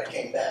sorry for her and I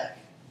came back.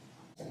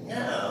 And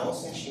now,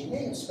 since she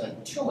may have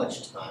spent too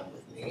much time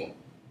with me,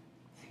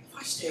 if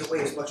I stay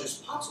away as much as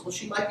possible,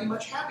 she might be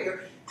much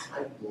happier,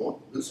 and I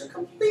won't lose her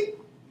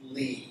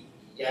completely.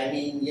 I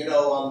mean, you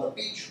know, on the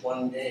beach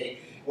one day,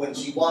 when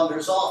she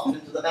wanders off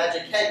into the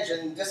magic hedge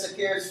and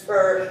disappears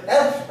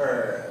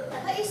forever. I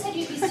thought you said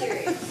you'd be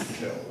serious.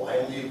 No, why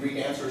only agree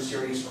to answer a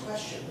serious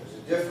question? There's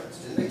a difference.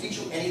 Didn't they teach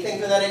you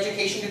anything for that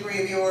education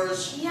degree of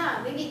yours?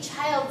 Yeah, maybe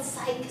child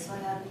psych is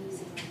what I'm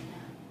using right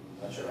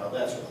now. Not sure how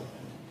that's relevant.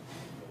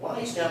 But when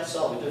I used to have to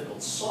solve a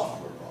difficult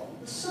software problem,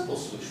 the simple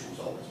solution was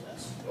always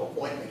best. No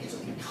point making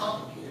something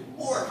complicated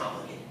more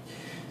complicated.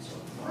 So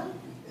it might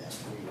be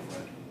best for your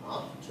friend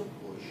not to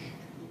push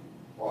too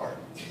hard.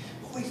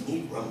 Boys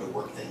need room to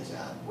work things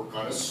out. We're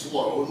kind of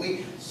slow, and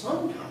we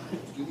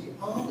sometimes do the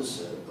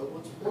opposite of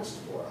what's best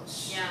for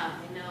us. Yeah,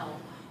 I know.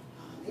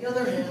 On the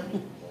other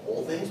hand,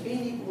 all things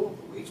being equal,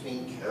 the weights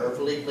being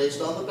carefully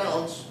placed on the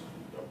balance,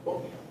 don't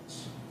quote me on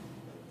this.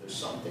 But if there's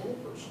something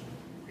a person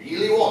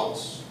really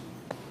wants,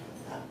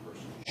 that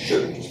person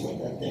shouldn't just let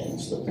that thing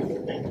slip through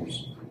their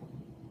fingers.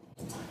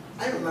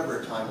 I remember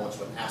a time once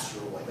when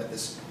Astro I met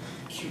this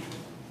cute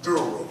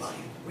girl robot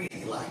he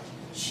really liked.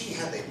 She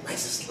had the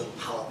nicest little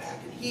power pack,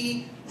 and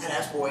he, that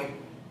ass boy,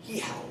 he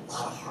had a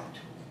lot of heart.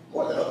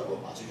 More than other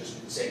robots who just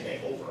do the same thing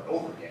over and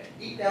over again.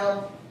 Deep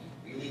down,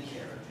 he really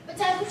cared. But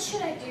Dad, what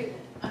should I do?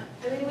 I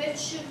mean, what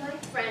should my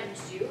friend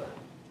do?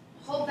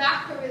 Hold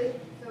back or really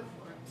go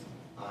for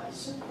it? I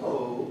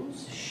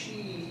suppose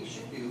she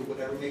should do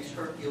whatever makes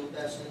her feel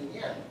best in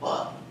the end.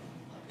 But,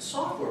 like a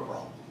software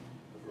problem,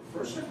 if her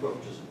first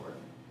approach doesn't work,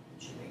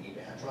 she may need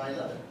to try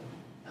another.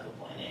 Have a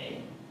plan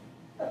A,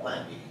 a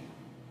plan B.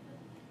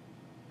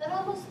 That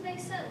almost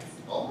makes sense.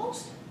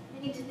 Almost.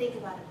 I need to think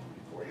about it.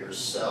 For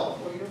yourself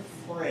or your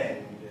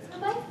friend. For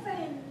my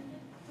friend,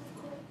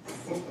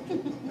 of course.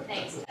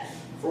 Thanks, Dad.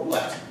 For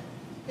what?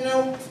 You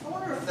know, I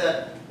wonder if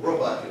that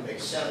robot could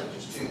make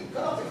sandwiches too.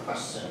 Cut off the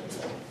crust sandwich.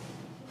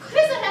 What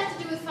does that have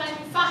to do with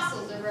finding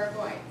fossils over our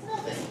coins?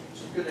 Nothing.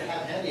 It's just good to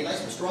have handy,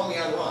 nice and strongly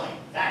on line.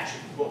 That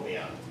should put me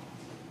on.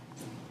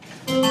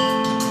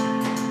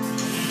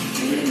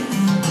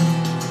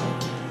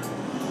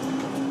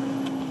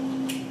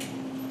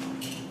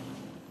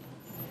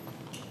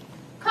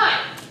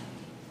 Hi.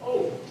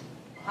 Oh,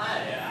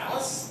 hi,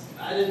 Alice.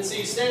 I didn't see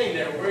you standing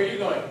there. Where are you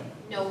going?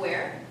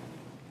 Nowhere.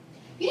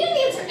 You didn't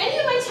answer any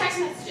of my text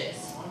messages.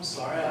 Oh, I'm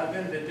sorry. I've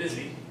been a bit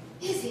busy.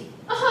 Busy.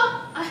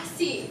 Uh-huh. I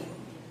see.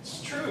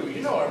 It's true.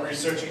 You know I'm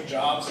researching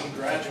jobs in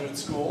graduate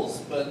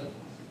schools, but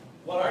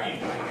what are you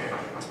doing here?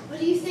 What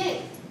do you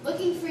think?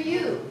 Looking for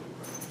you.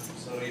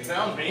 So you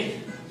found me.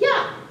 Yeah,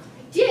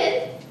 I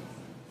did.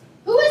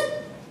 Who is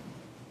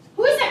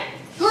that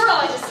girl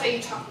I just saw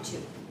you talking to?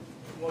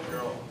 What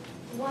girl?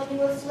 The one you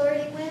were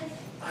flirting with?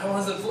 I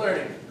wasn't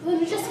flirting. The one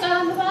who just got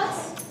on the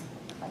bus?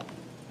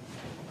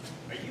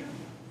 Are you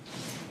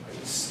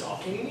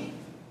stalking me?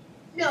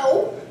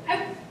 No.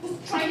 I was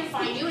trying to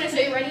find you and I saw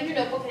you writing in your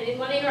notebook and I didn't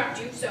want to interrupt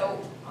you, so...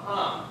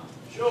 Uh-huh.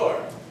 Sure.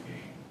 Are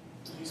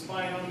you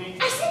spying on me?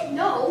 I said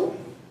no.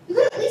 You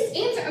could at least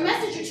answer a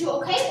message or two,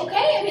 okay?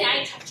 Okay? I mean,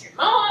 I talked to your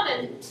mom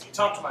and... You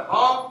talked to my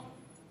mom?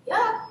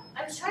 Yeah,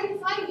 I was trying to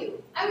find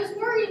you. I was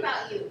worried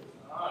about you.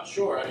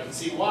 Sure. I didn't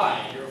see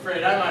why. You're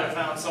afraid I might have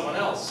found someone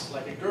else,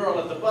 like a girl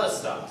at the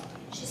bus stop.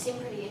 She seemed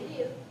pretty into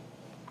you.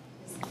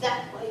 Is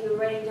that why you were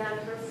writing down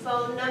her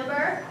phone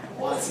number? I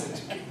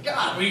wasn't.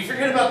 God, will you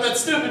forget about that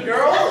stupid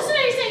girl? Oh, so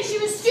now you're saying she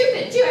was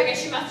stupid too. I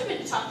guess she must have been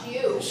to talk to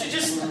you. She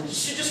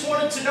just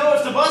wanted to know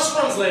if the bus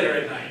runs later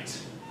at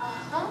night.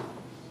 Uh-huh.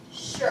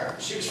 Sure.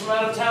 She was from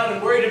out of town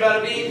and worried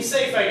about it being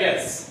safe, I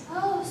guess.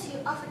 Oh, so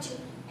you offered to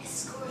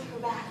escort her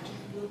back to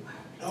the new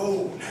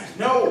apartment.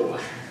 No.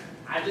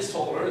 I just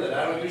told her that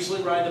I don't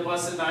usually ride the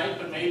bus at night,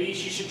 but maybe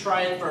she should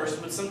try it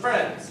first with some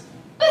friends.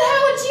 But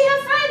how would she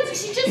have friends if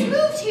she just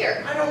moved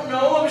here? I don't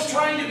know. I was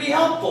trying to be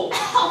helpful.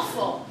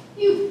 Helpful.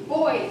 You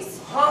boys.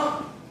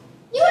 Huh?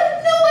 You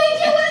have no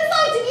idea what it's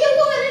like to be a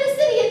woman in a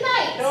city at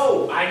night.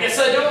 No, I guess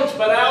I don't,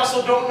 but I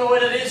also don't know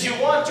what it is you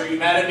want. Are you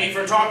mad at me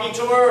for talking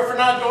to her or for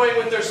not going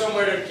with her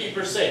somewhere to keep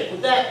her safe?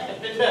 Would that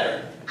have been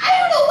better? I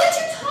don't know what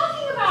you're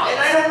talking about. And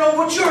I don't know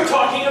what you're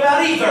talking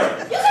about either.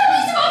 You could at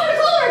least have offered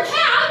to call her a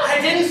cab. I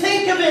didn't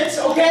think of it,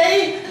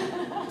 okay?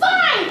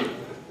 Fine.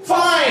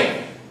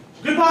 Fine.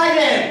 Goodbye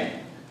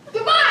then.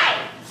 Goodbye.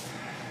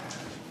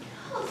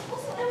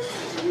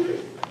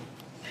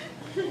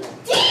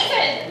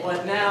 David!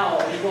 What now?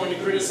 Are you going to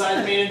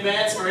criticize me in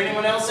advance for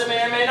anyone else I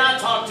may or may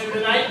not talk to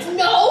tonight?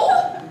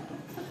 No!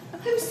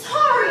 I'm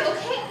sorry,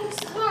 okay? I'm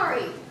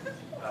sorry.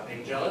 Not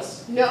being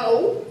jealous?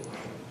 No.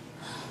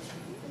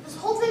 This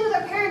whole thing with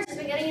our parents has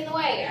been getting in the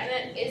way,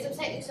 and it is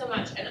upsetting you so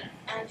much, and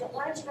I don't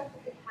want to take back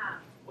what we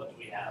have. What do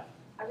we have?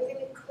 Everything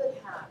we could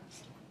have.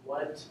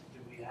 What do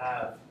we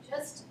have?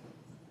 Just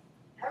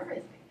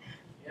everything.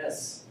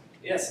 Yes.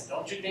 Yes,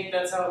 don't you think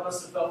that's how it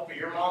must have felt for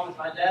your mom and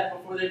my dad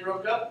before they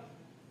broke up?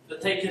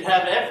 That they could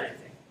have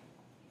everything.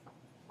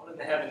 What did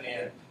they have in the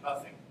end?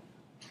 Nothing.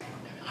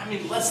 I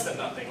mean, less than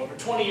nothing. Over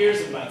 20 years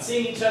of not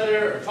seeing each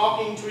other, or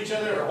talking to each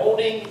other, or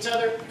holding each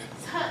other.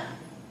 Son,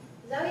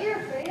 is that what you're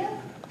afraid of?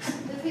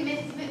 That if we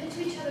make a commitment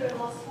to each other,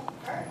 it'll all fall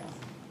apart?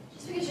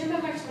 Just because you're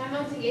member to my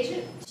mom's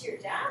engagement to your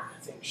dad? I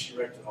think she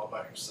wrecked it all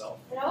by herself.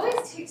 It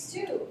always takes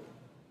two.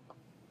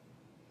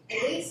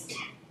 At least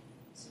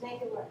to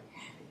make it work.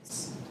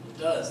 It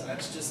does, and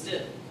that's just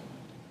it.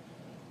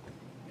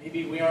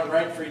 Maybe we aren't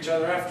right for each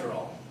other after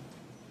all.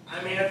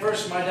 I mean, at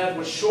first my dad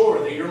was sure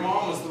that your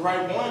mom was the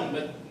right one,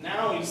 but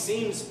now he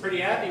seems pretty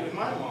happy with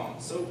my mom.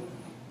 So,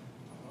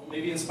 well,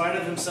 maybe in spite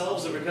of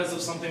themselves or because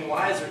of something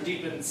wiser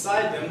deep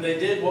inside them, they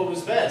did what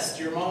was best.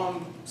 Your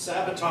mom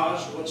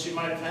sabotaged what she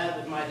might have had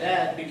with my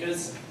dad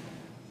because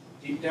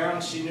deep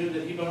down she knew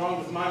that he belonged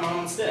with my mom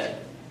instead.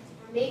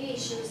 Or maybe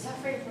she was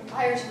suffering from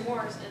buyer's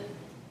remorse and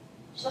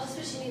she lost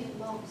what she needed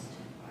most.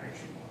 Buyer's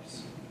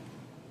remorse.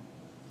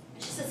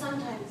 She said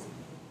sometimes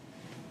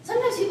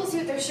people see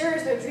what they're sure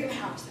is their dream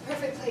house, the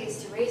perfect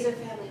place to raise their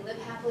family,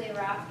 live happily ever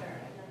after.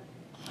 And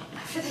then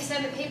after they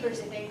sign the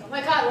papers, they think, oh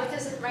my God, what if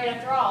this isn't right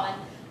after all?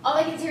 And all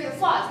they can see are the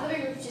flaws. The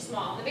living room's too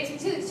small, the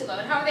basement ceiling's too low,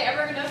 and how are they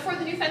ever going to afford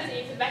the new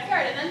fencing for the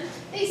backyard? And then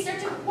they start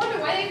to wonder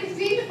why they even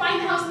dreamed of buying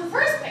the house in the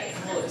first place.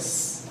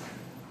 Alice,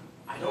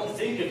 I don't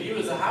think of you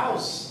as a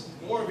house.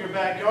 More of your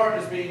backyard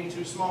as being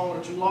too small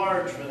or too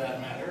large for that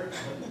matter.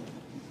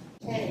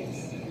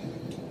 Thanks.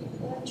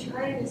 What I'm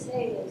trying to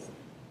say is,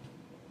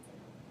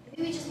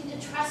 maybe we just need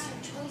to trust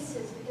our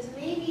choices, because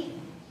maybe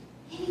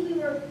we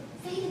were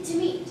fated to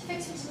meet, to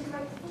fix what's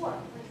incorrect before.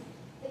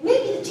 Like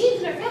maybe the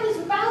genes in our families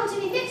were bound to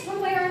be mixed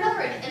one way or another,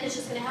 and it's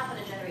just going to happen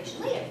a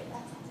generation later.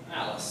 That's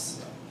all.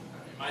 Alice,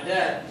 I mean, my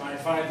dad might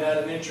find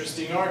that an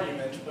interesting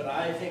argument, but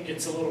I think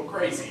it's a little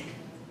crazy.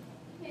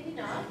 Maybe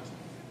not.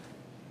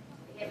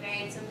 We get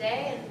married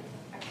someday, and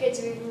our kids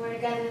are even more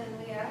together than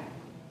we are.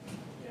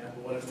 Yeah,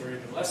 but what if they're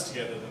even less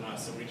together than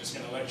us? Are we just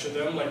going to lecture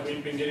them like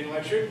we've been getting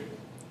lectured?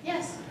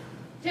 Yes.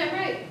 Yeah,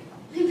 right.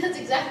 I think that's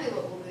exactly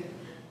what we'll do.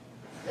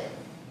 But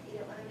you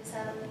don't want to miss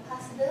out on the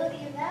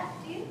possibility of that,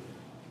 do you?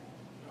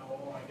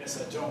 No, I guess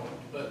I don't,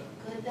 but...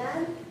 Good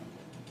then.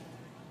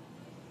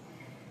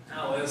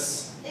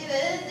 Alice,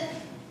 David.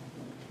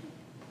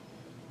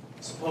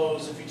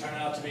 suppose if you turn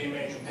out to be a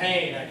major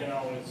pain, I can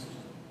always...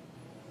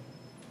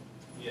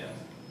 Yeah,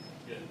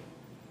 good.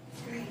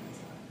 Great.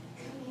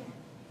 Come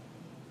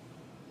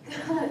here.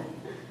 God.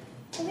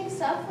 I think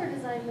software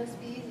design must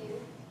be easier.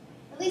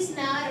 At least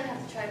now I don't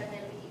have to try to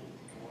plan B.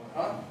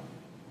 Huh?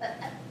 But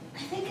I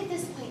think at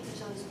this point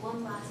there's always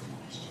one last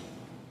question.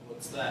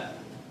 What's that?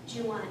 Do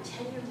you want a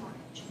 10-year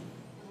mortgage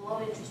with a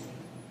low interest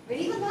rate? Or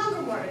an even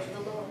longer mortgage with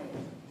a lower rate?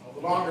 Well, the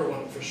longer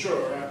one for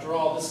sure. After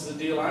all, this is a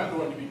deal I'm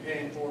going to be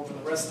paying for the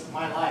rest of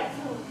my life.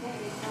 Oh, very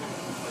fine.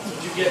 That's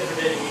what you get for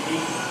dating me.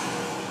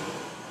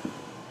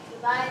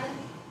 Goodbye then.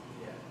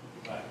 Yeah,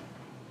 goodbye.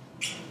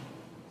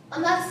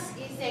 Unless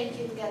you think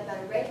you can get a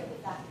better rate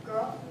with that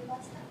girl from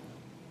last time.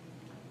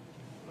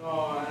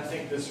 Oh, I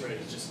think this rate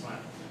is just fine.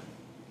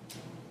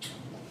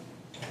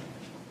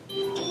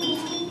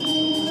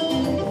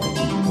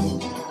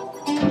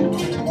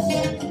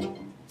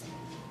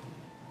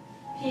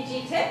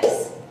 PG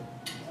tips.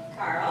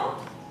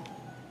 Carl.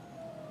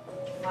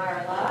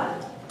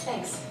 Marla.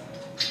 Thanks.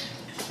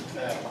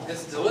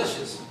 It's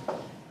delicious. Can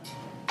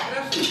I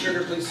have some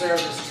sugar, please, Sarah?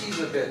 This tea's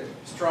a bit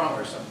strong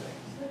or something.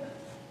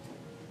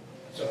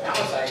 So,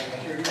 Alice, I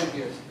hear you're going to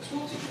be a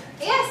school teacher.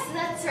 Yes,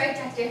 that's right,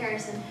 Dr.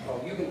 Harrison.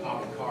 Oh, you can call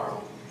me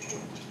Carl.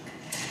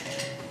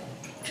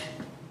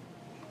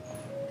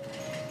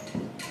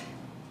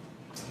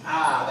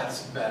 Ah,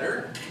 that's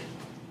better.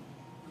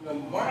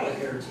 Marla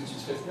here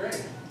teaches 5th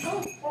grade.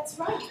 Oh, that's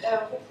right.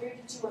 What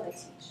grade did you want to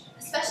teach?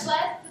 Special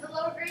ed for the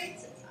lower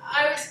grades.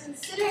 I was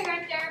considering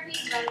art therapy,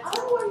 but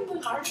Oh, are you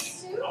an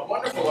artist too? A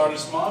wonderful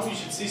artist, Mom. You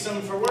should see some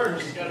of her work.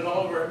 She's got it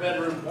all over her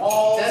bedroom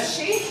walls. Does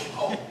she?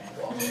 Oh,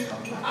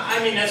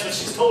 I mean, that's what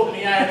she's told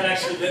me. I haven't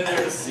actually been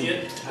there to see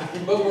it.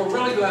 But we're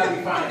really glad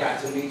we finally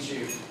got to meet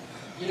you.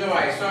 You know,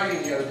 I saw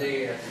you the other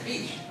day at the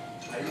beach.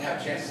 I didn't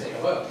have a chance to say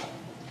hello.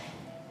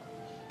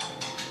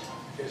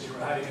 Because you were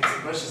hiding in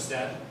some bushes,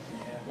 Dad.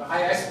 Well,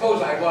 I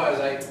suppose I was.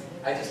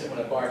 I just didn't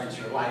want to barge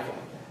into your life like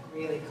that.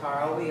 Really,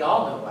 Carl, we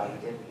all know why you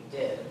did what you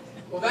did.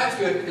 Well, that's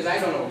good because I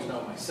don't always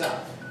know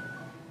myself.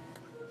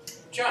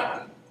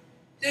 John,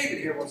 David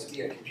here wants to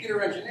be a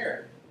computer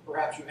engineer.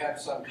 Perhaps you have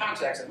some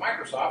contacts at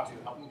Microsoft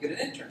to help him get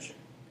an internship.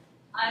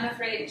 I'm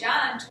afraid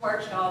John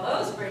torched all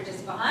those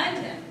bridges behind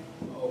him.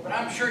 Oh, but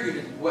I'm sure you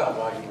did well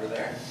while you were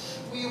there.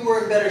 We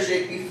were in better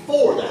shape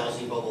before the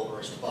housing bubble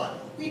burst, but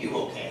we do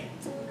okay.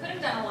 We could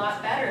have done a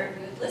lot better if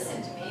you had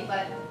listened to me,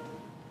 but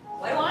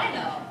what do I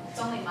know? It's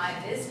only my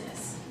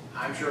business.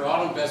 I'm sure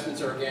all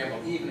investments are a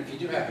gamble, even if you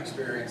do have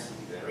experience.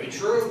 Very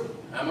true.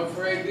 I'm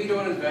afraid we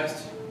don't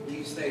invest.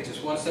 We stay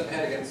just one step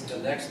ahead against the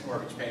next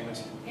mortgage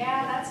payment.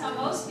 Yeah, that's how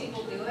most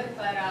people do it,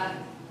 but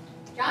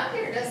John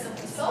here does some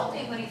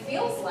consulting when he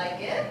feels like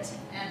it,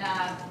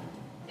 and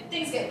if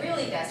things get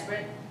really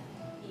desperate,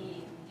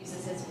 he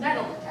uses his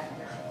metal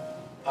detector.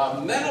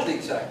 A metal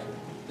detector?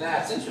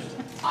 That's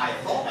interesting. I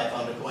thought I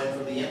found a coin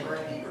from the Emperor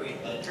Hadrian,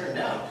 but it turned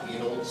out to be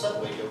an old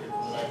subway token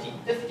from the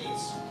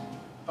 1950s.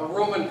 A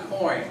Roman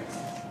coin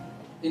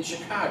in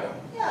Chicago.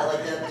 Yeah,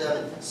 like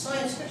that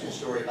science fiction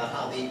story about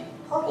how the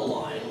purple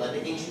line led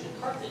to ancient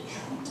Carthage.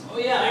 Oh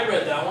yeah, I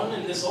read that one.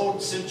 And this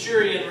old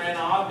centurion ran a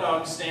hot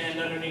dog stand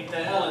underneath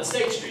the L at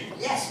State Street.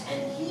 Yes,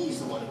 and he's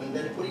the one who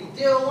invented putting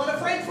dill on a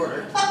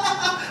frankfurter.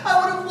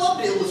 I would have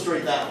loved to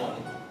illustrate that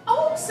one.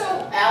 Oh, so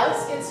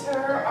Alice gets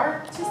her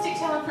artistic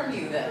talent from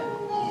you then?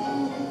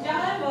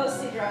 John most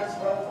draws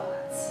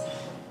robots.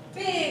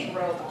 Big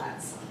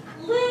robots,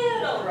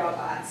 little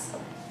robots,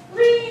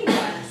 green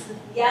ones,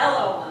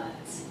 yellow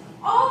ones,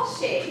 all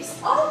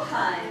shapes, all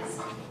kinds,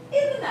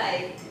 in the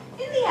night,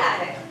 in the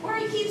attic, where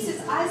he keeps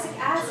his Isaac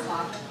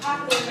Asimov and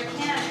popular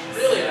mechanics.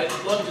 Really,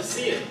 I'd love to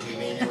see it. You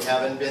mean you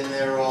haven't been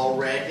there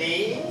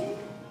already?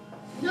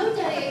 No,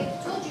 Daddy,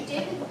 I told you,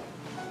 David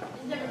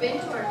has never been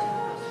to our town.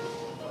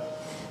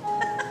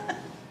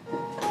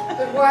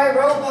 But why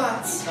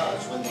robots?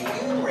 Because when the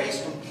human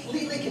race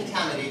completely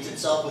contaminates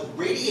itself with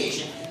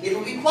radiation, it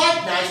would be quite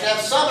nice to have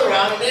sun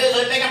around and it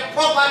would make a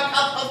proper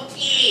cup of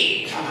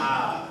tea.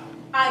 I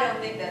don't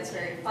think that's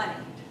very funny.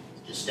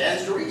 It just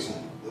stands to reason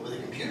that with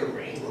a computer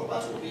brain,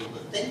 robots will be able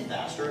to think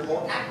faster and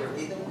more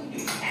accurately than we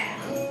do.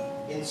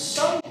 And in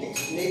some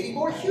cases, maybe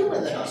more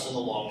human than us in the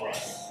long run.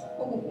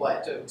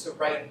 What, to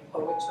write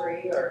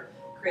poetry or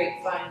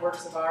create fine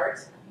works of art?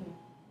 I mean,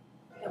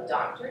 become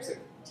doctors or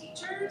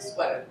teachers?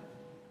 What,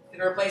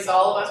 gonna replace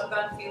all of us with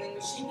unfeeling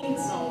machines?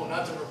 No,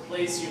 not to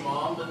replace you,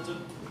 Mom, but to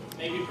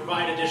maybe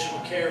provide additional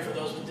care for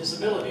those with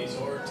disabilities,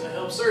 or to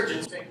help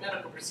surgeons make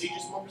medical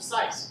procedures more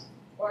precise.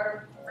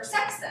 Or for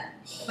sex then.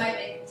 It might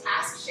make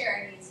task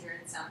sharing easier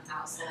in some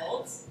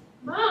households.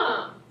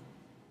 Mom!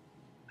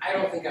 I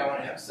don't think I want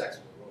to have sex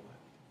with a robot.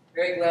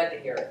 Very glad to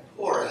hear it.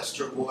 Poor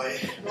Esther boy.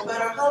 No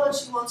matter how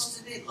much he wants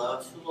to be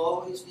loved, he'll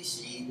always be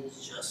seen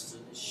as just a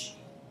machine.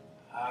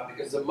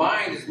 Because the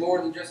mind is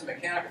more than just a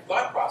mechanical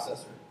thought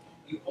processor.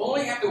 You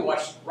only have to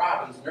watch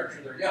robins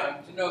nurture their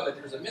young to know that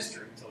there's a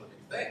mystery to living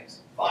things.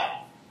 Fine.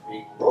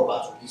 Creating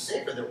robots would be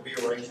safer than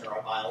rearranging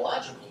our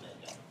biological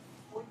makeup.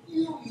 Would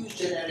you use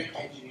genetic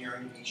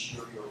engineering to be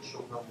sure your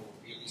children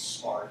were really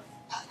smart?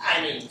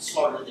 I mean,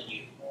 smarter than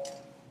you.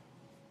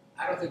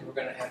 I don't think we're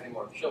going to have any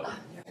more children.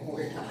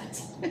 We're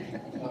not.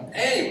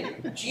 Anyway,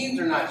 genes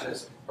are not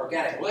just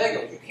organic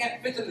Legos. You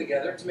can't fit them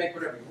together to make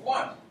whatever you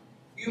want.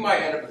 You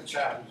might end up with a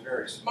child who's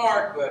very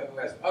smart, but who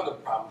has other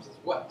problems as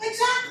well.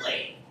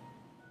 Exactly.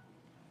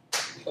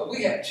 But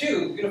we have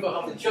two beautiful,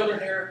 healthy children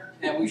here,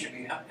 and we should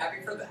be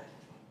happy for that.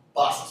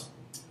 But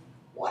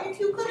what if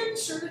you could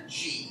insert a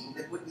gene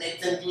that would make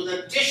them do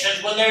the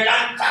dishes when they're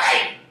done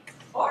cooking?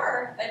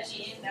 Or a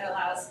gene that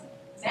allows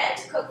men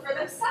to cook for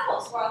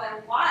themselves while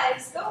their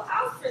wives go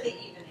out for the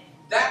evening.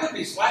 That would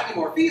be slightly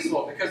more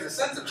feasible because the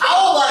sense of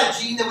How about a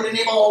gene that would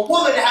enable a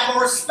woman to have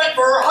more respect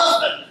for her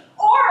husband?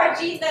 Or a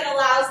gene that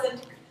allows them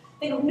to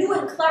think of new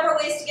and clever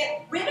ways to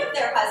get rid of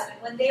their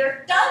husband when they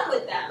are done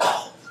with them.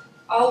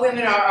 All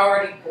women are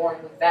already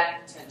born with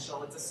that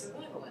potential. It's a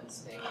survival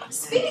instinct.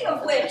 Speaking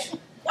of which,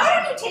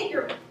 why don't you take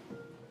your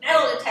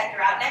metal detector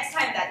out next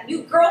time that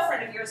new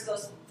girlfriend of yours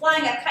goes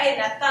flying a kite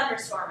in a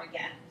thunderstorm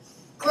again?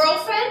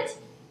 Girlfriend?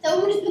 That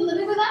woman who's been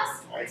living with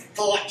us? I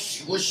thought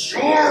she was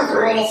your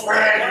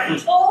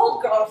girlfriend. Or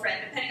old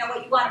girlfriend, depending on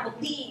what you want to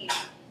believe.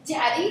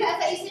 Daddy, I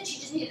thought you said she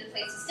just needed a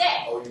place to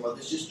stay. Oh, your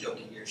mother's just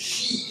joking here.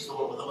 She's the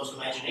one with the most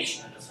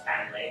imagination in this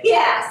family.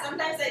 Yeah,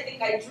 sometimes I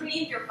think I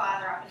dreamed your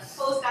father up in a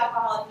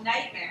post-alcoholic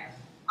nightmare.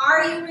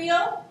 Are you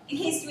real? In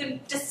case you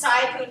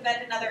decide to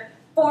invent another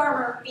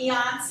former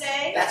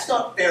fiancé? That's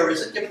not fair,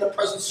 is it, given the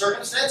present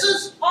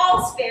circumstances?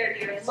 All's fair,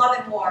 dear, in love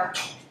and war.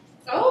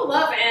 Oh,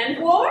 love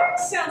and war?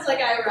 Sounds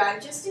like I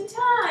arrived just in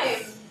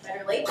time.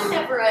 Better late than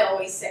never, I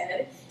always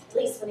said. At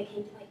least when it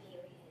came to my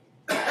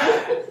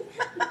period.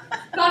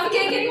 Coffee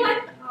cake, anyone?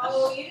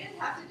 Oh, you didn't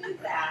have to do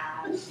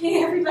that.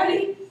 Hey,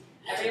 everybody.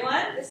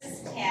 Everyone, this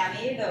is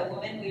Tammy, the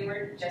woman we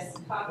were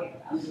just talking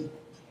about.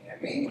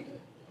 Tammy?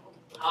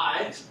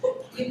 Hi.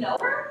 You know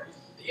her?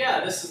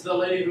 Yeah, this is the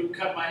lady who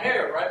cut my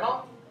hair, right,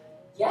 Mom?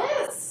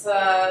 Yes,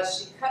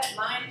 she cut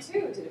mine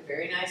too. Did a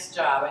very nice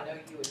job. I know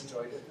you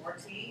enjoyed it. More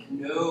tea?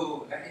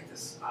 No, I hate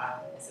this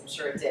smile. Yes, I'm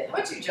sure it did. How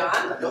about you,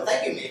 John? No,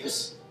 thank you,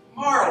 Mavis.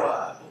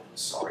 Marla!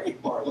 Sorry,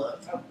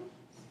 Marla.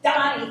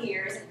 Donnie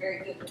here isn't very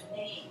good with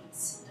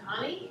names.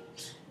 Donnie?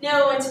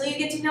 No, until you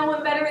get to know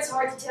him better, it's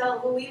hard to tell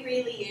who he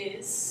really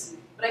is.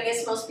 But I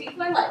guess most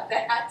people are like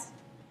that.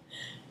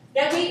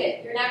 Now,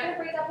 David, you're not going to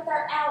break up with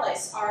our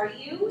Alice, are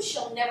you?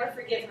 She'll never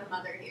forgive her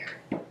mother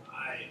here.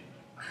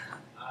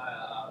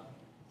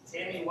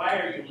 Tammy, why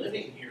are you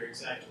living here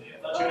exactly?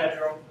 I thought you had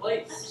your own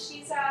place.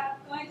 She's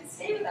going to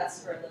stay with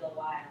us for a little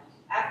while.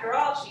 After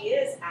all, she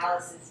is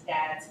Alice's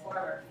dad's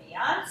former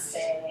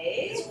fiancée.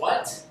 It's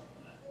what?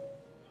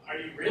 Are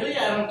you really?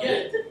 I don't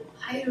get it.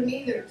 I don't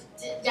either.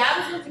 Dad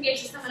was supposed to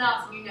get you someone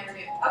else and you never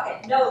knew.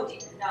 Okay, no, dear,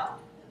 no.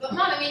 But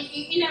Mom, I mean,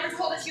 you never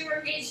told us you were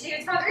engaged to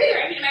David's father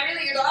either. I mean, am I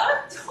really your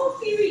daughter? Don't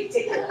be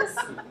ridiculous.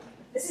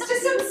 This is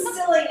just some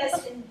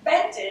silliness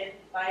invented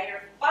by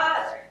your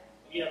father.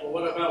 Yeah, but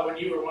what about when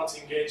you were once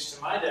engaged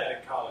to my dad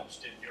in college?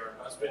 Did your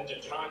husband,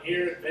 John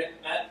here,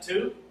 invent that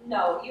too?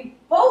 No, you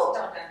both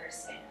don't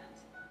understand.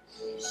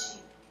 Is she?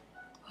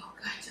 Oh,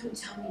 God, don't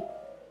tell me.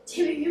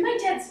 David, you're my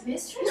dad's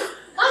mistress?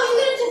 Mom,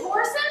 you gonna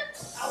divorce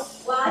him? Oh,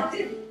 well, I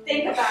didn't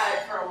think about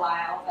it for a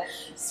while, but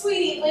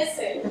Sweetie,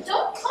 listen.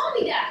 Don't call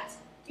me that.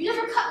 You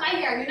never cut my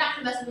hair and you're not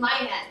gonna mess with my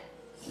head.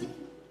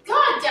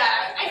 God,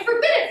 Dad, I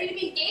forbid it for you to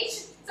be engaged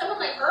to someone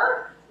like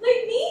her.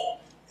 like me?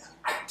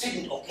 I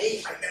didn't,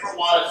 okay? I never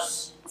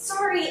was.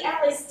 Sorry,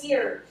 Alice,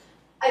 dear,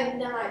 I'm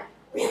not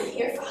really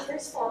your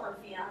father's former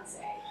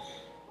fiance.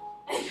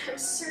 And I'm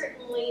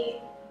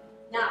certainly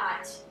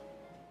not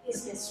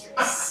his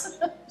mistress.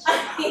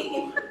 I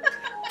mean,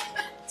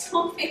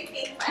 don't make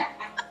me laugh.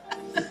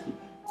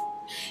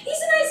 He's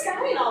a nice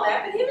guy and all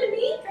that, but him and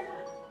me, come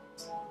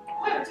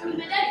on. Whatever, Tony,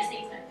 my daddy's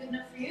name's not good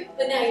enough for you.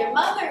 But now your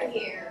mother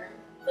here,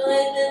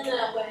 feeling in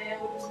that way,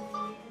 I would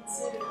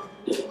reconsider.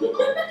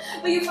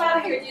 But your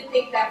father here did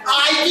think that.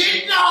 I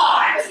did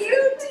not!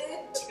 You did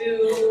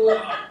too.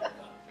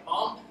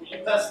 Mom, will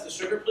you pass the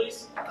sugar,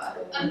 please?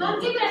 Mom,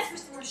 David asked for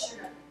some more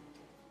sugar.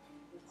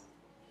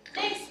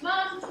 Thanks,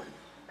 Mom.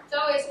 It's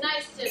always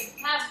nice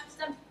to have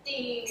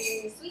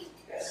something sweet.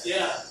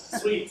 Yeah,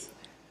 sweet.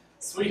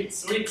 Sweet,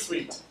 sweet,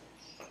 sweet.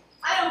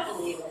 I don't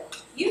believe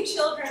it. You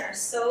children are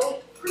so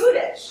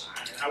prudish.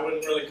 I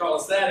wouldn't really call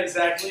us that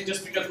exactly,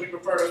 just because we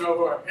prefer to know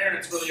who our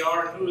parents really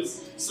are and who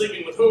is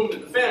sleeping with whom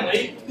in the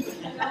family.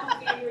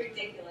 Don't be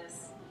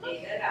ridiculous,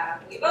 David.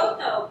 We both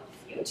know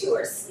you two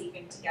are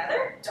sleeping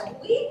together, don't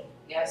we?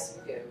 Yes,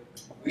 we do.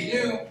 We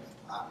do.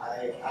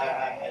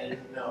 I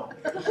didn't know.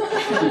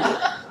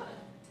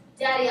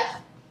 Daddy,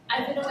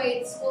 I've been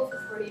away at school for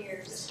 40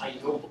 years. I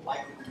know, but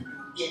why couldn't you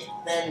do it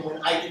then when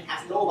I didn't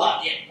have to know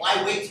about it?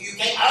 Why wait till you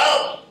came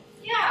home?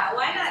 Yeah,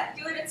 why not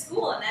do it at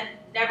school and then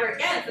never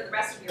again for the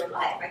rest of your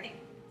life? I think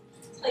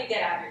until you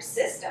get out of your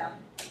system.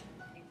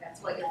 I think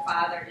that's what your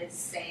father is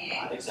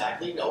saying. Not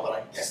exactly, no, but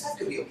I guess that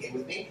could be okay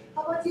with me.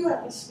 How about you,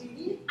 Alice,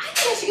 sweetie? I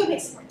think I should go make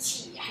some more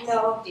tea.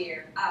 No,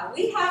 dear.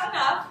 We have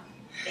enough.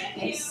 Thank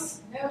you.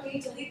 There's no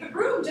need to leave the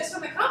room just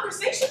when the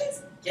conversation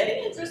is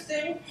getting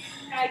interesting.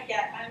 I'm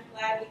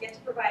glad we get to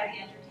provide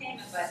the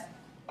entertainment, but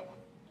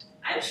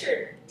I'm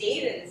sure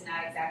David is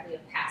not exactly a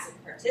passive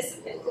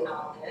participant in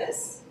all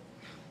this.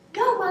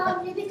 No,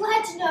 Mom, you'd be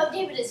glad to know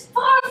David is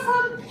far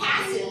from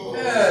passive.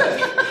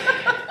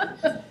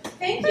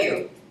 Thank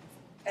you,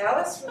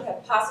 Alice, for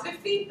that positive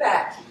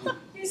feedback.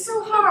 It's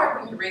so hard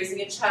when you're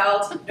raising a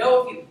child to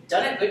know if you've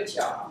done a good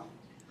job.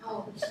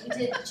 Oh, he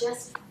did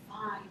just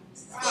fine.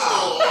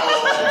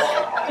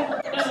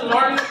 Mrs.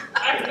 Martin,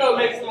 I can go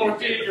make some more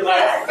tea if you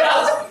like.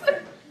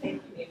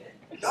 Thank you, David.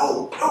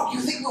 No,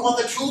 you think we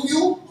want the two of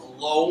you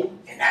alone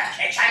in that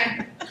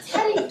kitchen?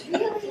 Daddy,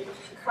 really?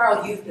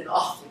 Carl, you've been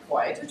awfully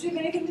quiet. Don't you have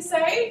anything to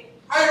say?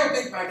 I don't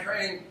think my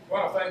training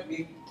qualified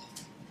me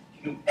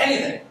to do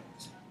anything.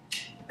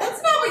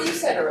 That's not what you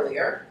said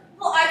earlier.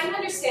 Well, I can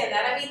understand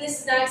that. I mean, this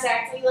is not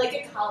exactly like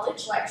a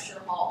college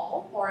lecture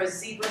hall. Or a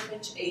Zebra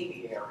Finch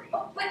aviary.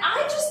 But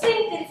I just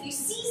think that if you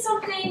see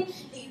something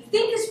that you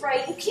think is right,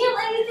 you can't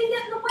let anything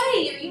get in the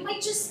way, or you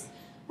might just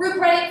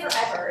regret it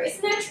forever.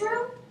 Isn't that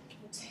true?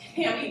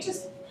 Tammy,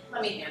 just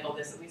let me handle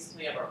this. At least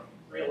we have a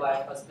real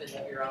life husband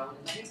of your own.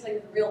 And let me tell you,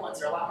 the real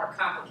ones are a lot more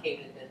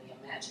complicated than the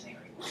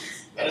imaginary ones.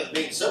 Better than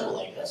being simple,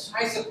 I guess.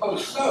 I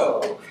suppose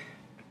so.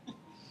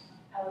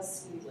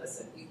 Alice, sweetie,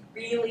 listen, we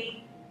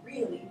really,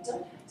 really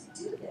don't have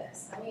to do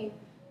this. I mean,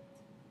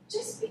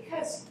 just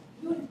because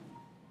you and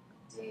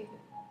David.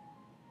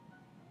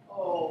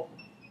 Oh,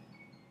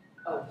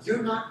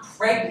 You're not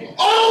pregnant.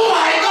 Oh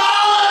my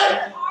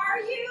God! Are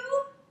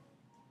you?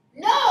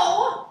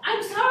 No!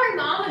 I'm sorry,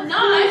 Mom, I'm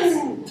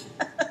not.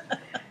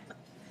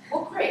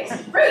 well, great.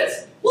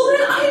 Well,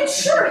 then I am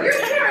sure your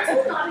parents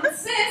will not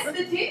insist that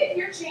David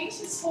here change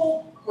his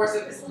whole course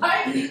of his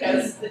life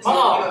because the two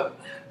of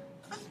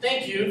you.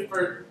 Thank you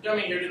for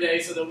coming here today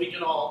so that we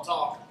can all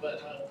talk.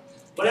 But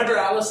whatever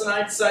Alice and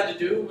I decide to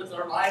do with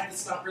our life,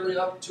 it's not really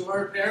up to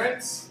our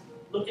parents.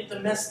 Look at the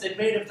mess they've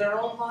made of their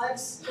own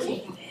lives.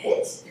 David?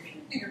 If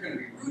you think you're going to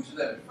be rude to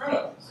them in front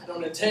of us. I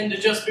don't intend to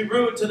just be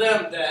rude to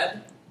them,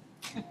 Dad.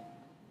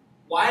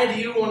 Why do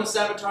you want to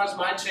sabotage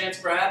my chance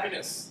for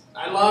happiness?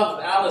 I love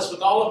Alice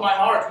with all of my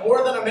heart,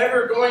 more than I'm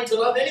ever going to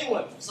love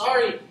anyone.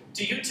 Sorry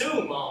to you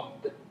too, Mom,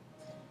 but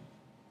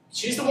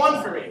she's the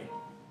one for me.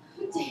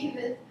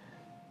 David.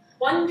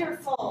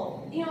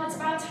 Wonderful. You know, it's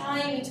about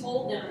time you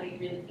told them how you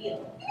really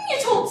feel. You mean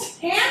you told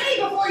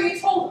Tammy before you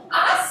told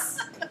us?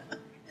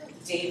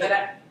 David,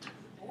 I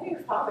know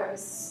your father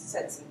has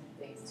said some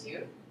things to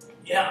you.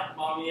 Yeah,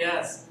 Mom,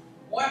 yes.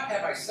 What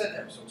have I said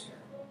that was so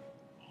terrible?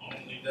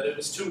 Only that it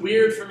was too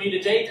weird for me to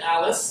date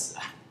Alice.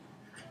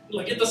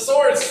 Look at the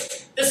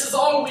source. This is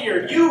all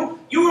weird. You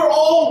are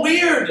all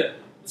weird.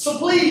 So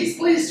please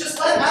just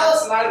let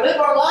Alice and I live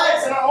our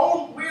lives in our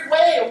own weird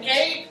way,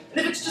 okay? And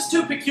if it's just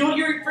too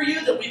peculiar for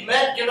you that we've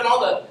met, given all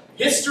the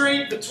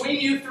history between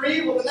you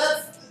three, well then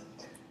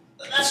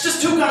that's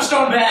just too gosh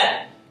darn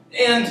bad.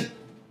 And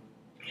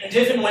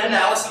if and when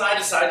Alice and I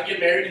decide to get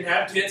married and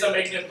have kids, I'm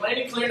making it plain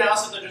and clear now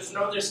so that there's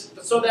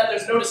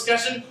no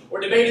discussion or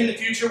debate in the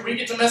future. We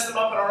get to mess them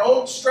up in our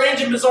own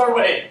strange and bizarre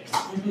way.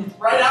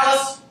 Right,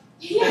 Alice?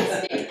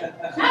 Yes, David.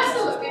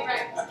 Absolutely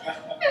right.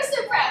 I'm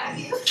so proud of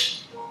you.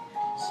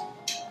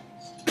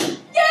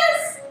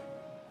 Yes!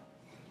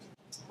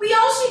 We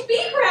all should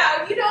be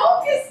proud, you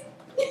know, because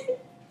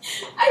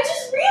I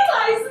just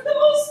realized that the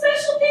most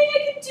special thing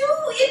I can do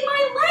in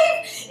my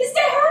life is to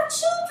have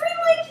children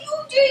like you,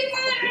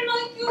 David, and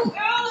like you,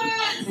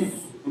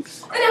 Alice,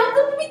 and help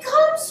them to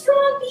become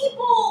strong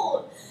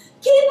people,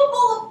 capable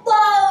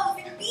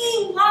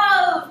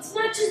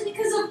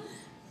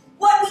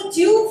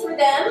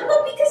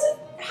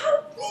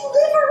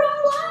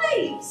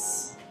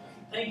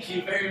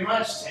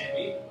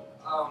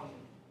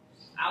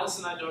Alice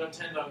and I don't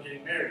intend on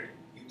getting married.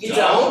 You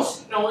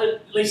don't? No,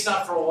 at least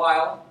not for a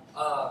while.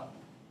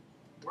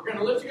 We're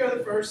gonna live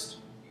together first.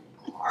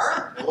 You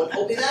are? No one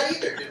told me that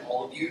either. Did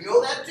all of you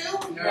know that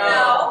too?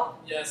 No.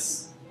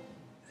 Yes.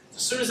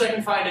 As soon as I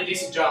can find a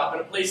decent job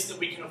and a place that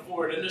we can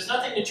afford, and there's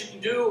nothing that you can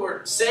do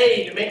or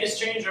say to make us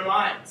change our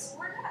minds.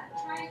 We're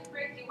not trying to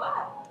break you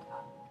up.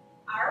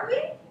 Are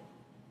we?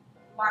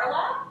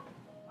 Marla?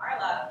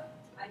 Marla,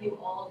 my new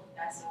old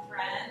best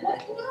friend. What?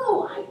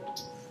 No, I don't want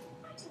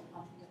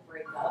them to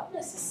break up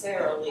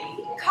necessarily.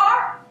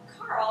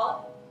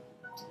 Carl.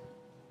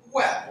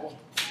 Well,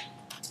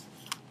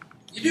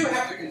 you do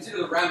have to consider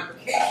the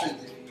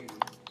ramifications if you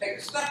take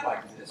a step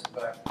like this,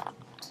 but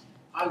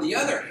on the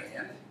other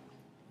hand,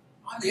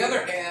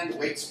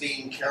 Weights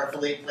being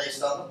carefully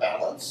placed on the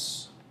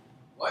balance.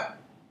 what?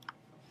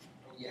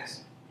 Oh,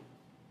 yes.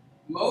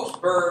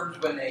 Most birds,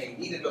 when they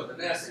need to build a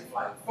nest, they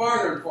fly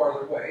farther and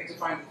farther away to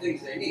find the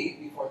things they need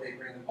before they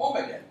bring them home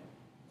again.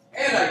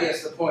 And I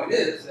guess the point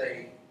is,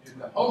 they do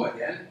come home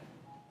again,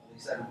 at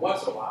least every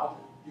once in a while,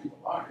 to do the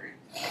laundry.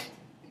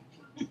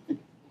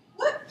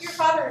 What your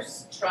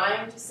father's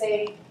trying to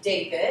say,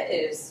 David,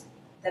 is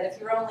that if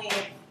you're only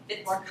a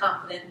bit more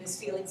confident in his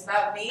feelings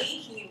about me,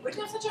 he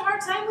wouldn't have such a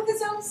hard time with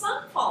his own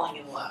son falling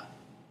in love.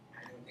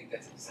 I don't think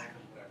that's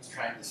exactly what I was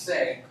trying to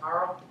say.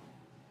 Carl?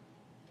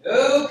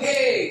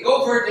 Okay,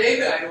 go for it,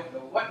 David. I don't know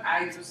what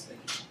I was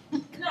thinking.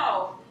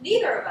 No,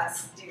 neither of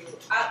us do.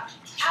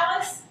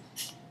 Alice,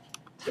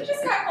 you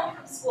just got home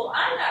from school.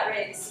 I'm not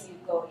ready to see you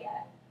go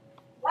yet.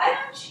 Why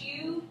don't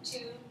you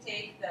two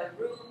take the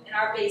room in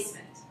our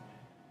basement?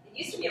 It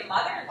used to be a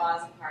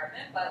mother-in-law's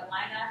apartment, but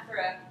why not for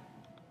a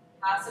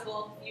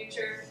possible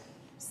future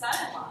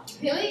son-in-law?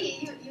 Really?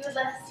 You would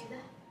let us do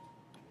that?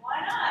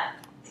 Why not?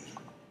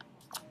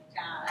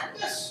 John?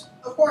 Yes,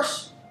 of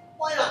course.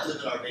 Why not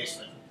live in our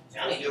basement?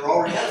 Down here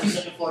already has a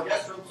second floor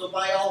guest room, so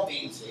by all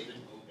means, David,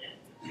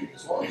 move in.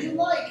 As long as you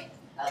like.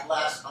 At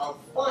last, I'll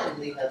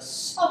finally have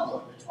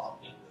someone to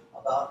talk to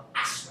about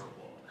Astroworld.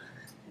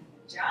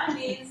 John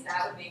means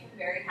that would make him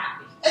very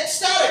happy.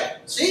 Ecstatic!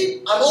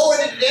 See, I'm all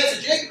ready to dance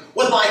a jig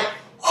with my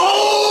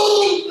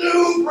old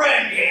new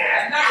friend here.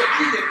 And not what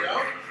you did,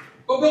 though.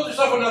 Go build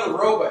yourself another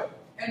robot.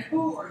 And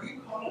who are you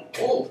calling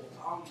old?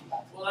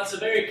 Well, that's a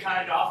very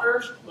kind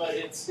offer, but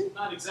it's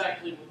not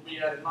exactly what we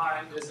had in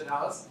mind, is it,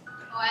 Alice?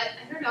 Oh, I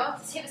don't know. It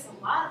would save us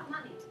a lot of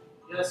money.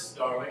 Yes,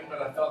 darling, but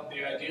I felt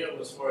the idea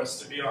was for us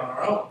to be on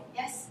our own.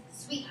 Yes,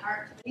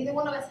 sweetheart. Neither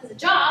one of us has a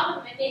job.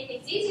 It might make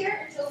things easier,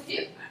 and so would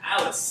you.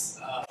 Alice,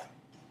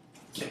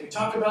 can we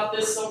talk about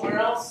this somewhere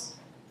else?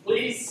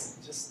 Please?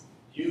 Just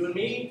you and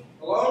me,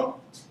 alone?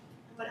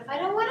 What if I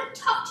don't want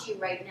to talk to you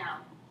right now?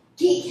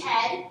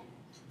 Geekhead.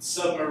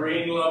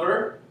 Submarine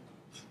lover?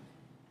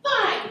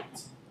 Fine.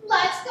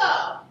 Let's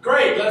go.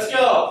 Great, let's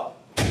go!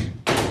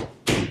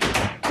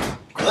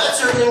 Well, that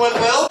certainly went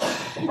well.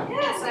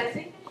 Yes, I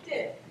think it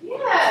did.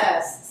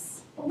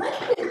 Yes,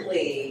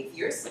 splendidly.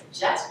 Your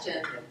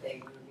suggestion that they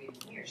move in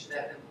here should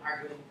have been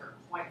arguing for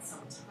quite some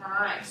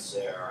time.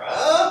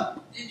 Sarah?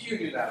 Did you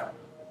do that on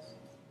purpose?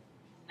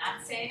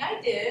 Not saying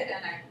I did,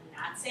 and I'm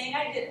not saying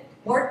I didn't.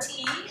 More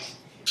tea?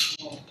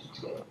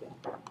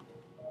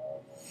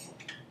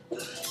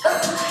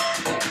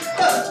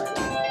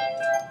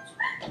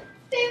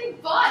 They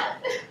bought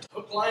it.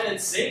 Hook, line,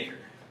 and sinker.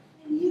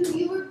 And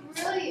you were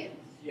brilliant.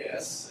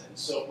 Yes, and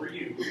so were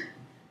you.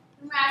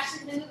 We're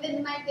actually going to move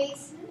into my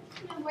basement.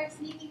 No more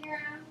sneaking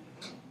around.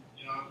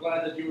 You know, I'm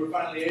glad that you were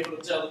finally able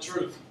to tell the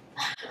truth.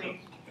 I can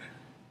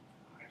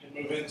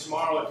move in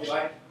tomorrow if you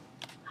like.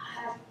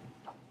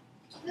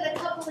 Give it a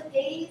couple of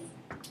days.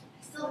 I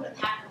still haven't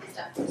packed my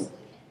stuff for school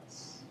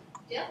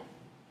yet.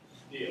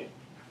 Deal? Deal.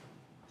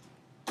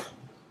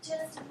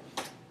 Just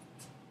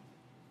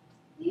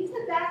leave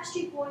the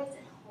Backstreet Boys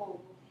at home,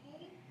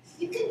 okay?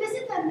 You can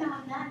visit them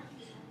now and then.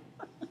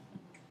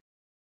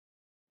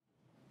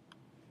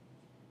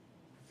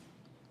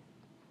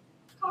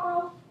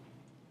 Carl,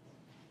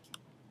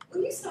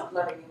 will you stop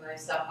loving me when I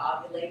stop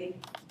ovulating?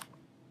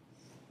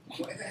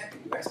 Why the heck are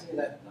you asking me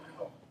that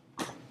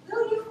now?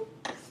 Will you?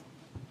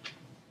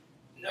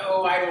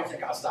 No, I don't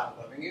think I'll stop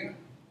loving you.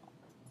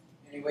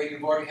 Anyway,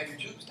 you've already had your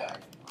tubes tied.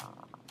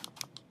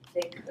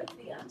 They could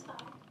be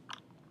untied.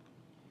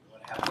 You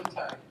want to have them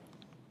tied?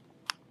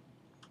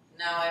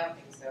 No, I don't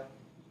think so.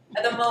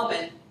 At the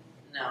moment,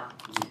 no.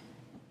 But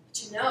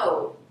you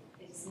know,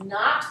 it is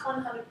not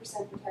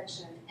 100%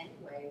 protection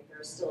anyway.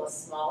 There's still a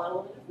small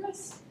element of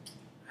risk.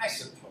 I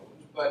suppose,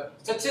 but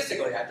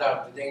statistically, I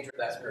doubt the danger of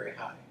that's very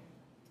high.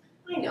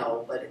 I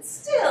know, but it's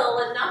still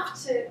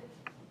enough to,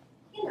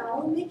 you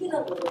know, make it a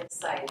little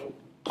exciting.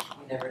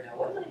 You never know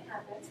what might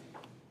happen.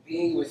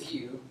 Being with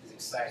you is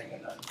exciting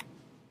enough.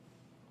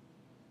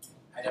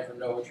 I never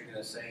know what you're going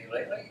to say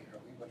lately or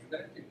what you're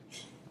going to do.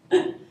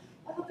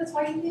 I thought that's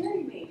why you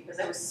married me, because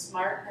I was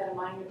smart and had a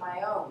mind of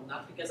my own,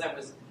 not because I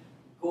was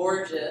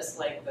gorgeous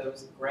like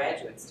those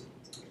graduate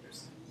students of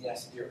yours.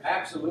 Yes, dear,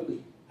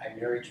 absolutely. I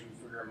married you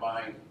for your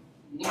mind.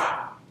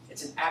 Mwah!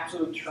 It's an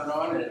absolute turn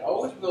on, and it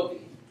always will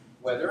be,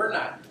 whether or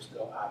not you're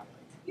still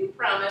ovulating. You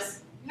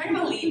promise? You're not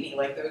gonna leave me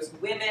like those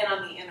women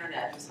on the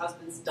internet whose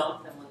husbands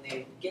dump them when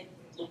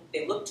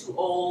they look too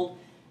old,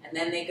 and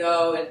then they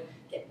go and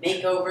get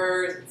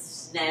makeovers and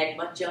snag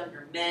much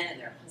younger men, and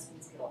their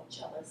husbands get all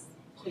jealous.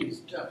 Please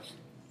don't.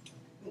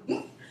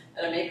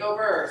 At a makeover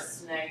or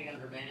snag a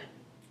younger man?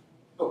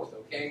 Both,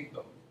 okay?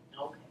 Both.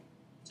 Okay,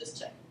 just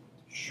check.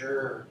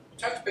 Sure.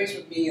 Touch base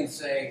with me and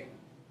say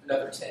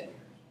another 10 years.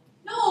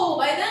 No,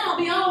 by then I'll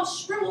be all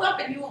shriveled up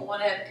and you won't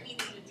want to have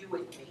anything to do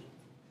with me.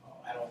 Oh,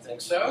 I don't think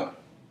so.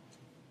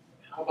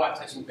 How about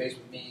touching base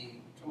with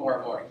me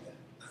tomorrow morning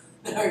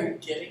then? Are you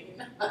kidding?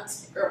 You're not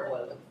terrible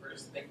at the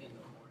first thing in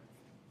the morning.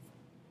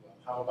 Well,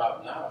 how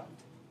about now?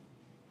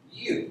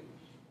 You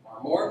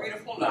are more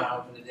beautiful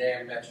now than the day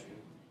I met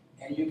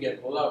you, and you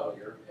get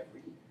lovelier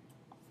every year.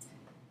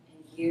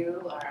 And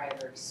you are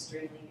either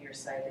extremely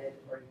nearsighted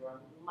or you are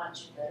a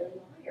much better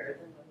liar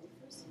than when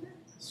we first met.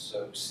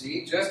 So,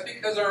 see, just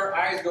because our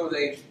eyes go with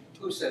age,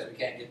 who says we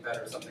can't get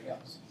better at something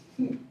else?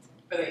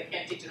 But they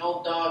can't teach an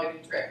old dog a new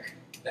trick.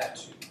 That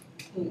too.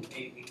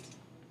 Maybe.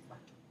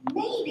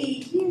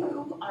 Maybe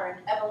you are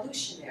an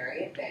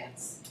evolutionary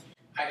advance.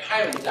 I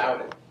highly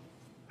doubt it.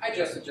 I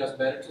just adjust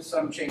better to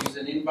some changes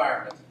in the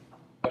environment,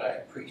 but I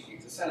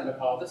appreciate the sentiment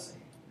all the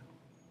same.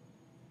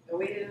 But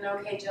we did an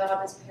okay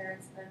job as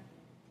parents then.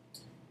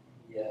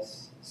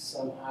 Yes,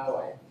 somehow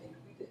I think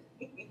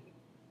we did.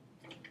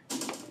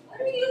 What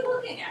are you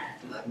looking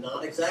at? I'm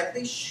not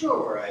exactly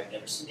sure. I've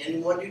never seen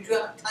anyone do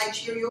Tai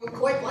Chi or yoga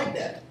quite like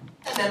that.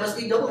 That man must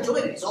be double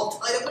jointed. He's all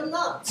tied up in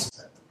knots.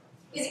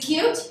 Is it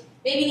cute?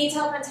 Maybe needs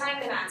help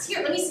untying the knots.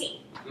 Here, let me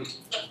see.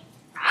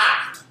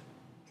 Ah!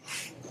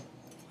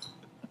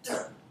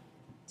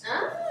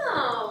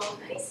 Oh,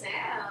 nice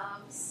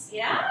abs.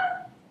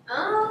 Yeah?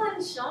 Oh,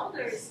 and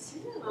shoulders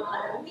too.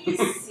 Let me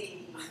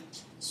see.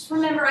 Just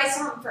remember, I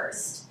saw him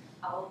first.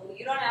 Oh,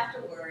 you don't have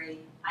to worry.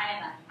 I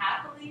am a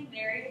happily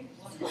married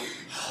woman.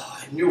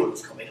 I knew it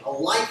was coming. A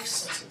life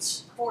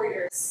sentence. For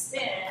your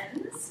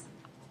sins.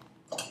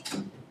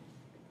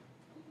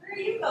 Where are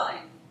you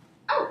going?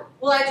 Oh,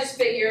 well, I just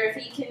figure if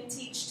he can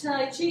teach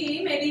Tai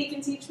Chi, maybe he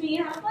can teach me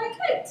how to fly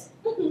a kite.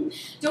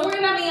 Don't worry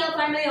about me, I'll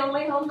find my own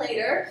way home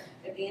later.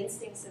 I have the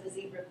instincts of a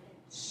Zebra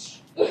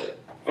Finch.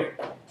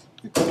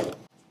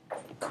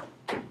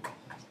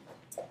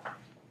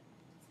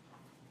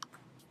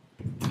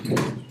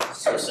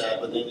 So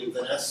sad when they leave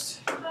the nest.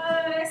 But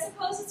I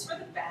suppose it's for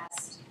the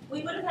best.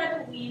 We would have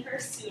had to wean her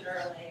sooner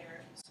or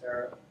later.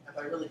 Sarah, have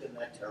I really been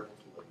that terrible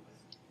to live with?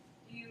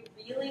 Do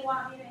you really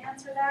want me to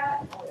answer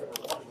that? All I ever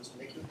wanted was to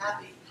make you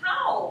happy.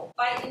 How?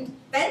 By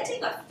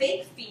inventing a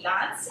fake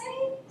fiance?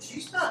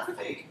 She's not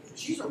fake.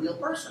 She's a real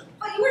person.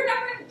 But you were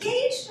never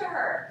engaged to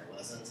her. I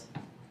wasn't.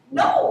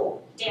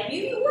 No, damn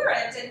you, you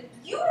weren't. And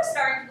you were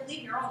starting to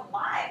believe your own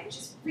lie, which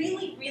is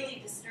really, really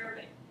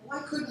disturbing.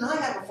 Why couldn't I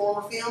have a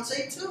former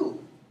fiance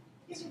too?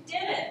 Because you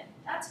didn't.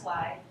 That's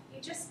why.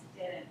 You just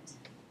didn't.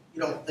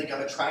 You don't think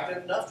I'm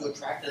attractive enough to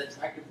attract an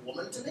attractive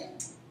woman to me?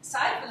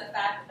 Aside from the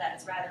fact that that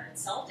is rather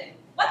insulting,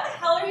 what the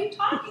hell are you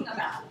talking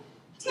about?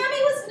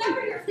 Tammy was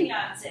never your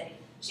fiance.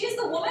 She is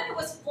the woman who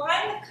was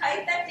flying the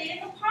kite that day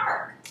in the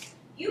park.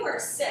 You are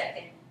sick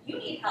and you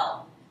need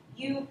help.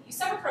 You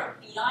suffer from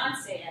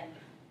fiance and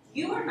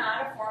you are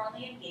not a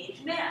formally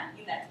engaged man.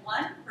 You met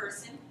one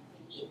person,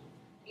 me.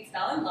 You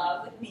fell in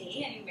love with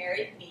me and you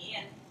married me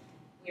and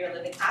we are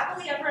living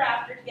happily ever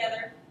after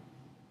together.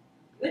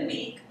 You and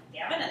me,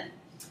 damn it, and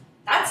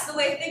that's the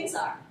way things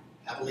are.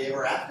 Happily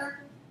ever after?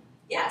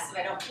 Yes, if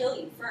I don't kill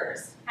you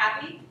first.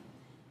 Happy?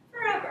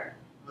 Forever.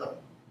 No.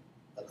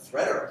 A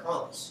threat or a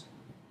promise?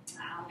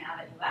 Now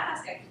that you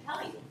ask, I can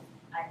tell you.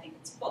 I think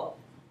it's both.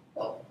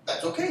 Well,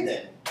 that's okay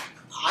then.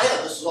 I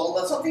thought this was all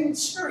about something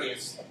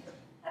serious.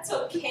 That's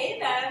okay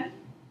then.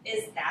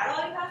 Is that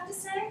all you have to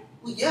say?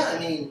 Well, yeah, I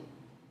mean,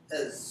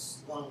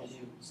 as long as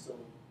you still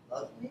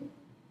love me.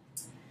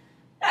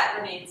 That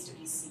remains to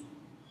be seen.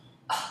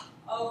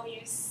 Oh,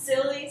 you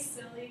silly,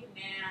 silly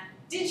man.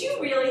 Did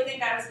you really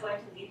think I was going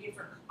to leave you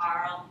for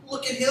Carl?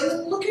 Look at him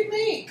and look at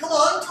me. Come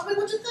on, tell me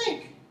what you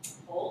think.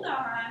 Hold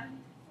on.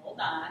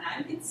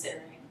 I'm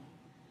considering.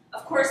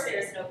 Of course,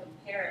 there's no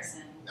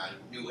comparison. I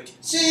knew it.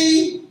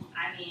 See?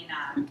 I mean,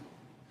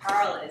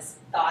 Carl is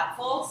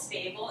thoughtful,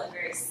 stable, and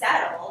very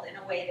settled in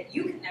a way that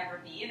you can never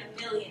be in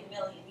a million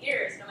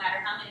years, no matter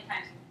how many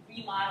times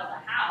you remodel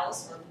the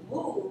house or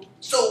move.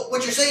 So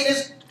what you're saying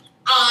is,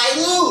 I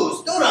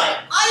lose, don't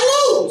I?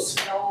 I lose!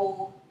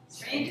 No,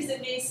 strange as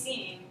it may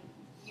seem,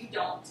 you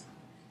don't.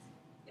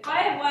 If I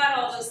had wanted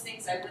all those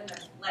things, I wouldn't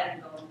have let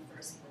him go in the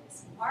first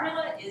place.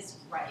 Marla is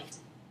right.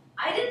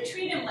 I didn't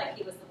treat him like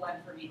he was the one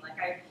for me, like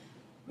I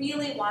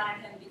really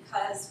wanted him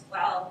because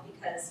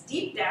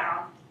deep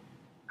down,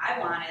 I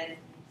wanted,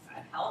 if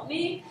I'd help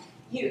me,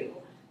 you.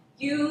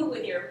 You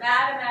with your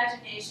mad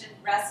imagination,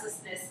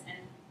 restlessness, and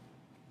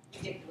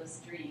ridiculous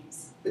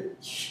dreams. But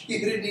you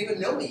didn't even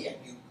know me yet.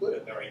 You could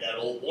have married that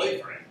old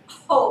boyfriend.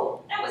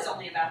 Oh, that was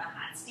only about the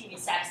hot, steamy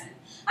Saxon.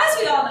 As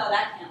we all know,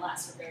 that can't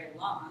last for very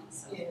long,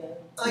 so. Yeah,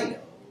 I know.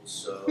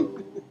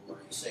 So, are you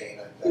saying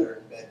I'm better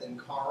in bed than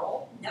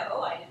Carl?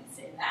 No, I didn't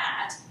say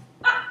that.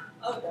 Ah,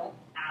 oh, don't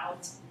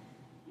out.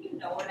 You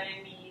know what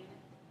I mean.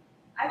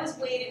 I was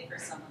waiting for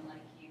someone like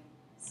you.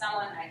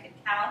 Someone I could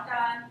count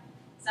on.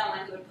 Someone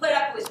who would put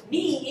up with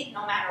me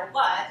no matter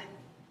what and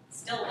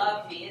still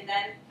love me. And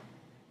then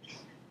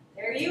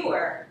there you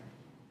were.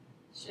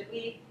 Should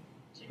we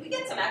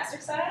get some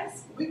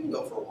exercise? We can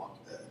go for a walk.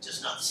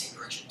 Just not the same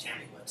direction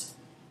Tammy went.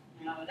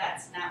 No,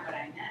 that's not what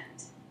I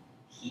meant.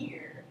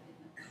 Here in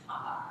the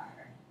car.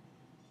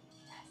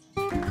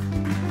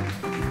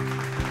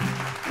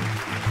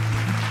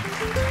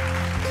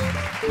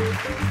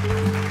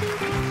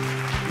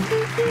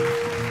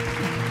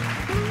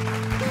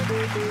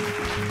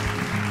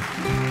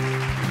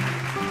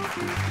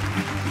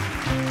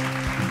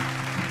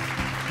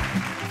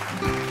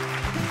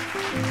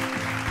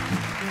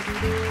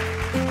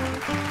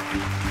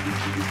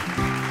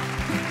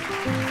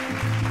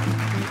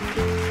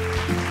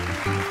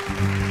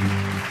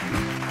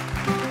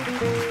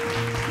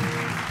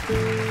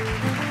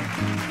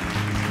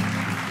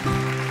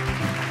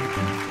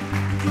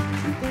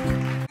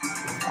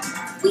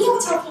 We are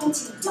talking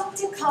to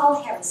Dr.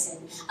 Marla Harrison,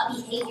 a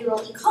behavioral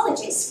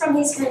ecologist from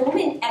his home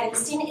in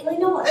Evanston,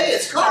 Illinois. Hey,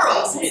 it's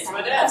Carl. Hey, it's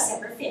my dad. Of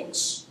Zebra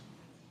Finch.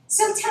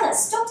 So tell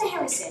us, Dr.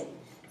 Harrison,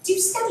 do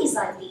studies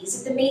like these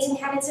of the mating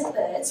habits of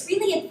birds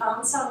really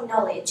advance our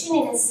knowledge in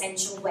an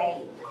essential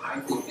way? I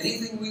think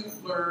anything we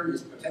learn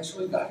is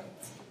potentially valuable.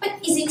 But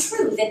is it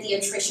true that the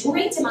attrition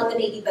rate among the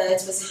baby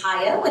birds was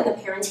higher when the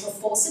parents were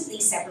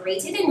forcibly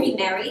separated and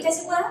remarried,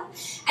 as it were?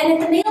 And that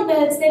the male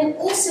birds then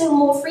also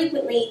more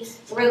frequently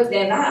broke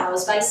their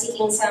vows by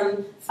seeking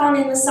some fun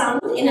in the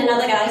sun in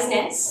another guy's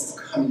nest?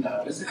 Oh, come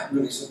now, is that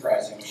really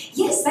surprising?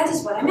 Yes, that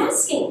is what I'm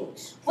asking.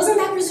 Wasn't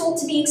that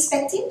result to be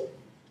expected?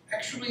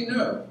 Actually,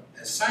 no.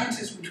 As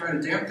scientists, we try to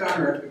damp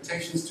down our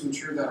expectations to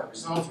ensure that our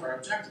results are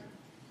objective.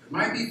 It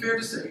might be fair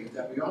to say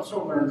that we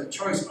also learn that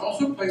choice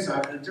also plays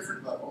out at a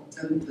different level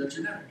than the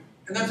genetic,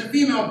 and that the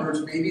female birds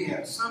maybe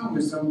have some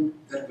wisdom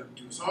that would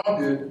do us all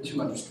good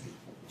to understand.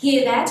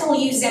 Hear that, all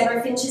you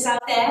zebra finches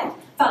out there?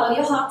 Follow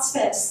your hearts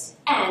first,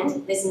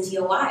 and listen to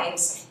your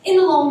wives. In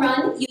the long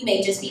run, you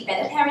may just be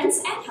better parents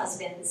and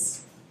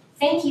husbands.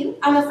 Thank you.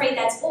 I'm afraid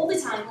that's all the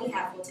time we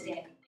have for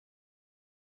today.